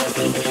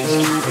juicy bitch,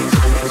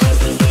 I'm a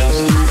juicy bitch,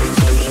 I'm a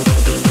juicy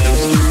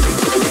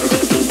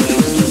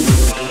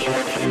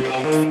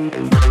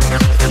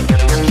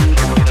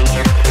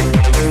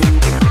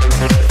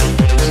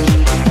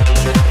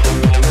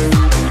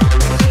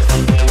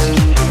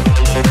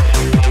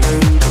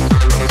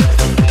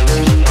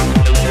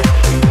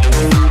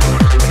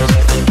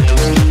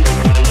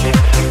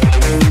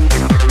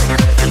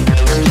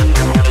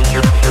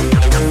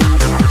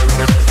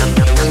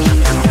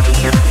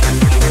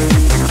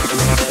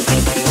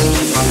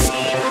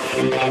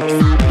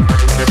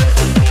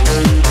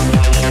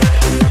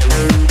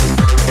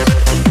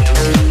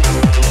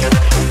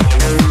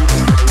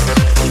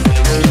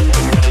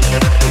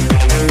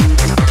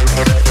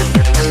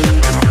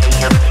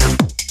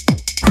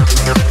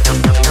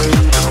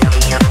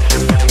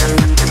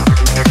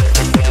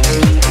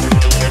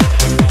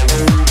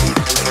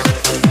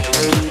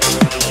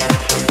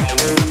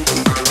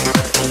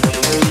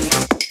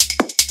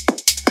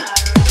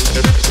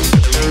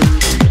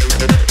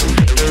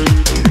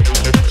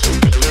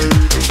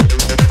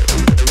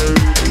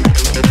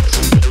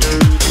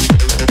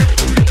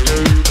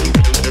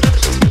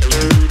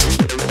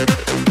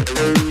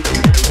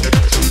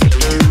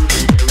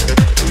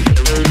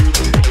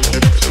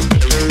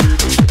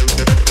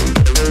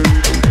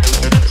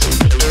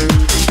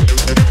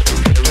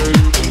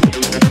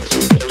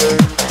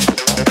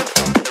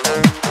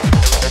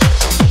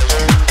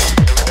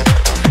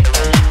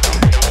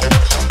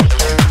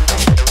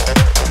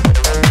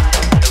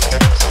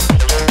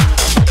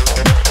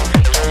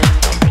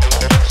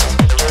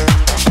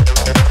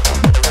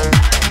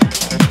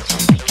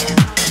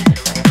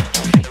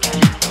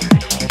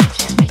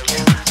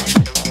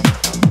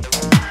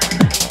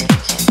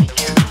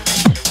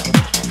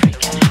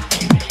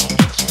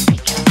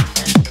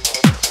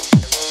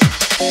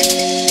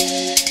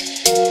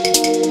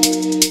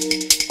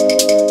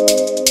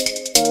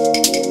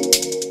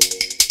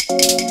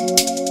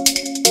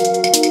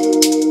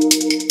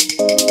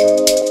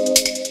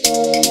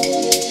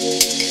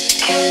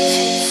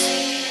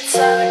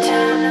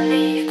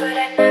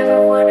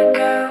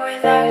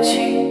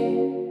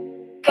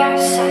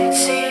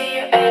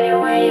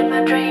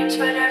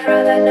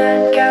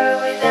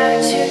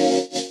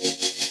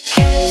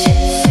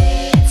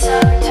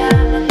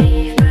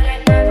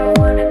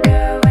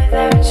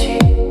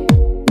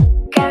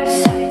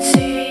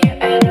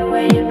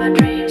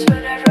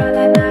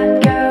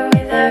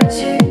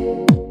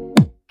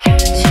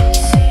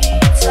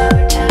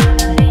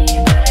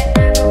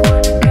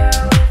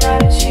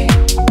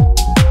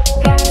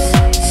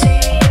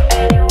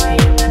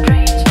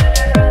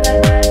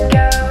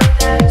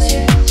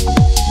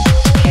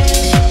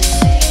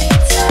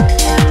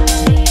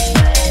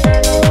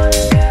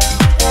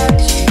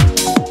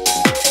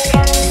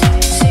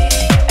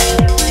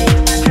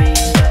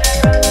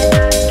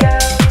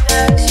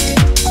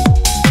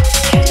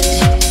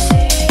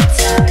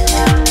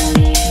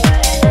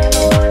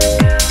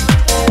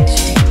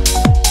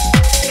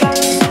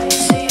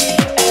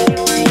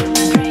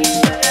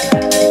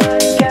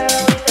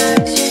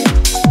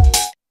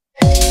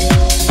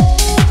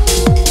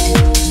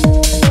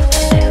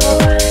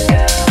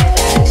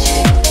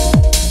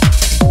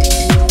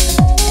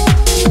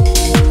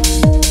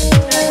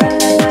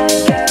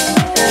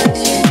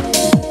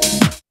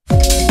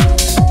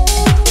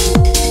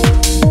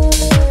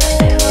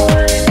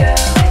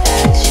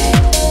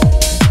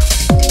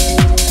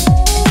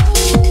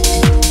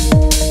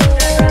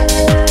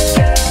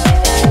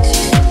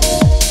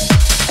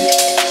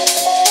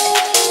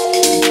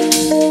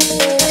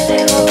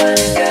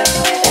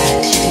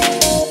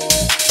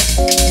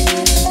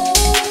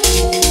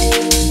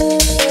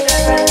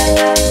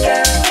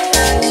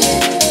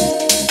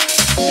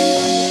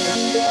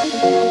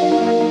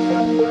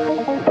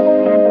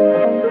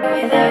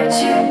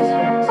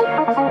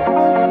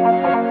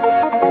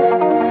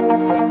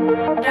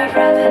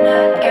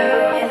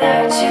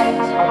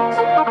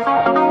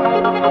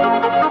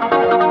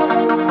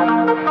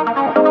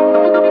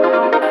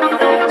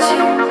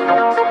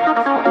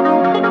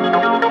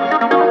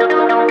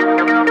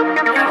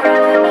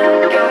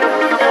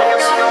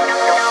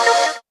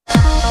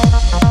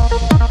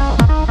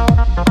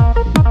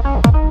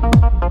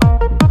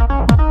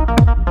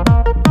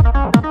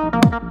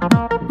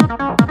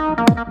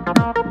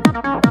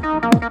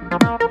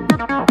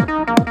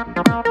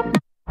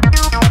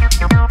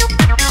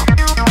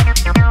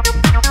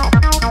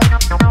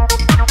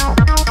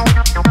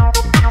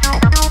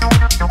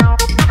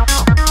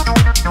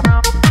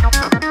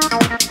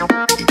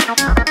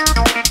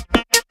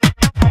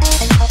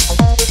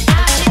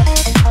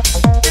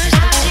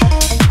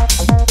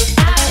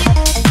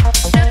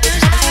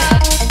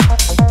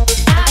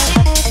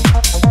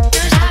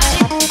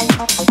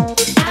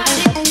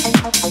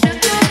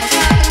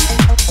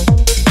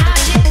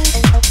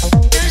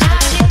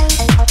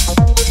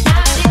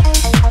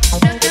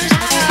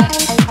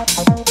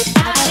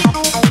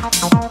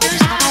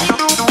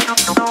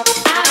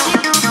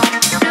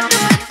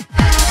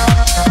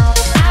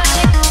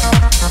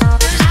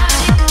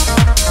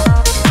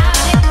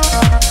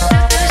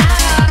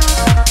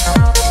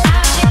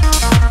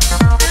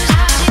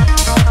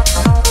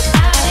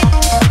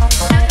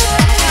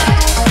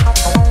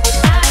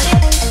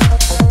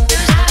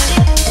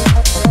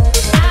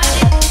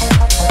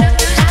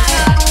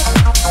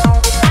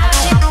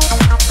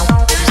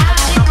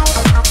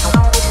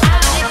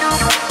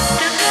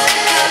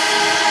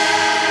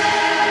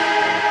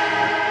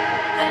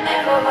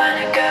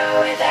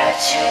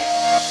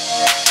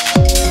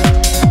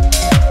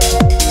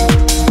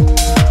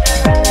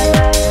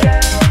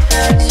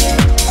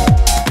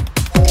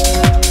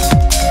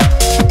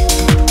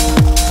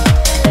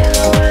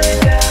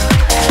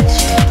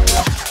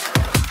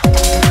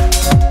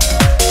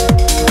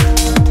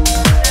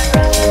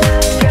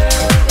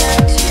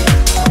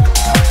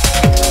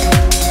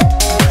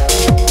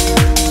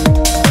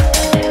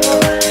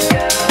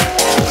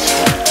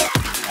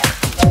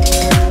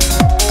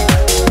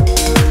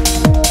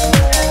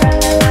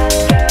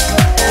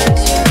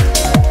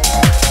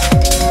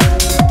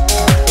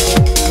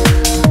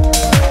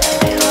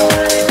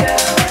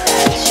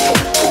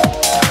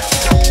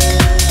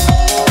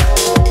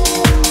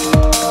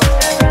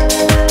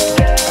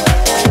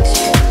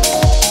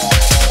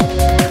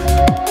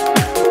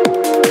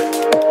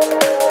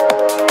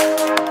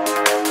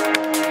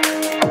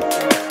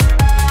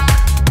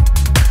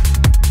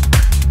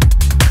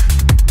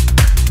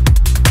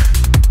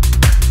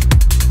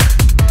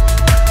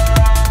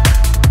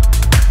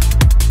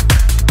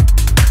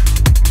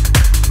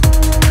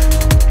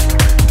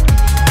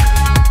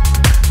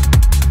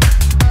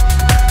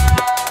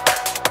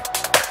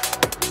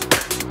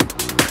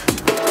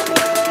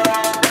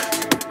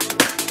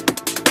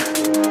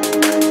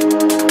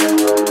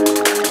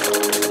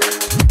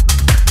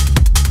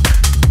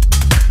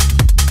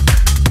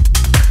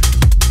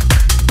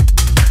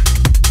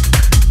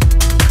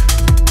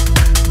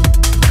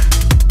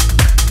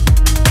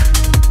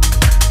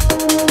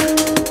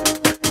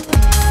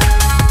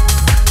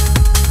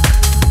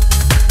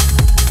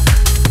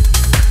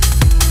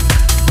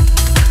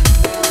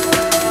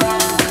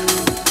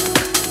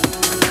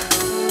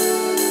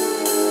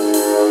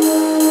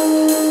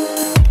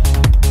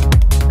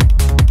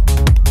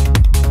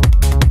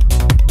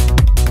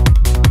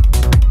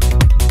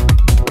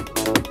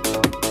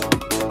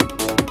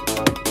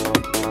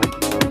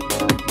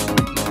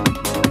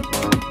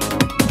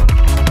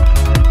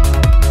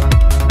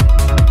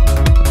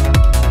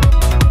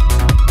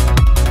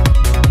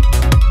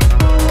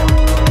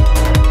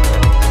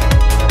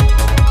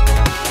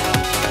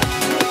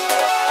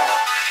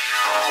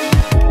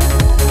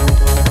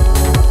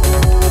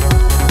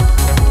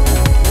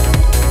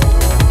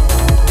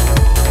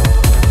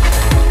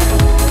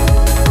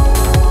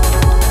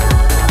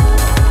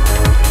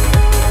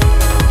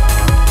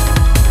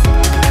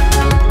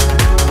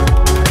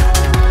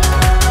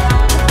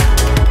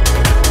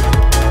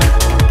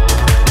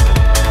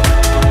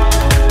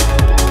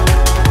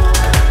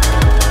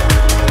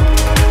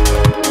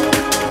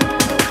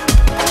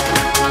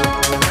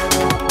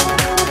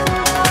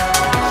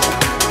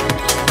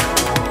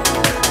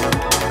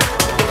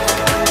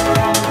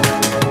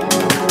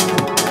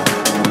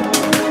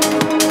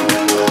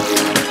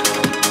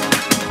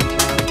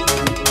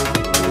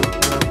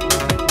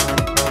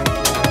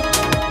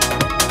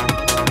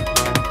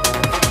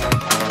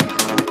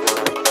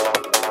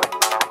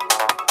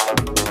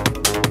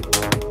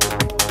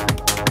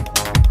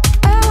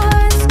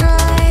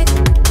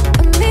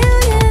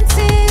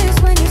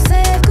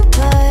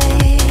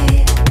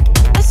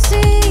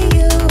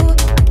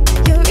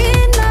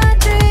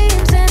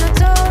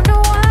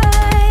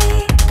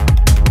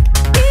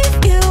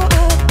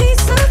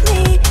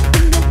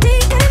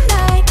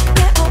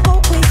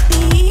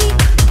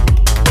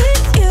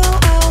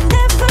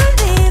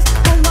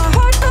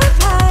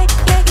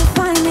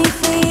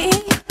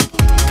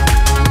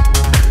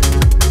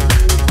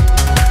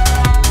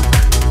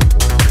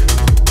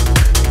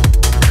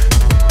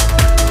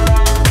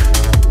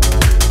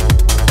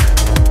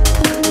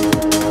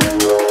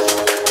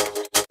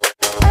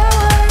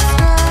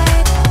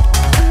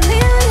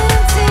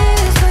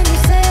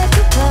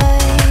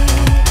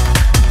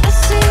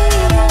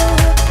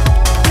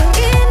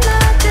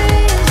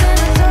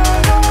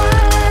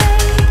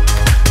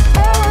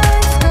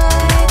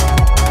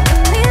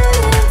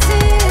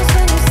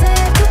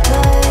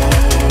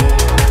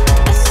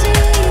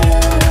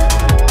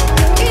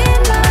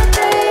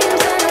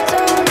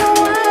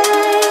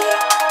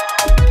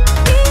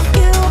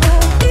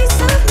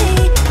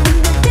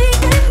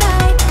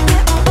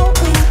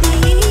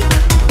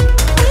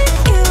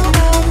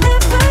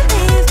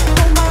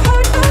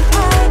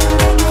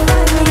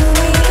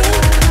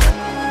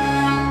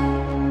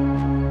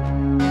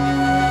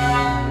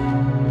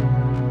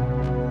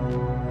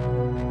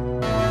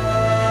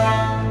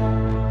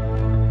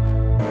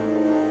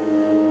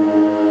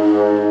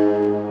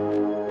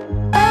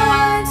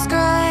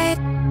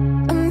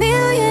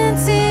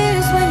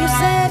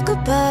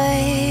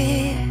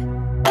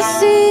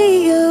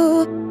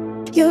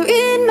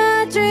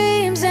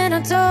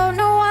I don't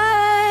know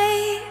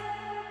why.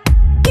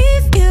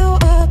 Give you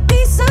a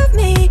piece of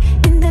me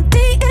in the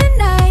day and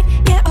night.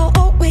 Yeah, I'll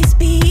always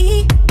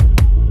be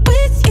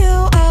with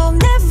you. I'll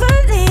never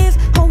leave.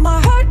 Hold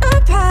my heart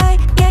up high.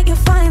 Yeah, you'll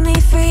find me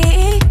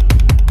free.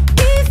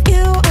 Give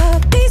you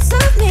a piece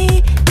of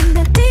me in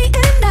the day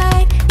and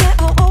night. Yeah,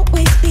 I'll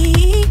always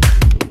be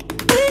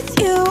with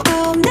you.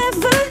 I'll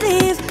never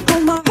leave.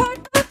 Hold my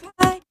heart up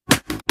high.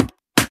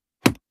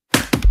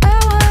 I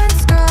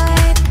once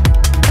cried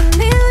a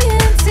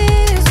million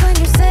tears when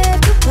you said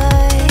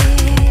goodbye.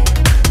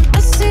 I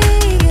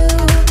see you,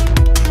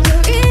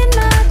 you're in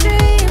my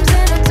dreams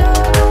and I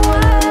don't know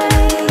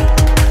why.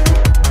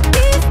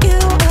 Give you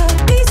a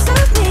piece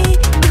of me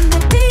in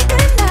the day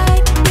and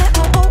night. Yeah,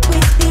 I'll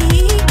always be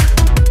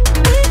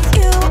with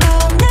you.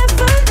 I'll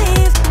never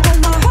leave. Hold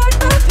my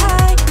heart up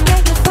high. Yeah,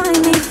 you'll find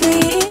me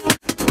free.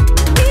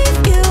 Give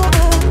you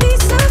a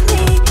piece of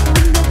me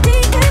in the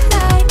day and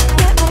night.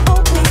 Yeah, I'll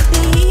always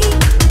be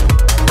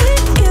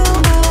with you.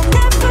 I'll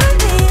never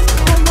leave.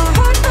 Hold my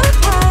heart up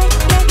high.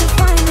 Yeah, you'll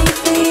find me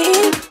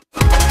free.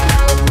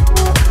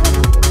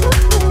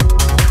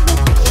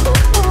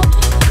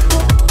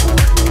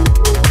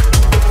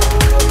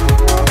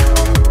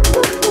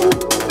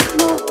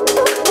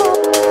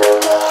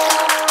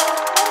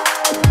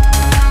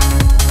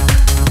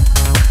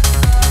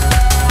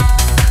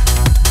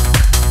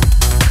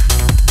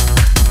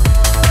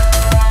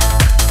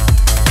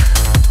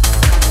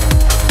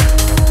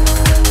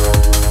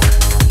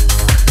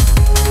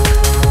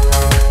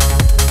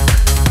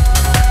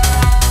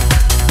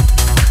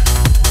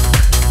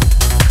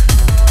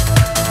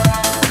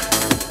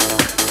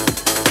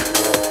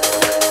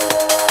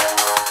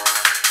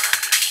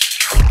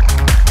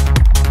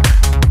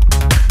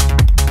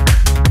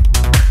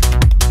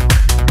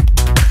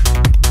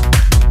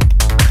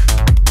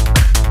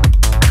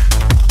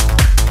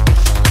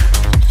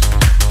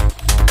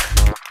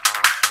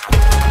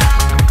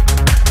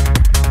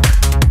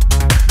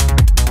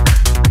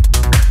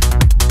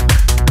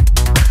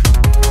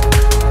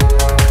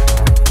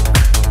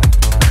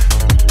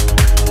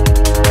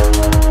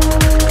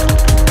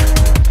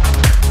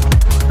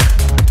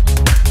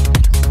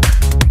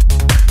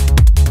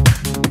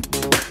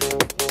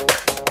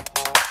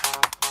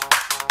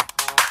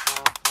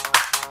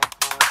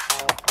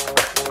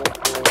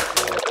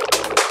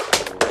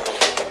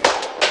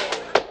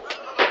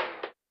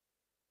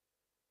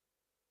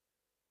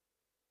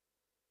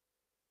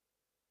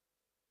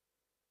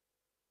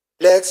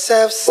 Let's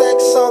have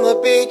sex on the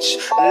beach,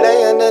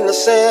 laying in the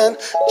sand,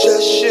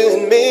 just you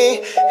and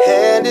me,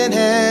 hand in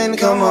hand.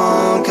 Come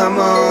on, come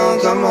on,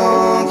 come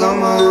on,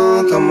 come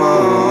on, come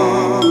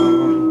on.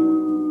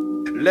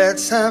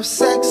 Let's have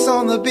sex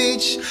on the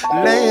beach,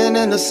 laying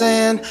in the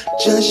sand,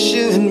 just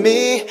you and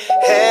me,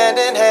 hand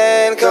in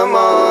hand. Come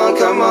on,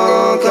 come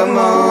on, come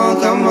on,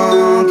 come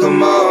on,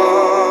 come on.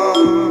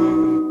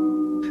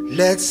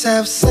 Let's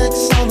have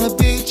sex on the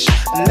beach,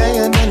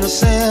 laying in the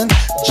sand,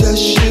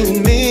 just you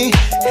and me,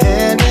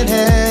 hand in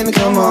hand.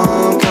 Come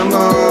on, come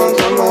on,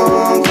 come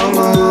on, come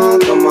on,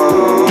 come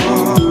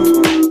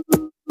on.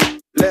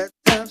 Let's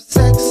have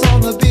sex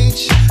on the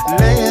beach,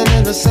 laying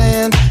in the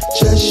sand,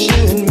 just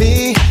you and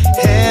me,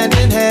 hand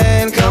in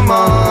hand. Come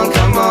on,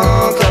 come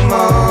on, come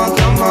on,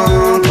 come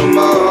on, come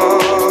on.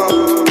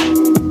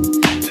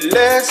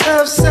 Let's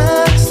have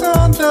sex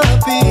on the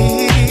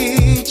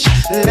beach,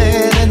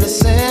 laying in the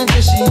sand,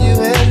 just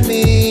you and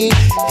me,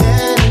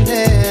 hand in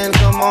hand.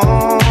 Come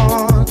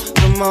on,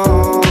 come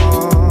on.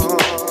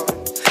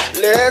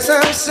 Let's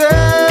have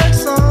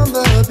sex on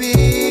the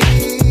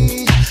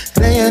beach,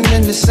 laying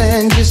in the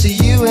sand, just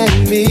you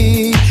and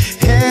me,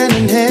 hand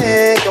in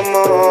hand. Come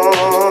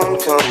on,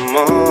 come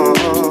on.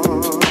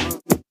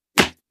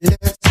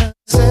 Let's have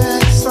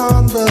sex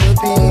on the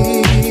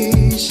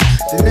beach,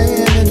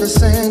 laying in the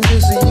sand,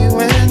 just you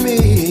and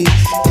me,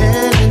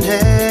 hand in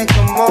hand.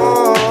 Come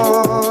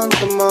on,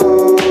 come on.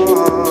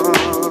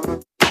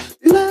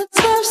 Let's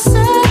have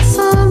sex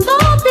on the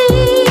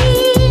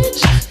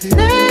beach,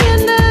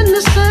 laying in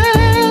the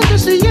sand,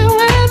 just you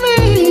and me.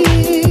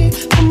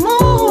 Come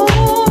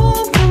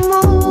on, come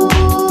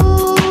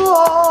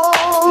on.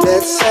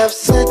 Let's have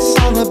sex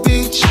on the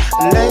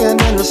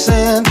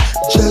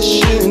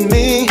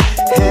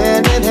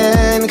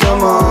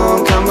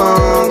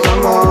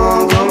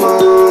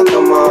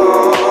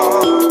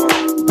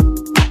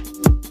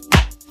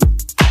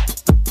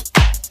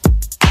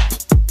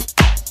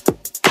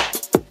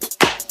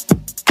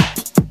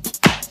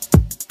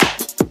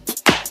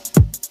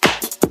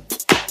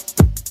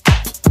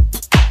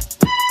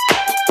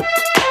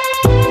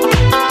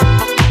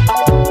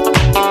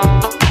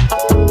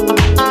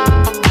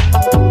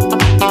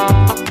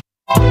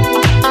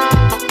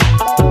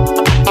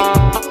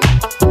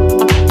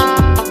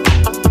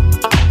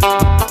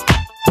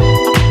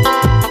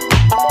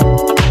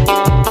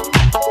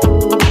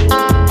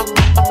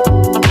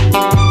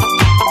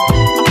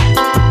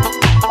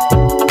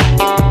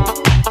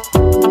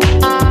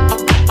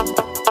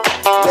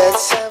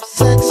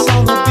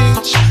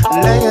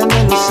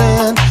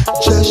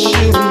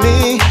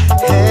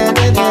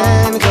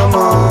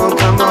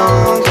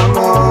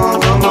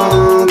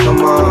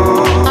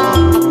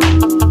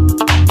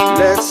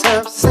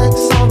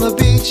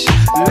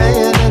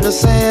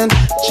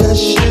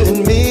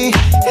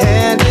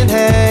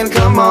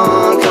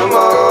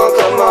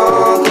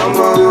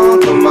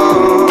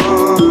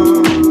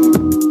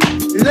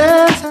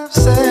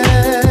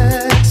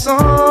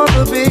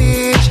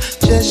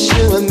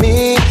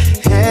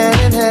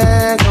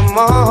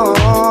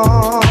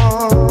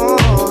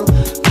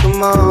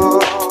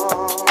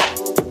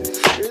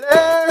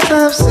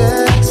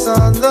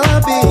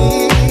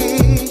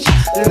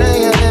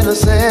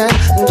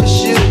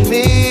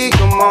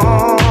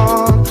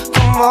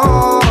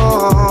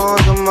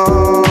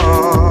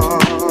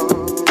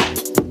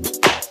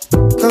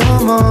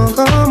on,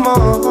 come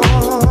on,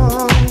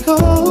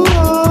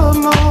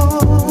 come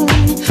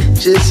on.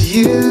 Just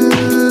you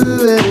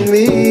and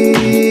me.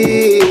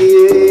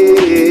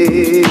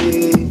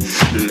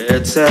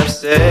 Let's have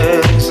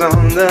sex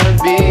on the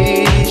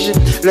beach,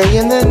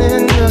 laying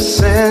in the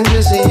sand,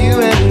 just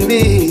you and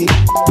me.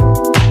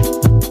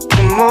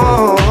 Come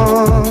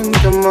on,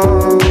 come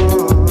on.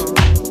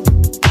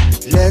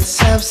 Let's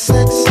have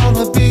sex on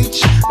the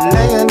beach,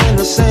 laying in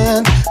the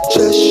sand,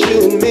 just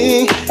you and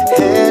me,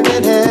 hand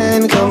in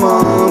hand. Come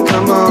on,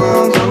 come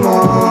on, come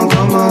on,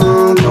 come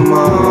on, come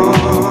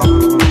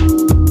on.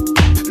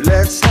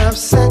 Let's have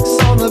sex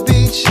on the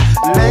beach,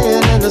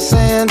 laying in the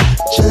sand,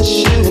 just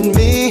you and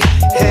me,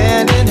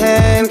 hand in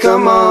hand.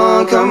 Come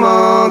on, come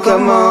on,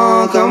 come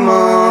on, come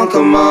on,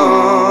 come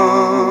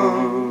on.